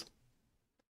modules.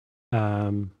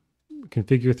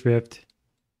 Configure thrift,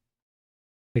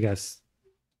 I guess,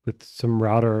 with some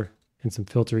router and some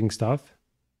filtering stuff.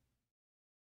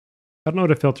 I don't know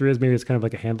what a filter is. Maybe it's kind of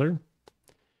like a handler.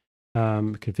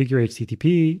 Configure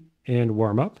HTTP and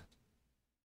warm up.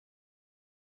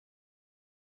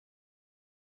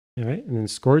 All right. And then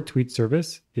scored tweet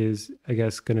service is, I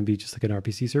guess, going to be just like an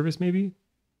RPC service, maybe.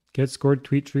 Get scored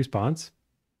tweet response.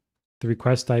 The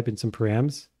request type and some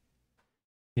params.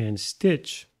 And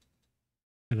Stitch.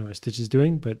 I don't know what Stitch is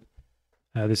doing, but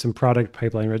there's some product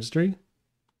pipeline registry.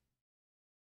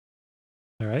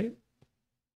 All right.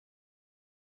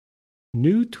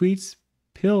 New tweets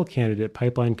pill candidate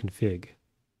pipeline config.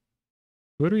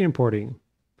 What are we importing?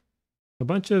 A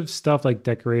bunch of stuff like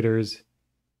decorators,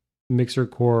 mixer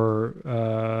core,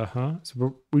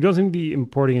 So we don't seem to be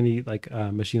importing any like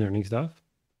machine learning stuff.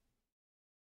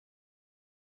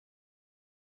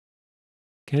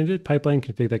 Candidate pipeline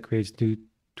config that creates new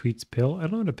tweets pill. I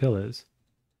don't know what a pill is.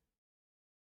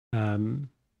 New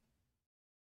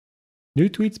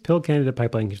tweets pill candidate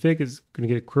pipeline config is going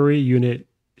to get query unit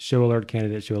show alert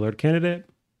candidate, show alert candidate.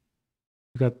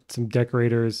 We've got some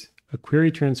decorators, a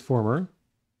query transformer. I'm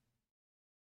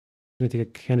going to take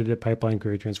a candidate pipeline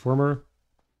query transformer.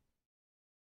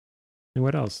 And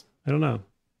what else? I don't know.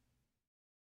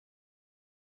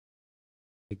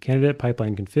 A candidate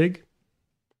pipeline config.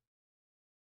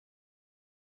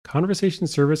 Conversation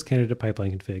service candidate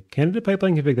pipeline config. Candidate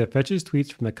pipeline config that fetches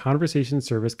tweets from the conversation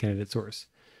service candidate source.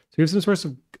 So we have some source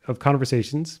of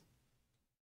conversations.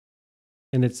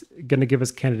 And it's going to give us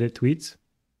candidate tweets.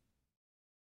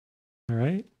 All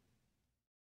right.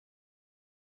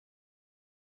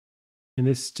 And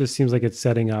this just seems like it's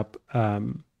setting up,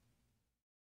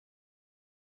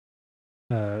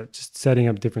 just setting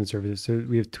up different services. So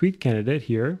we have tweet candidate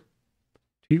here,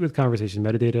 tweet with conversation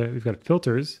metadata. We've got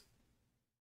filters,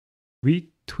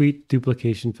 retweet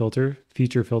duplication filter,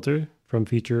 feature filter from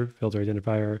feature filter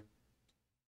identifier,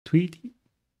 tweet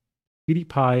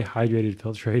PewDiePie hydrated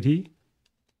filter ID,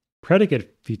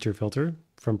 predicate feature filter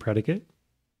from predicate.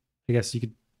 I guess you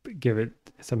could give it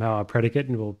somehow a predicate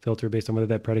and we'll filter based on whether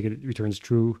that predicate returns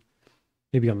true,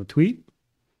 maybe on the tweet.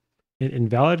 An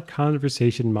invalid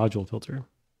conversation module filter.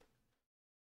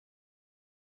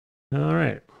 All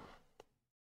right.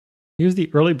 Here's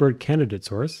the early bird candidate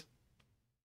source.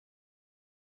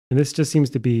 And this just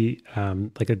seems to be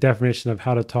like a definition of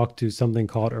how to talk to something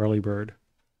called early bird.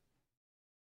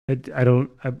 I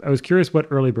was curious what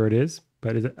early bird is,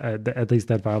 but at least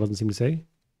that file doesn't seem to say.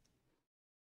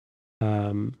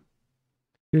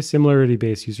 Here's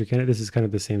similarity-based user candidate. This is kind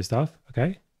of the same stuff.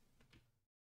 Okay.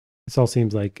 This all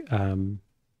seems like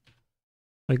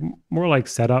more like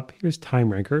setup. Here's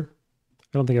time ranker. I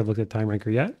don't think I've looked at time ranker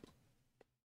yet.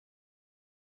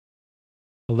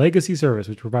 A legacy service,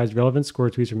 which provides relevant score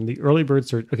tweets from the early bird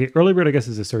search. Okay, early bird, I guess,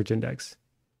 is a search index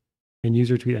and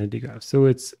user tweet entity graph. So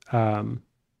it's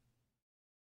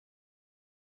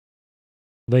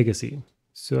legacy.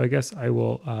 So I guess I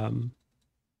will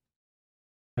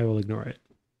I will ignore it.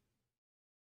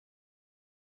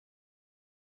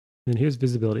 And here's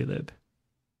visibility lib.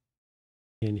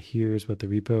 And here's what the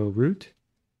repo root.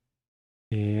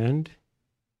 And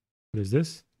what is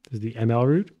this? This is the ML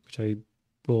root, which I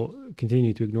will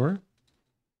continue to ignore.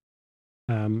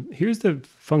 Here's the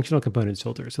functional components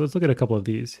filter. So let's look at a couple of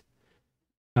these.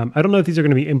 I don't know if these are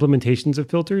going to be implementations of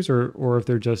filters or if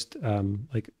they're just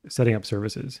like setting up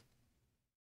services.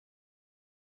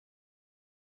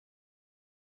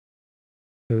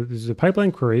 So this is a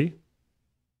pipeline query.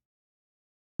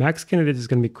 Max candidate is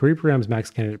going to be query params max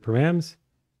candidate params.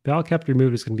 Val kept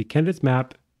removed is going to be candidates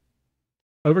map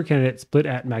over candidate split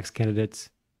at max candidates.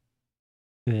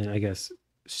 And then I guess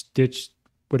stitch,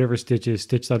 whatever stitch is,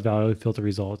 stitch.value filter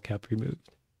result kept removed.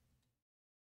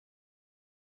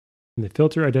 And the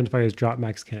filter identifier is drop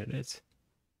max candidates.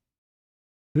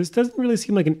 This doesn't really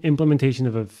seem like an implementation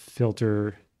of a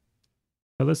filter.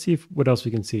 But let's see what else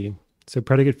we can see. So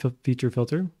predicate feature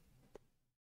filter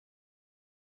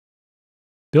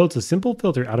builds a simple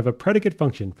filter out of a predicate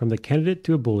function from the candidate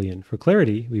to a Boolean. For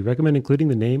clarity, we recommend including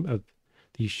the name of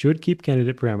the should keep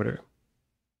candidate parameter.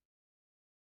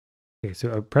 Okay,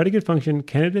 so a predicate function,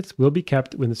 candidates will be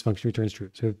kept when this function returns true.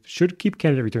 So if should keep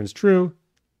candidate returns true,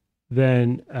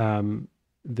 then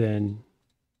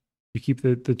you keep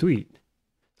the tweet. So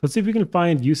let's see if we can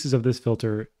find uses of this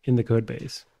filter in the code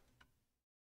base.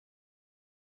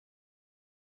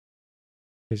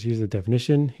 Here's the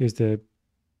definition. Here's the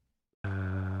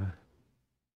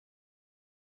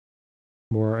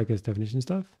more, I guess, definition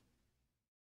stuff.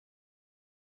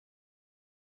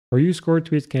 Or use scored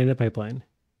tweets candidate pipeline.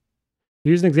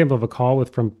 Here's an example of a call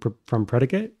with from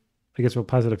predicate. I guess we'll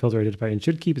pass it a filter identifier, and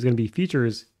should keep is going to be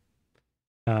features.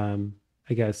 I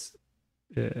guess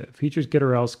features get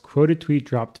or else quoted tweet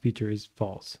dropped feature is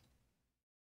false.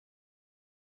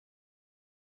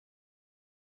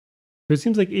 So it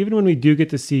seems like even when we do get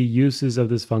to see uses of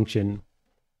this function,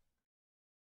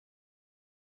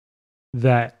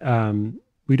 that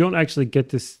we don't actually get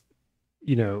this,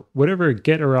 you know, whatever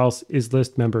get or else is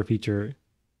list member feature.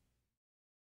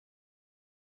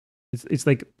 It's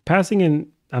like passing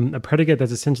in a predicate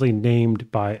that's essentially named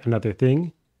by another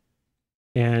thing.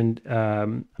 And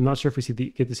I'm not sure if we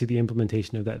get to see the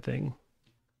implementation of that thing.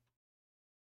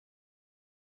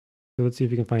 So let's see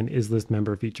if we can find is list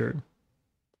member feature.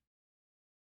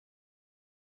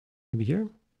 Maybe here.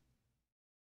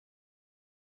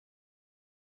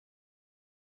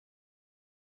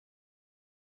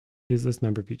 Is list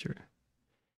member feature.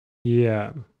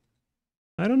 Yeah.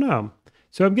 I don't know.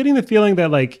 So I'm getting the feeling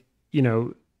that, like, you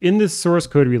know, in this source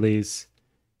code release,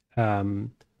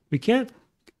 we can't,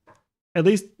 at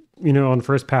least, you know, on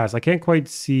first pass, I can't quite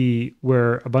see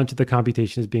where a bunch of the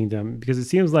computation is being done, because it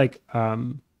seems like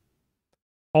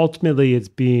ultimately it's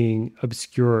being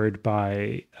obscured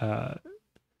by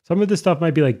some of this stuff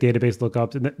might be like database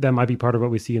lookups, and that might be part of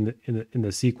what we see in the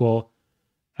SQL.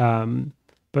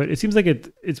 But it seems like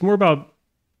it's more about,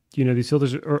 you know, these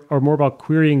filters are more about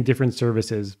querying different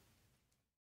services.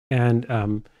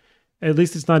 And at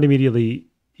least it's not immediately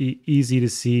easy to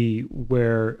see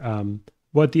where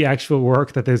what the actual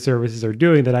work that those services are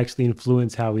doing that actually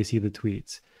influence how we see the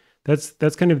tweets.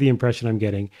 That's kind of the impression I'm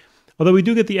getting. Although we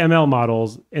do get the ML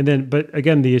models, and then, but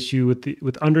again, the issue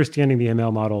with understanding the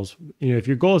ML models, you know, if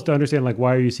your goal is to understand, like,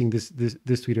 why are you seeing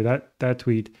this tweet or that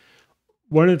tweet,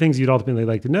 one of the things you'd ultimately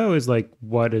like to know is, like,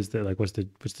 what's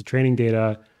the training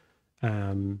data,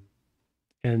 and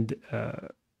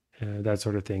that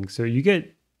sort of thing. So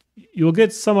you'll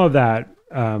get some of that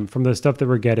from the stuff that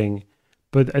we're getting,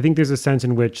 but I think there's a sense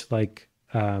in which, like,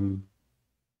 there's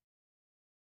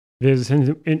a sense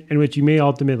in which you may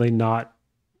ultimately not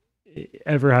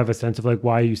ever have a sense of, like,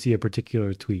 why you see a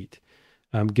particular tweet,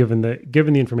 given the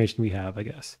information we have, I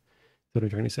guess. That's what I'm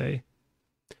trying to say.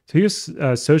 So here's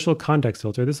a social context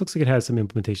filter. This looks like it has some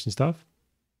implementation stuff.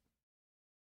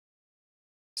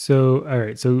 So, all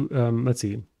right. So let's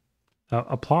see.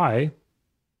 Apply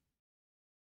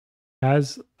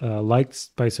has liked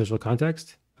by social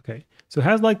context. Okay. So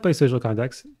has liked by social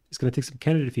context. It's going to take some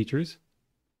candidate features,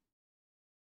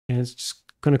 and it's just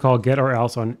going to call get or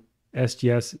else on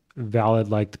SGS valid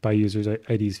liked by users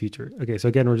IDs feature. Okay. So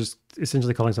again, we're just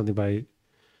essentially calling something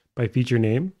by feature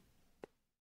name.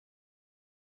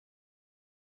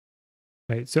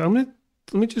 Right. So let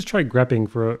me just try grepping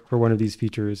for one of these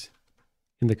features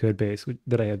in the code base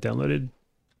that I have downloaded.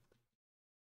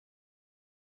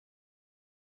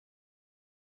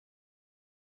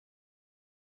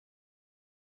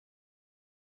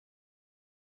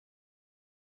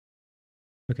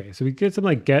 Okay, so we get some,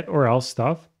 like, get or else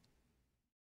stuff.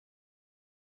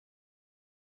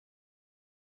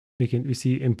 We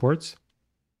see imports.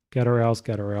 get or else,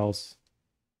 get or else.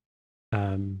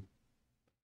 I'm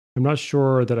not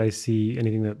sure that I see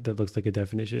anything that looks like a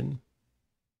definition.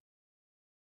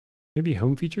 Maybe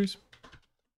home features?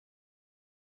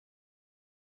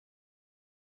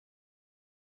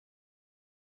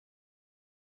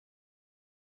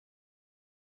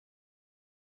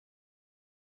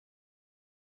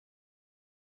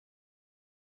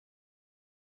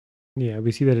 Yeah,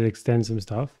 we see that it extends some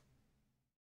stuff.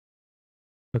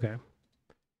 Okay.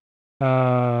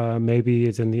 Maybe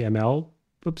it's in the ML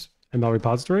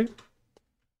repository.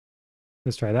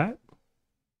 Let's try that.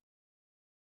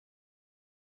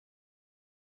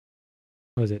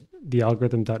 What is it? The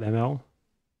algorithm.ml.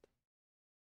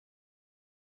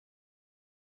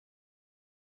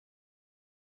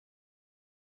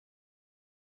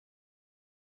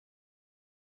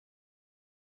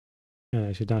 And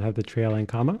I should not have the trailing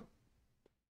comma.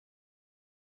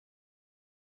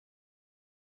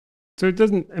 So it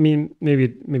doesn't, I mean,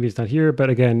 maybe it's not here, but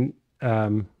again,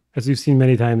 as we've seen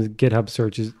many times, GitHub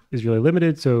search is really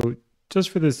limited. So just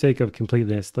for the sake of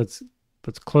completeness, let's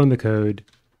clone the code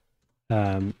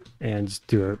and just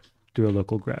do a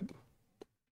local grep.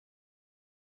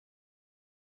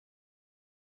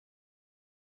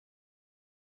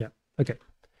 Yeah. Okay.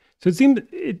 So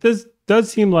it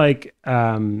does seem like,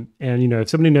 and you know, if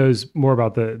somebody knows more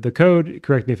about the code,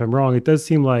 correct me if I'm wrong. It does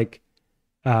seem like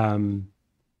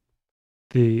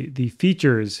the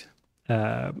features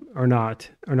are not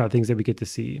things that we get to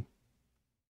see.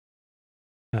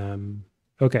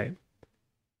 Okay.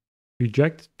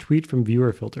 Reject tweet from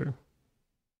viewer filter.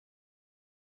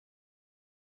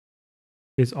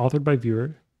 Is authored by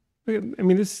viewer. I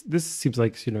mean, this seems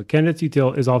like, you know, candidates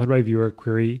detail is authored by viewer,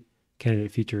 query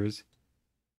candidate features.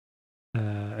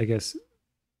 I guess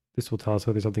this will tell us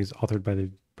whether something's authored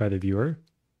by the viewer.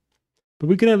 But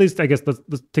we can at least, I guess,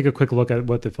 let's take a quick look at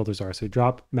what the filters are. So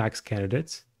drop max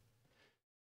candidates.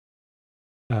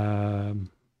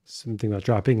 Something about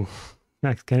dropping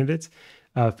max candidates.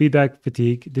 Feedback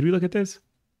fatigue. Did we look at this?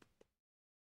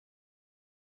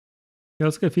 Yeah,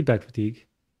 let's look at feedback fatigue.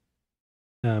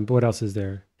 But what else is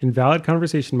there? Invalid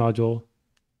conversation module.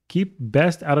 Keep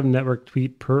best out of network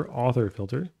tweet per author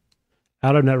filter.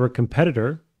 Out of network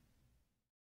competitor.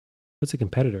 What's a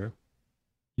competitor?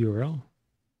 URL.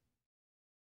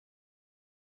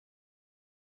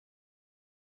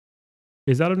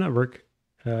 Is out of network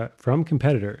from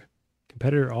competitor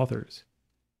authors.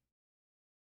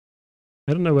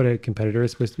 I don't know what a competitor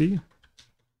is supposed to be.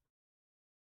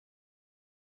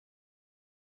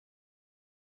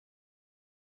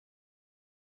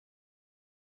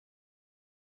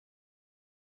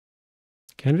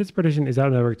 Candidates partition is out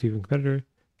of network to competitor.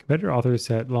 Competitor authors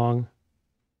set long.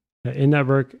 In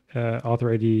network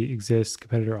author ID exists.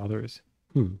 Competitor authors.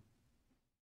 Can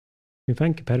we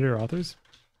find competitor authors?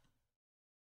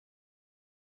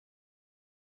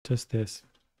 Just this.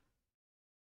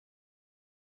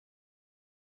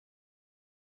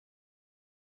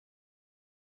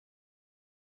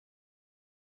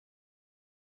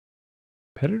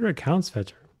 Competitor accounts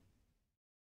fetcher.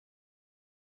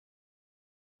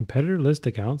 Competitor list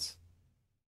accounts.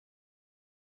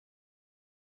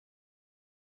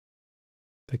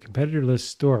 The competitor list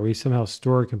store. We somehow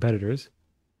store competitors.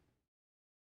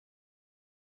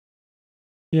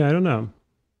 Yeah, I don't know.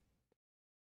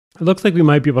 It looks like we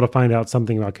might be able to find out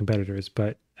something about competitors,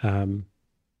 but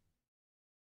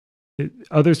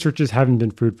other searches haven't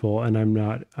been fruitful, and I'm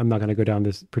not going to go down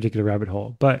this particular rabbit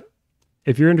hole. But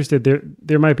if you're interested,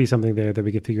 there might be something there that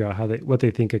we can figure out what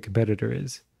they think a competitor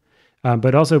is.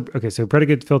 But also, okay, so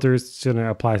predicate filters is going to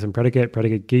apply some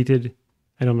predicate gated.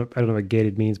 I don't know what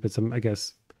gated means, but some, I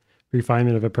guess,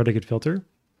 refinement of a predicate filter.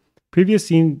 Previous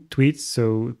seen tweets,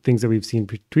 so things that we've seen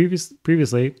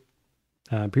previously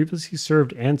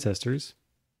served ancestors.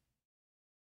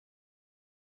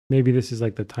 Maybe this is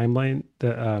like the timeline,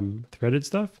 the threaded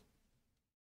stuff.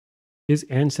 Is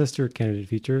ancestor candidate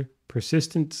feature,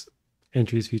 persistent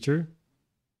entries feature.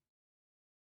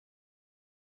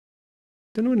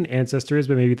 Don't know what an ancestor is,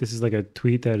 but maybe this is like a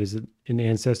tweet that is an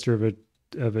ancestor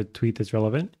of a tweet that's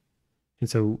relevant. And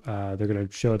so they're going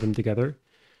to show them together.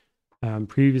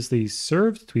 Previously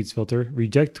served tweets filter,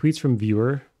 reject tweets from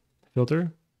viewer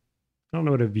filter. I don't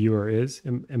know what a viewer is.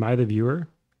 Am I the viewer?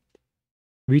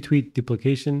 Retweet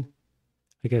duplication.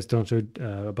 I guess don't show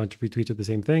a bunch of retweets of the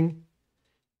same thing.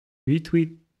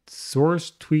 Retweet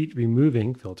source tweet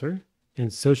removing filter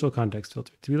and social context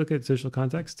filter. Did we look at social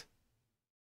context?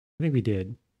 I think we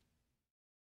did.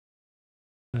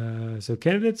 So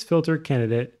candidates filter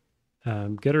candidate,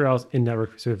 get or else in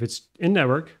network. So if it's in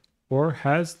network or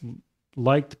has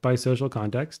liked by social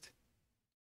context,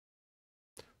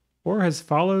 or has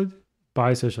followed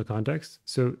by social context.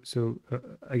 So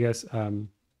I guess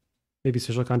maybe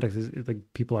social context is like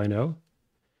people I know,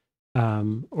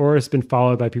 or it's been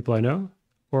followed by people I know,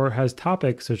 or has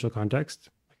topic social context.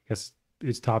 I guess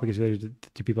its topic is related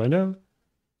to people I know.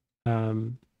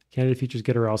 Candidate features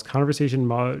get or else conversation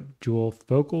module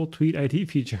focal tweet ID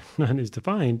feature none is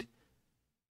defined.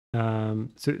 So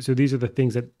these are the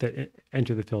things that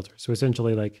enter the filter. So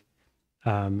essentially, like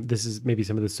this is maybe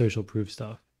some of the social proof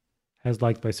stuff. Has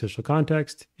liked by social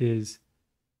context is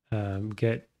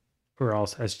get or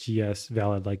else SGS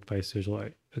valid liked by social.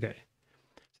 Okay.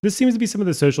 This seems to be some of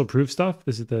the social proof stuff.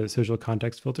 This is the social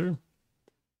context filter.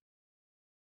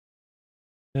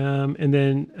 And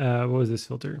then what was this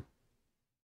filter?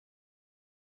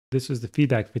 This was the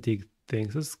feedback fatigue thing.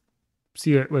 So let's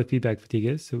see what feedback fatigue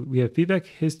is. So we have feedback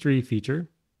history feature.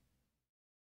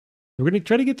 We're going to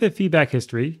try to get the feedback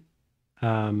history.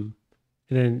 And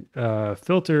then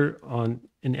filter on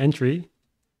an entry.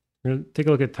 We're going to take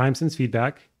a look at time since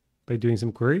feedback by doing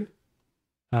some query.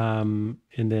 And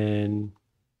then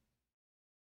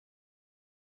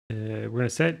we're going to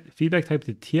set feedback type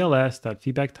to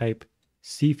TLS.feedback type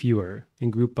CFewer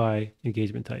and group by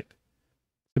engagement type.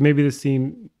 So maybe this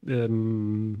seems,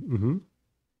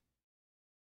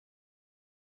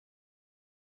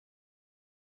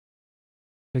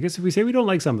 I guess if we say we don't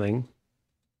like something,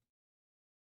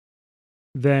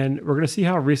 then we're going to see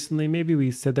how recently maybe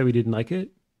we said that we didn't like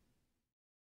it.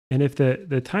 And if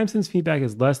the time since feedback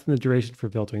is less than the duration for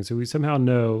filtering, so we somehow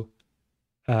know,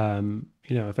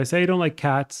 if I say I don't like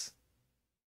cats,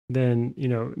 then,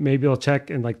 maybe I'll check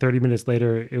and like 30 minutes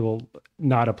later, it will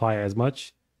not apply as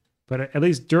much. But at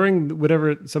least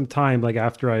during some time, like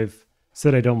after I've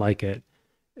said I don't like it,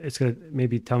 it's going to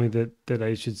maybe tell me that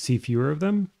I should see fewer of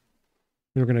them.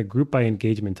 And we're going to group by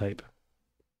engagement type.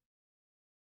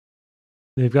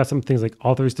 They've got some things like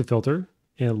authors to filter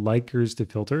and likers to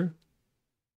filter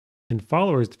and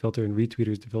followers to filter and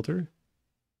retweeters to filter.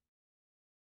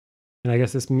 And I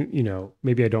guess this,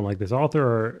 maybe I don't like this author,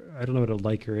 or I don't know what a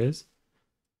liker is.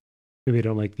 Maybe I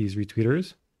don't like these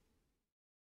retweeters.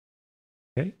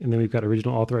 Okay, and then we've got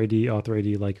original author ID,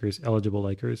 likers, eligible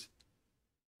likers,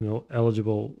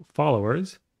 eligible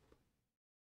followers.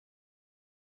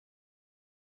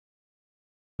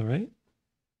 All right.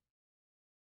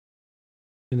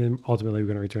 And then ultimately we're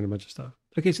going to return a bunch of stuff.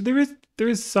 Okay, so there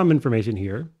is some information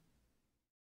here.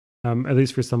 At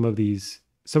least for some of these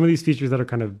features that are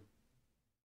kind of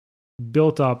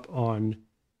built up on,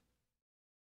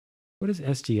 what is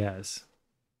SGS?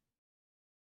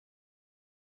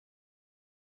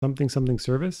 Something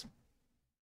service.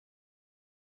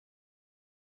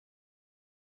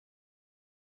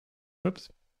 Oops,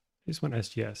 I just want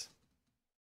SGS.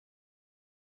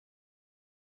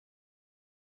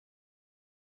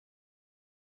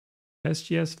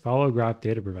 SGS follow graph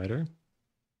data provider.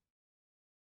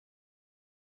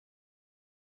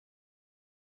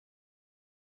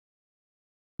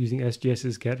 Using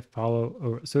SGS's get follow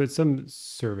over. So it's some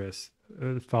service,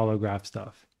 follow graph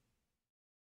stuff.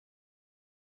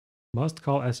 Must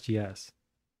call SGS.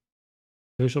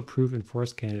 Social proof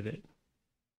enforced candidate.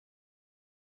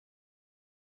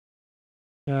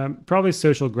 Probably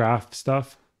social graph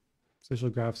stuff. Social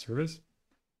graph service.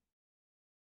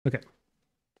 Okay.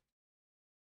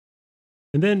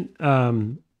 And then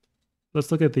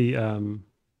let's look at the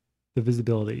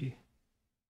visibility.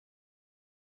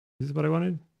 This is what I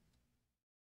wanted.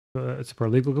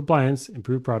 Support legal compliance,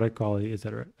 improve product quality,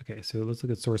 etc. Okay, so let's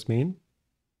look at source main.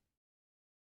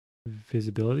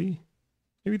 Visibility.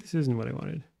 Maybe this isn't what I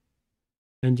wanted.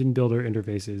 Engine builder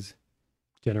interfaces,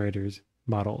 generators,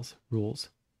 models, rules.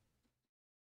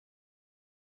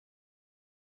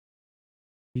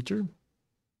 Feature.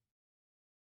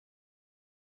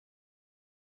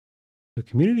 The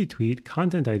community tweet,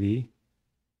 content ID,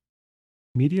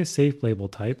 media safe label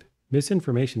type,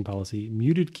 misinformation policy,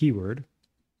 muted keyword,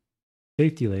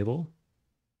 safety label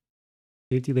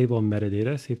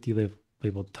metadata, safety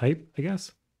label type, I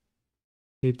guess.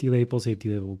 Safety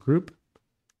label group,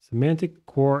 semantic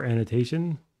core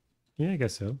annotation. Yeah, I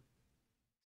guess so.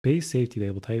 Base safety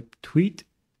label type, tweet,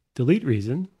 delete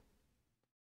reason,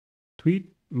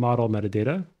 tweet model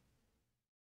metadata,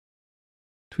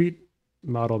 tweet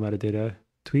model metadata,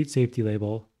 tweet safety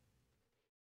label,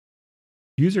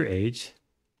 user age,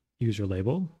 user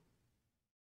label,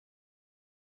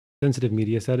 sensitive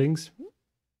media settings,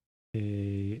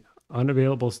 a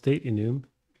unavailable state enum,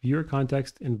 viewer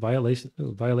context, and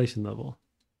violation level.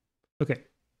 Okay.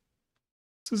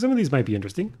 So some of these might be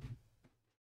interesting.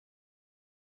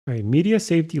 All right, media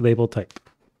safety label type.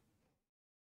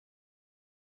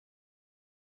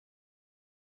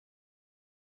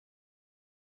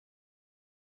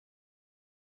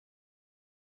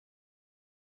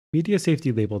 Media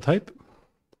safety label type.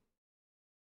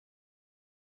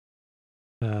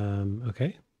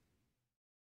 Okay.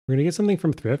 We're gonna get something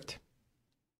from Thrift.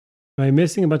 Am I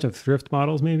missing a bunch of Thrift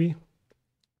models maybe?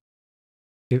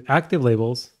 Okay, active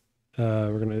labels.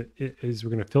 We're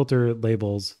gonna filter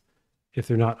labels if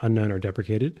they're not unknown or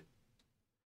deprecated.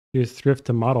 Here's Thrift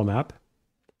to model map.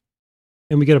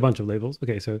 And we get a bunch of labels.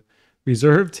 Okay, so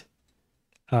reserved.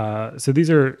 So these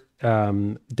are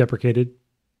deprecated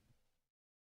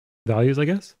values, I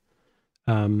guess.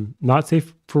 Not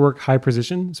safe for work, high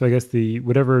precision. So I guess the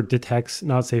whatever detects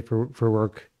not safe for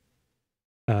work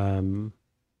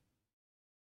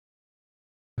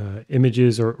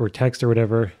images or text or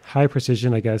whatever, high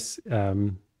precision, I guess.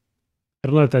 I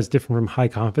don't know if that's different from high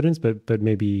confidence, but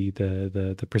maybe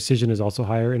the precision is also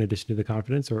higher in addition to the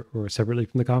confidence or separately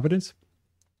from the confidence.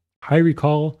 High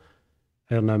recall,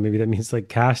 I don't know, maybe that means like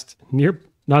cached near,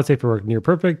 not safe for work, near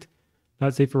perfect,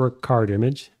 not safe for work, card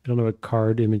image. I don't know what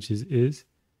card image is.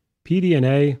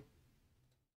 pDNA,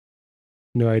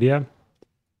 no idea.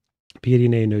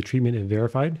 pDNA, no treatment if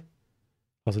verified.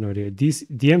 Also no idea.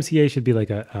 DMCA should be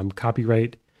like a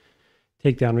copyright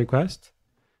takedown request.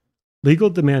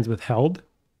 Legal demands withheld.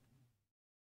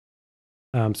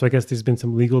 So I guess there's been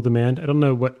some legal demand. I don't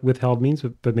know what withheld means,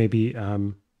 but maybe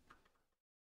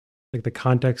like the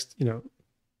context,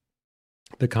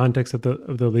 the context of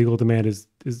the legal demand is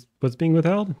what's being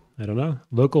withheld. I don't know.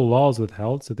 Local law is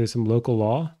withheld, so there's some local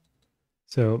law.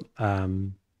 So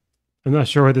I'm not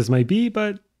sure what this might be,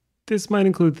 but this might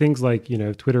include things like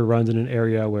if Twitter runs in an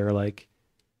area where like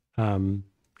you're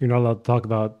not allowed to talk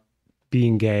about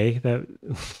being gay. That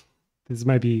this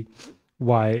might be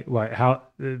how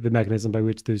the mechanism by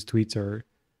which those tweets are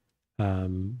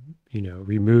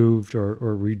removed or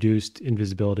reduced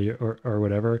invisibility or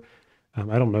whatever.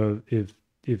 I don't know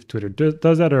if Twitter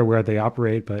does that or where they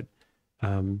operate, but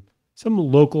some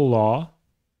local law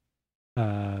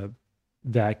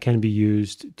that can be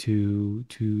used to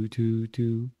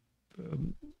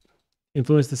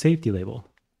influence the safety label,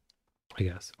 I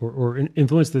guess, or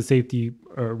influence the safety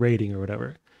rating or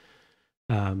whatever.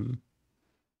 And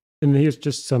here's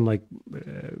just some like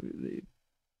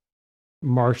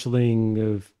marshaling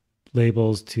of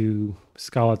labels to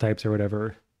Scala types or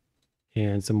whatever,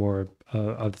 and some more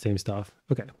of the same stuff.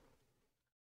 Okay.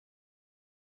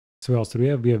 So what else do we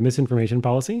have? We have misinformation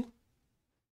policy.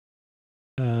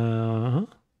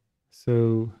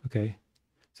 So, okay.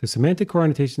 So semantic core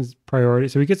annotations priority.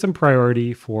 So we get some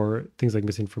priority for things like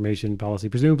misinformation policy.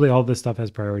 Presumably all this stuff has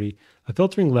priority. A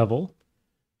filtering level,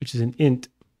 which is an int.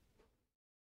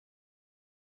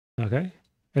 Okay.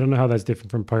 I don't know how that's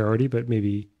different from priority, but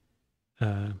maybe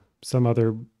some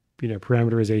other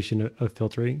parameterization of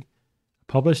filtering.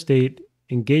 Publish state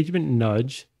engagement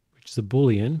nudge, which is a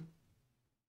Boolean.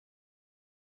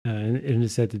 And it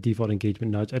is set to default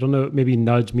engagement nudge. I don't know. Maybe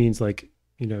nudge means like,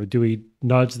 do we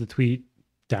nudge the tweet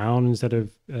down instead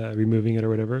of removing it or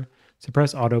whatever?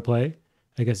 Suppress autoplay.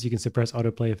 I guess you can suppress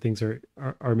autoplay if things are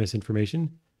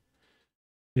misinformation.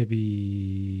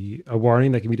 Maybe a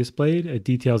warning that can be displayed. It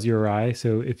details URI.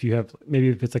 So if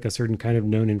it's like a certain kind of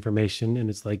known information and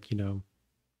it's like,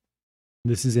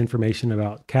 this is information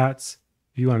about cats.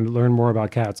 If you want to learn more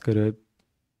about cats, go to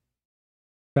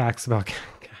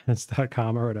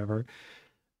factsaboutcats.com or whatever.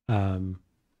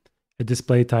 A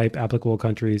display type, applicable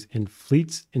countries, and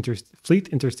fleet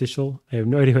interstitial. I have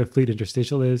no idea what fleet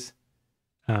interstitial is,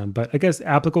 but I guess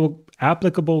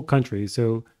applicable countries.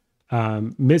 So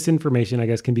misinformation, I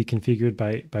guess, can be configured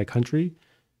by country.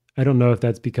 I don't know if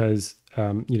that's because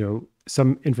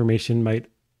some information might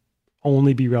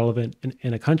only be relevant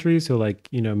in a country. So like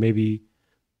maybe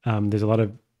there's a lot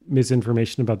of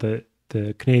misinformation about the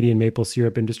Canadian maple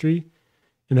syrup industry,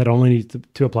 and that only needs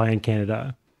to apply in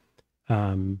Canada.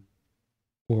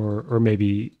 Or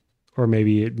maybe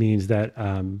it means that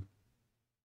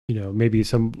maybe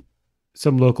some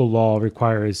local law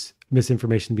requires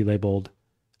misinformation to be labeled,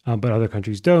 but other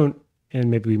countries don't, and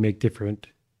maybe we make different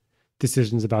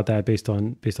decisions about that based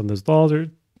on those laws or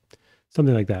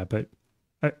something like that. But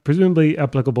presumably,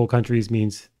 applicable countries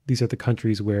means these are the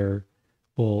countries where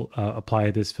we'll apply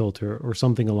this filter or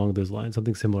something along those lines,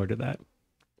 something similar to that.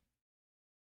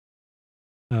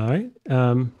 All right.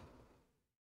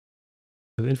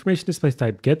 The information display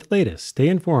type, get the latest, stay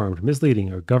informed,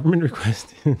 misleading, or government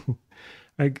requested.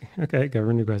 Okay,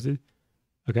 government requested.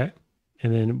 Okay.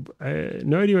 And then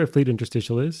no idea what fleet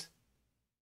interstitial is.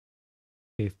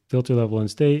 Okay, filter level and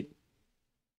state.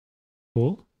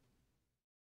 Cool.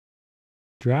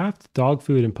 Draft, dog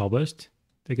food, and published.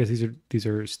 I guess these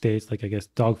are states. Like I guess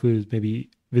dog food is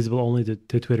maybe visible only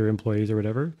to Twitter employees or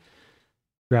whatever.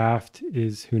 Draft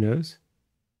is who knows.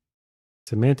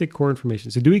 Semantic core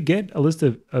information. So do we get a list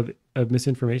of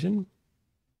misinformation?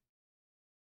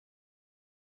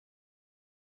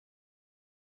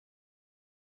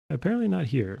 Apparently not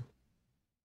here.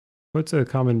 What's a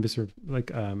common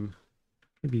like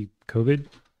maybe COVID?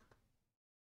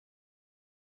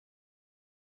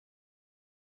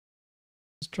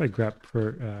 Let's try grep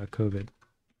for COVID.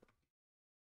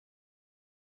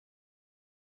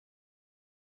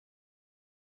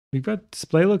 We've got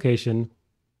display location,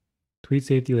 tweet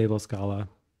safety label Scala.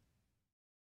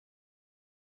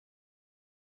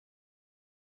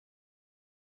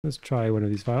 Let's try one of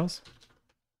these files.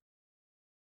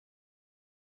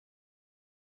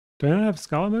 Do I not have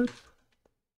Scala mode?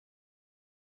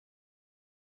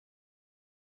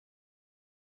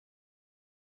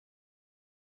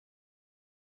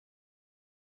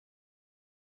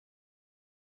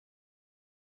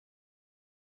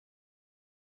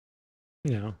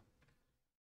 You know.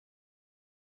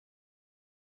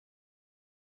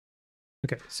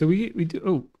 Okay, so we do.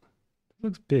 Oh, it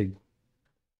looks big.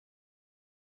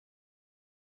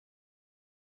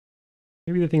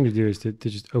 Maybe the thing to do is to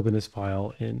just open this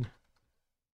file in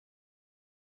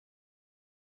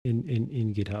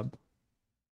GitHub.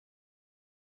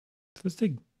 So let's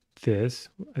take this.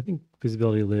 I think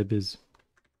visibility lib is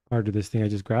part of this thing I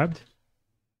just grabbed.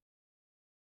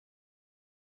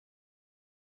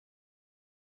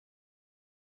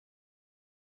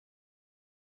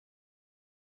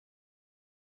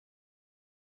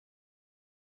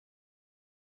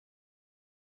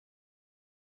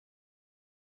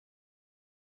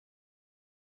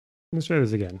 Let's try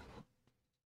this again.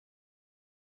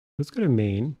 Let's go to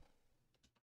main.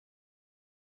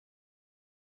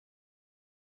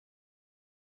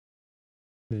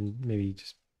 And maybe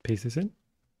just paste this in.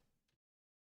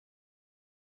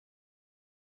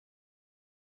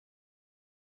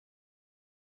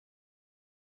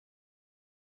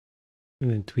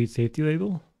 And then tweet safety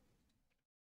label.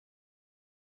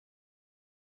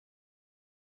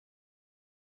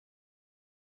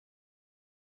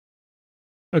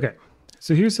 Okay,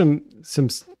 so here's some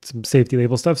safety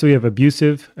label stuff. So we have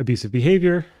abusive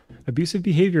behavior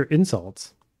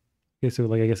insults. Okay, so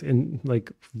like I guess in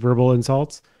like verbal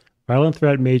insults, violent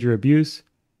threat, major abuse,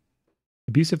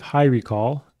 abusive high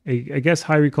recall. I guess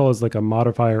high recall is like a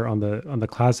modifier on the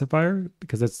classifier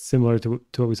because that's similar to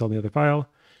what we saw in the other file.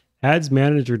 Ads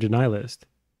manager deny list.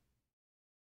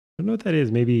 I don't know what that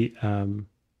is. Maybe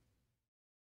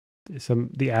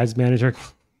the ads manager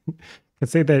can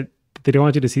say that they don't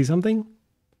want you to see something.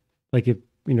 Like if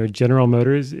General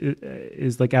Motors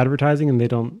is like advertising and they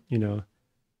don't and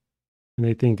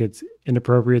they think it's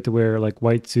inappropriate to wear like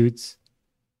white suits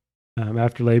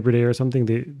after Labor Day or something,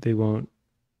 they won't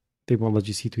let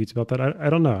you see tweets about that. I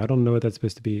don't know. I don't know what that's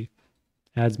supposed to be.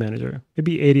 Ads manager.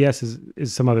 Maybe ADS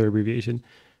is some other abbreviation.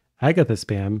 Agatha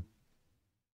spam.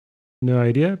 No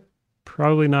idea.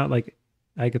 Probably not like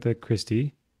Agatha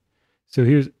Christie. So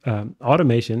here's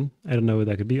automation. I don't know what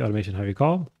that could be. Automation high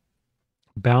recall.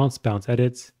 Bounce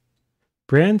edits.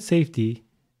 Brand safety.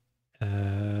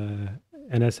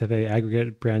 NSFA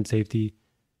aggregate brand safety.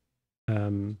 I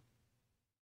don't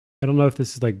know if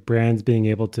this is like brands being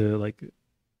able to like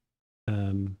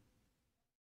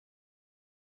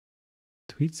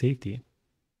tweet safety.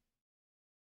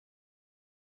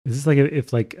 Is this like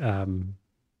if like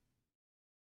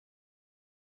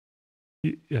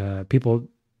people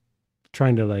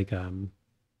trying to like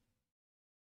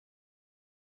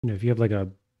if you have like a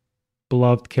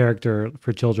beloved character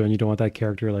for children, you don't want that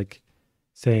character like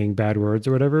saying bad words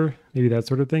or whatever, maybe that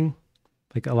sort of thing,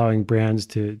 like allowing brands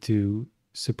to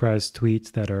suppress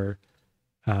tweets that are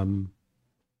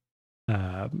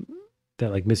that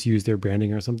like misuse their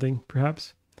branding or something,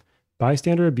 perhaps.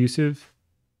 Bystander abusive,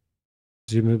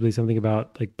 presumably something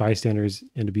about like bystanders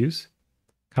and abuse.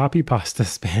 Copy pasta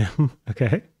spam.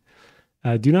 Okay.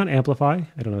 Do not amplify.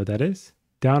 I don't know what that is.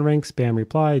 Downrank spam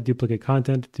reply, duplicate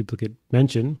content, duplicate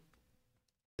mention.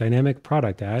 Dynamic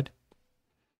product ad.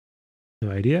 No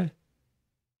idea.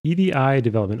 EDI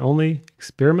development only.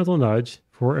 Experimental nudge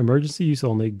for emergency use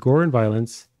only. Gore and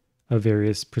violence of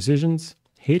various precisions.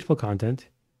 Hateful content.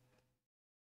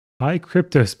 High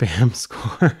crypto spam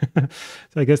score.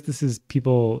 So I guess this is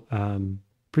people,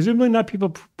 presumably not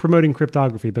people promoting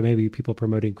cryptography, but maybe people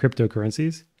promoting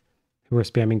cryptocurrencies who are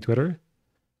spamming Twitter.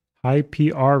 High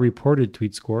PR reported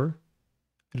tweet score.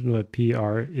 I don't know what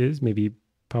PR is. Maybe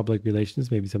public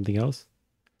relations, maybe something else.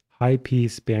 High P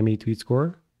spammy tweet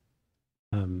score.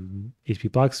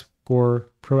 HP block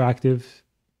score. Proactive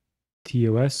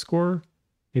TOS score.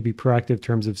 Maybe proactive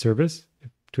terms of service. If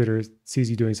Twitter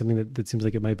sees you doing something that seems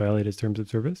like it might violate its terms of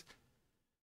service.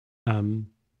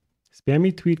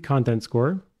 Spammy tweet content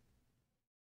score.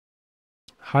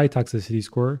 High toxicity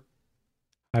score.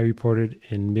 High reported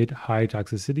and mid-high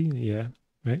toxicity. Yeah,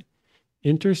 right.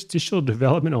 Interstitial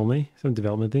development only. Some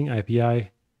development thing. IPI.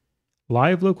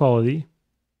 Live low quality.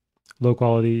 Low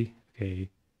quality. Okay.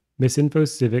 Misinfo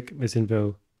civic.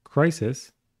 Misinfo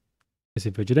crisis.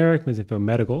 Misinfo generic. Misinfo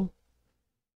medical.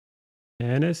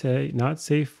 NSA. Not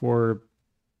safe for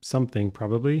something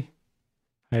probably.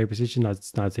 Higher precision. Not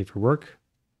safe for work.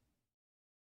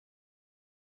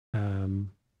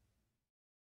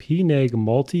 PNEG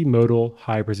multimodal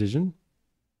high precision.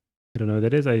 I don't know what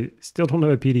that is. I still don't know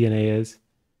what pDNA is.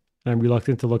 I'm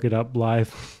reluctant to look it up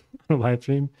live on a live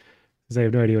stream because I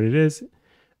have no idea what it is.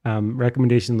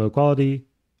 Recommendation low quality.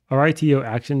 RITO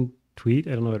action tweet.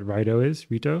 I don't know what RITO is.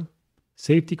 RITO.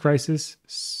 Safety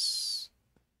crisis.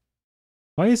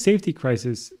 Why is safety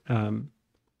crisis?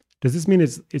 Does this mean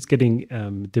it's getting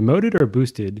demoted or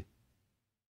boosted?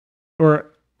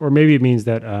 Or maybe it means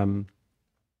that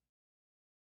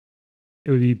it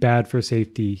would be bad for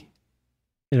safety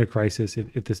in a crisis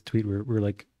if this tweet were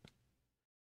like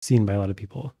seen by a lot of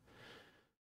people.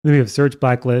 Then we have search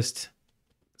blacklist,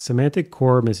 semantic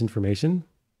core misinformation,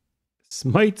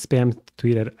 Smite spam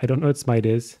tweet. I don't know what Smite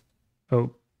is.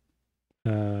 Oh,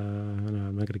 no,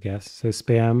 I'm not gonna guess. So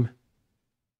spam,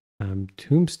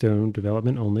 tombstone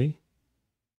development only.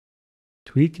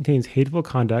 Tweet contains hateful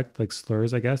conduct like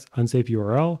slurs, I guess. Unsafe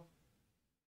URL.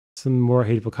 Some more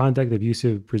hateful conduct,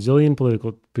 abusive Brazilian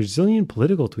political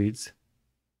tweets.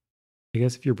 I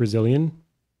guess if you're Brazilian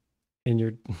and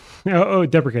you're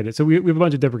deprecated. So we have a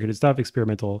bunch of deprecated stuff.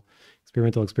 Experimental.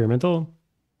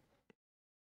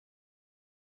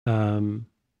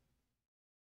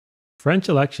 French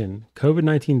election,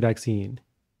 COVID-19 vaccine,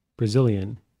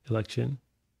 Brazilian election,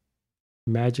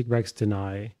 Magic Rex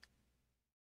deny.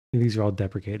 These are all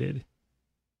deprecated.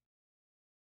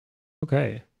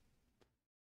 Okay.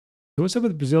 So what's up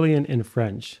with Brazilian and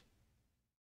French?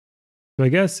 So I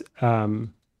guess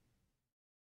in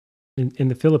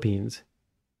the Philippines,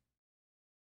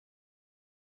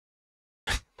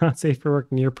 not safe for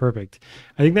work, near perfect.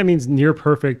 I think that means near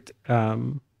perfect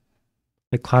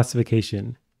like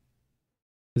classification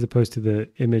as opposed to the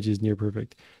image is near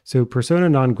perfect. So persona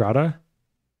non grata.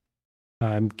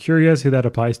 I'm curious who that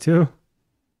applies to.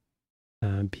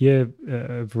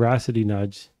 Veracity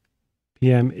nudge.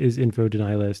 PM is info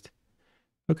deny list.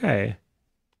 Okay.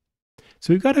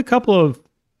 So we've got a couple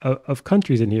of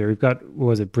countries in here. We've got, what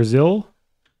was it, Brazil,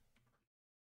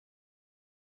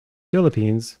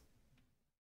 Philippines,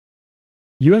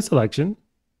 US election.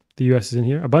 The US is in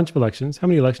here. A bunch of elections. How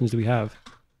many elections do we have?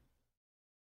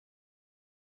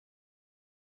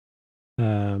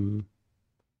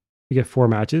 We get 4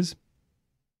 matches.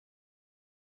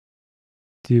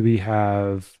 Do we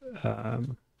have,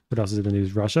 what else is in the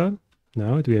news? Russia?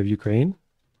 No. Do we have Ukraine?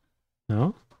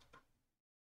 No.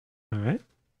 All right.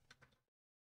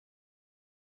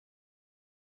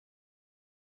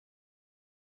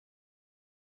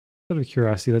 Out of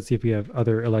curiosity, let's see if we have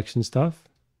other election stuff.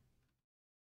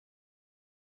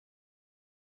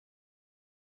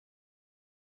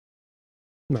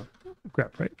 No,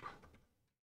 crap, right?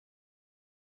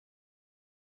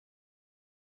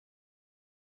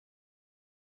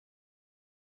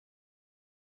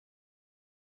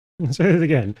 Let's try this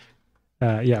again.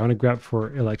 Yeah, I want to grab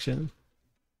for election.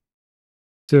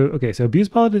 So, okay, so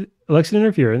election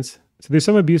interference. So there's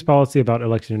some abuse policy about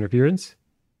election interference.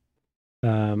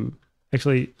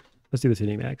 Actually, let's do this in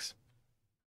Emacs.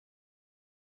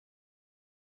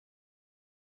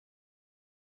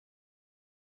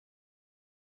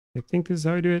 I think this is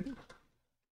how I do it.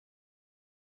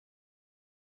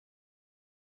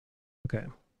 Okay.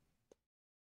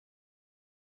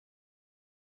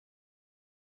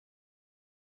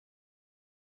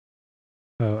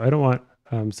 Oh, I don't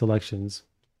want selections.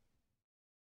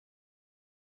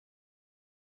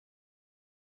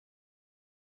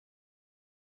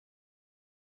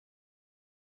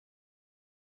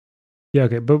 Yeah,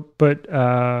 okay, but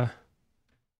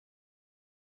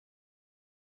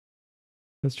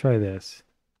let's try this.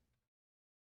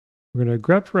 We're gonna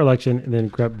grep for election and then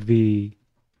grep v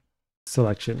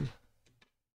selection.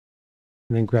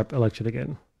 And then grep election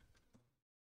again.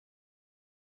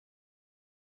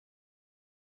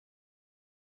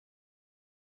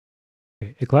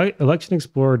 Okay. Election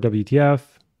Explorer WTF,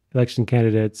 election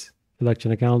candidates,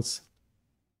 election accounts.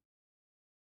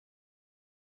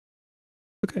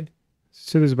 Okay.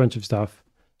 So there's a bunch of stuff.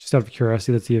 Just out of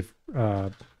curiosity, let's see if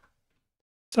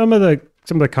some of the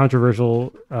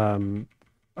controversial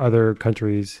other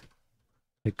countries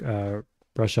like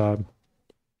Russia,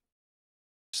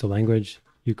 just a language,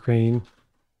 Ukraine.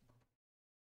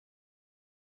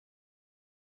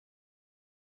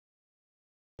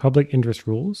 public interest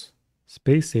rules,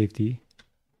 space safety,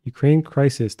 Ukraine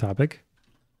crisis topic,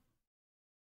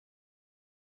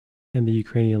 and the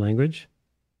Ukrainian language.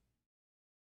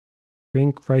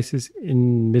 Ukraine crisis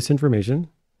in misinformation.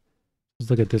 Let's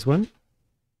look at this one.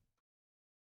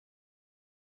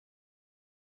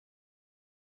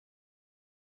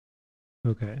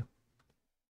 Okay.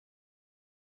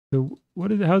 So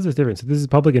how is this different? So this is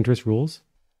public interest rules.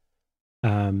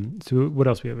 So what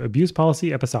else we have? Abuse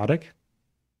policy, episodic.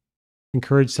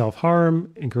 Encourage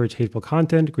self-harm, encourage hateful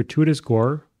content, gratuitous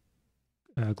gore,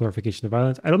 glorification of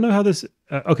violence. I don't know how this.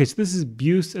 Okay, so this is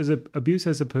abuse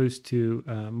as opposed to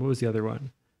what was the other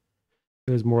one?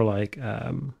 It was more like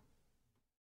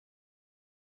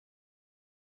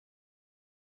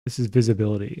this is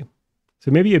visibility.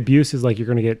 So maybe abuse is like you're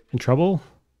going to get in trouble.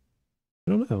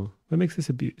 I don't know what makes this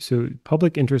abuse. So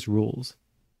public interest rules.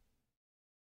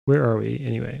 Where are we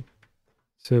anyway?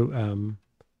 So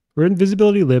we're in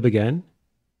visibility lib again.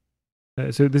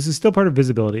 So this is still part of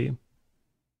visibility.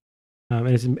 And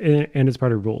it's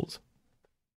part of rules.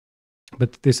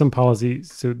 But there's some policy.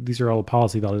 So these are all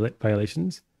policy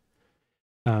violations.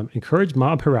 Encourage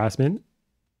mob harassment.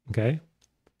 Okay.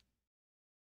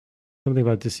 Something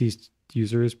about deceased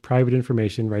users, private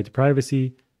information, right to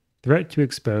privacy, threat to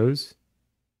expose,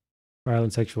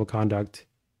 violent sexual conduct,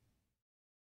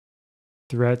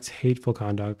 threats, hateful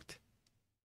conduct,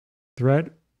 threat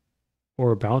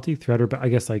or bounty, threat or I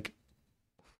guess like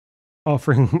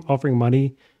offering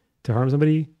money to harm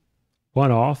somebody.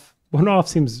 One off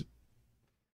seems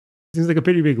like a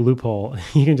pretty big loophole.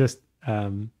 You can just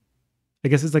I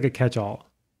guess it's like a catch-all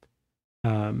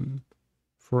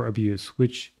for abuse,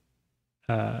 which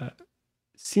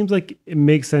seems like it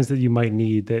makes sense that you might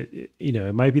need that.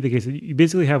 It might be the case that you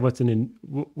basically have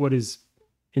what is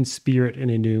in spirit in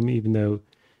enum, even though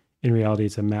in reality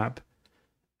it's a map.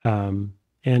 And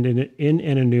in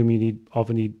enum you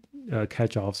often need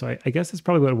catch-all. So I guess that's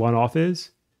probably what one-off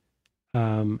is.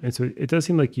 And so it does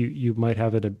seem like you might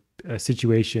have a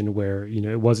situation where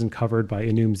it wasn't covered by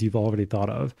enums you've already thought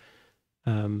of.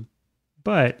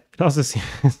 But it also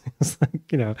seems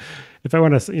like, if I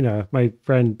want to, my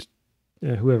friend,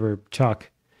 whoever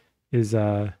Chuck is,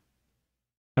 I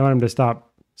want him to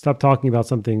stop talking about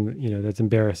something, that's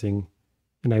embarrassing.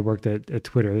 And I worked at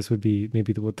Twitter. This would be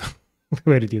maybe the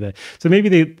way to do that. So maybe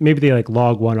they like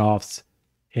log one-offs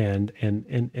and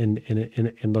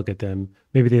look at them.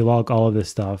 Maybe they log all of this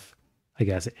stuff, I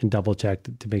guess, and double check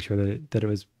to make sure that it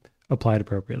was applied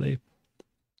appropriately.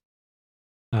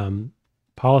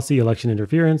 Policy, election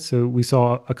interference. So we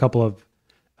saw a couple of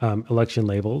election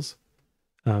labels: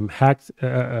 hacked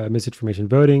misinformation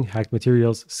voting, hacked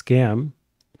materials, scam,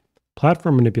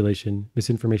 platform manipulation,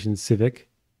 misinformation civic,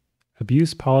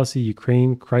 abuse policy,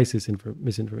 Ukraine crisis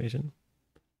misinformation,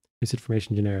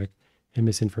 misinformation generic, and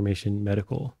misinformation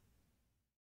medical.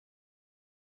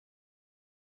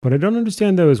 What I don't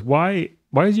understand though is why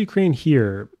is Ukraine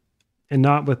here and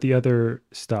not with the other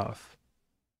stuff?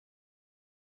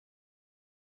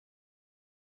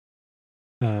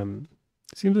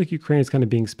 Seems like Ukraine is kind of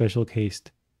being special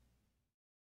cased.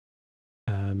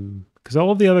 Because all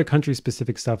of the other country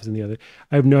specific stuff is in the other.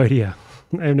 I have no idea.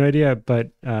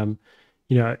 But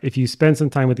if you spend some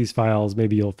time with these files,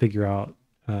 maybe you'll figure out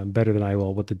better than I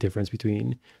will what the difference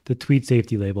between the tweet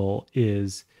safety label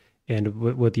is and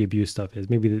what the abuse stuff is.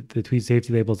 Maybe the tweet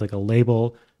safety label is like a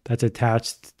label that's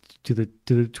attached to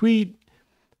the tweet,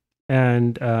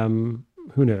 and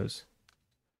who knows.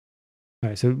 All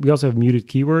right, so we also have muted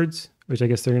keywords, which I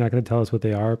guess they're not going to tell us what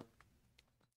they are,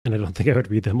 and I don't think I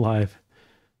would read them live.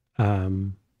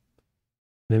 Then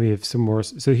we have some more.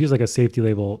 So here's like a safety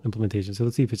label implementation. So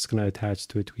let's see if it's going to attach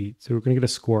to a tweet. So we're going to get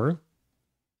a score,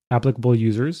 applicable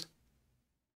users,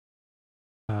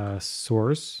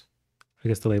 source, I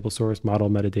guess the label source, model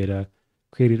metadata,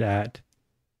 created at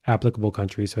applicable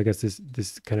country. So I guess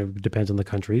this kind of depends on the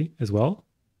country as well.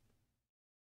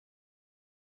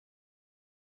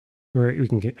 Or we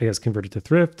can, I guess, convert it to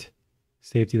thrift,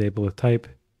 safety label with type.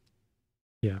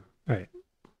 Yeah. All right.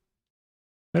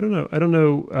 I don't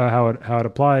know how it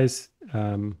applies,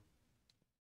 but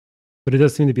it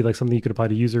does seem to be like something you could apply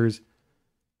to users,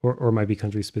 or might be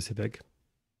country specific.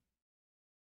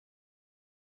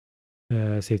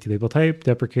 Safety label type,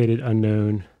 deprecated,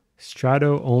 unknown,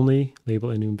 Strato only, label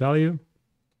enum value.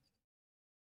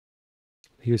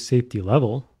 Here's safety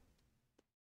level.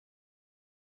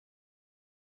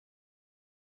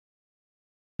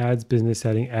 Ads business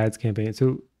setting, ads campaign.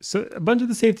 So a bunch of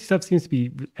the safety stuff seems to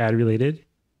be ad related.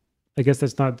 I guess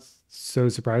that's not so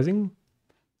surprising,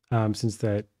 since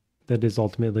that is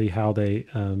ultimately how they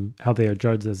are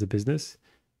judged as a business.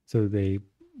 So they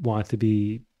want to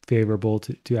be favorable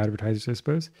to advertisers, I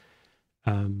suppose.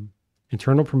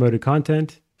 Internal promoted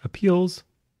content, appeals,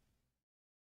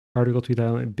 article tweet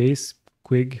island, base,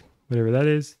 Quig, whatever that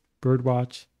is,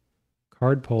 birdwatch,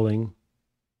 card polling.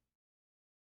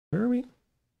 Where are we?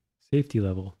 Safety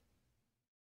level.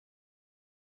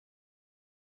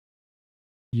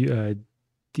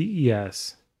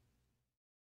 DES.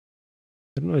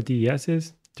 I don't know what DES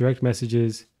is. Direct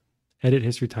messages, edit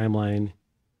history timeline,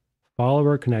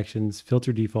 follower connections,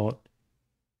 filter default,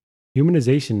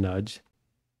 humanization nudge,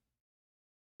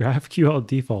 GraphQL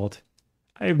default.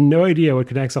 I have no idea what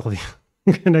connects all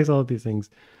of these things.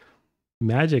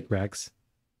 Magic Rex.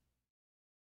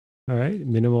 All right,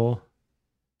 minimal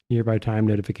nearby time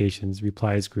notifications,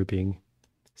 replies grouping,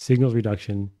 signals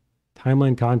reduction,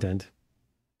 timeline content.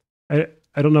 I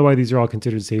don't know why these are all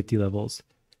considered safety levels.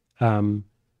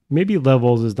 Maybe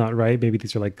levels is not right. Maybe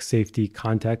these are like safety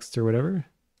contexts or whatever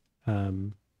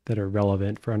that are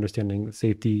relevant for understanding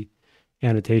safety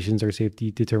annotations or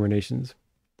safety determinations.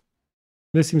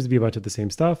 This seems to be a bunch of the same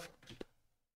stuff.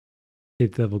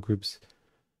 Safety level groups,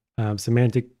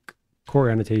 semantic core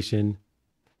annotation,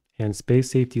 and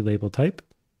space safety label type.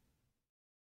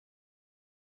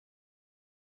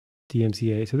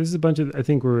 DMCA. So this is a bunch of, I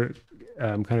think we're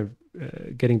kind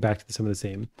of getting back to some of the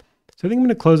same. So I think I'm going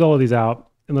to close all of these out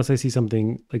unless I see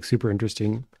something like super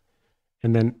interesting.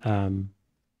 And then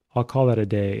I'll call that a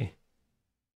day.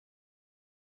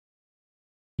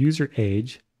 User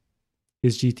age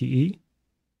is GTE.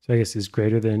 So I guess is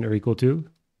greater than or equal to.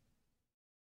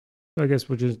 So I guess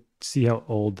we'll just see how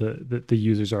old the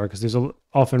users are, because there's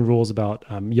often rules about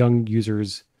young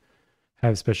users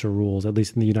have special rules, at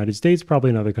least in the United States, probably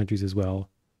in other countries as well.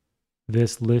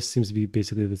 This list seems to be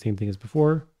basically the same thing as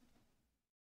before.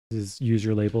 This is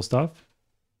user label stuff.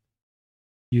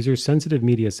 User sensitive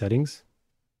media settings.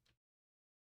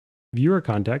 Viewer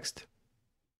context.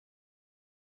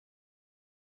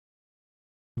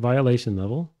 Violation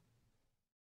level.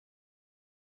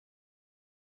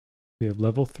 We have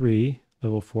level 3,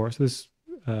 level 4. So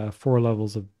there's 4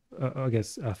 levels of, I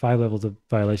guess, 5 levels of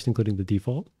violation, including the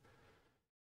default.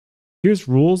 Here's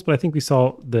rules, but I think we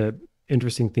saw the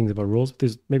interesting things about rules.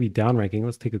 There's maybe downranking.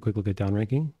 Let's take a quick look at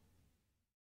downranking.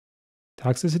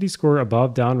 Toxicity score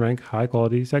above downrank high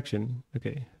quality section.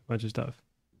 Okay, a bunch of stuff.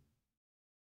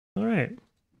 All right.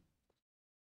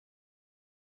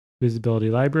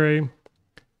 Visibility library.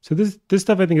 So this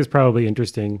stuff I think is probably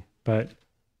interesting, but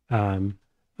I'm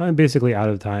basically out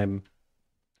of time,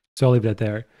 so I'll leave it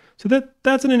there. So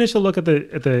that's an initial look at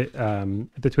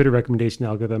the Twitter recommendation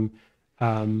algorithm.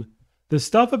 The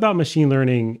stuff about machine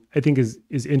learning, I think, is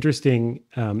interesting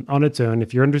on its own.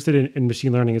 If you're interested in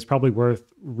machine learning, it's probably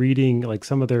worth reading like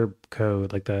some of their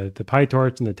code, like the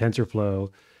PyTorch and the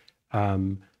TensorFlow.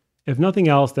 If nothing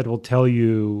else, that will tell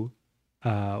you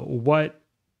what,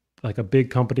 like a big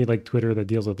company like Twitter that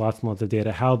deals with lots and lots of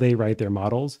data, how they write their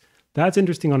models. That's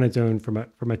interesting on its own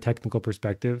from a technical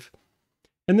perspective.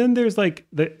 And then there's like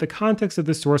the context of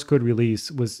the source code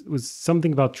release was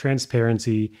something about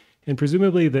transparency, and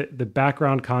presumably the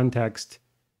background context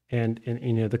and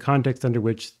you know the context under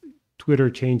which Twitter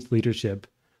changed leadership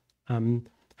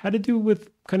had to do with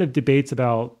kind of debates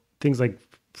about things like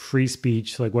free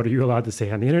speech, like what are you allowed to say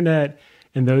on the internet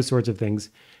and those sorts of things.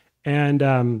 And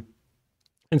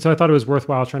so I thought it was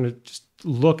worthwhile trying to just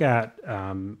look at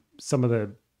some of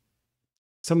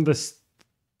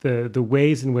the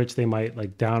ways in which they might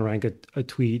like downrank a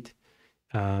tweet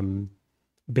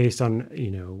based on,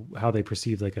 you know, how they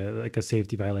perceive like a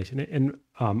safety violation. And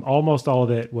almost all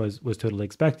of it was totally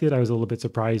expected. I was a little bit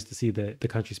surprised to see the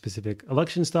country specific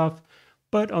election stuff.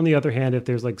 But on the other hand, if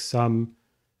there's like some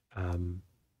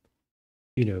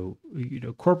you know,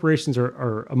 corporations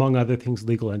are among other things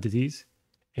legal entities.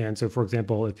 And so, for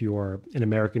example, if you're an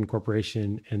American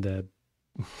corporation and the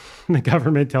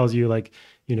government tells you, like,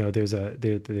 you know, there's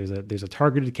a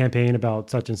targeted campaign about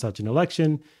such and such an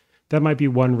election, that might be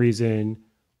one reason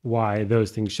why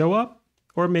those things show up.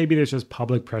 Or maybe there's just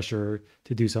public pressure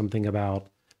to do something about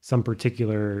some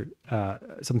particular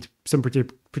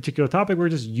particular topic where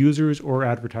just users or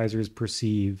advertisers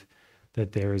perceive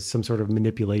that there's some sort of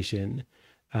manipulation.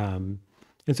 And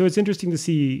so it's interesting to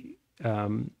see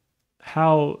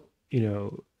how, you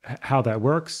know, how that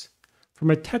works. From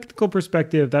a technical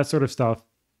perspective, that sort of stuff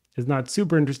is not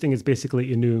super interesting. It's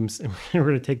basically enums, and we're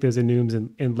going to take those enums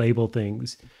and label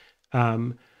things.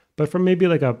 But from maybe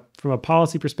like from a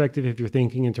policy perspective, if you're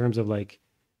thinking in terms of like,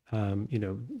 you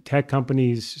know, tech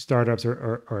companies, startups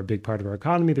are a big part of our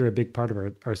economy. They're a big part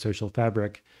of our social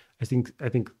fabric. I think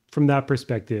from that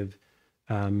perspective,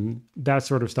 that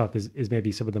sort of stuff is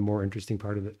maybe some of the more interesting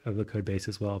part of the code base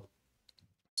as well.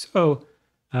 So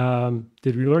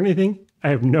Did we learn anything? I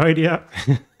have no idea.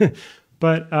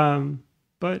 but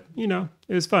it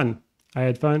was fun. I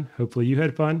had fun. Hopefully you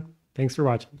had fun. Thanks for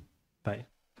watching. Bye.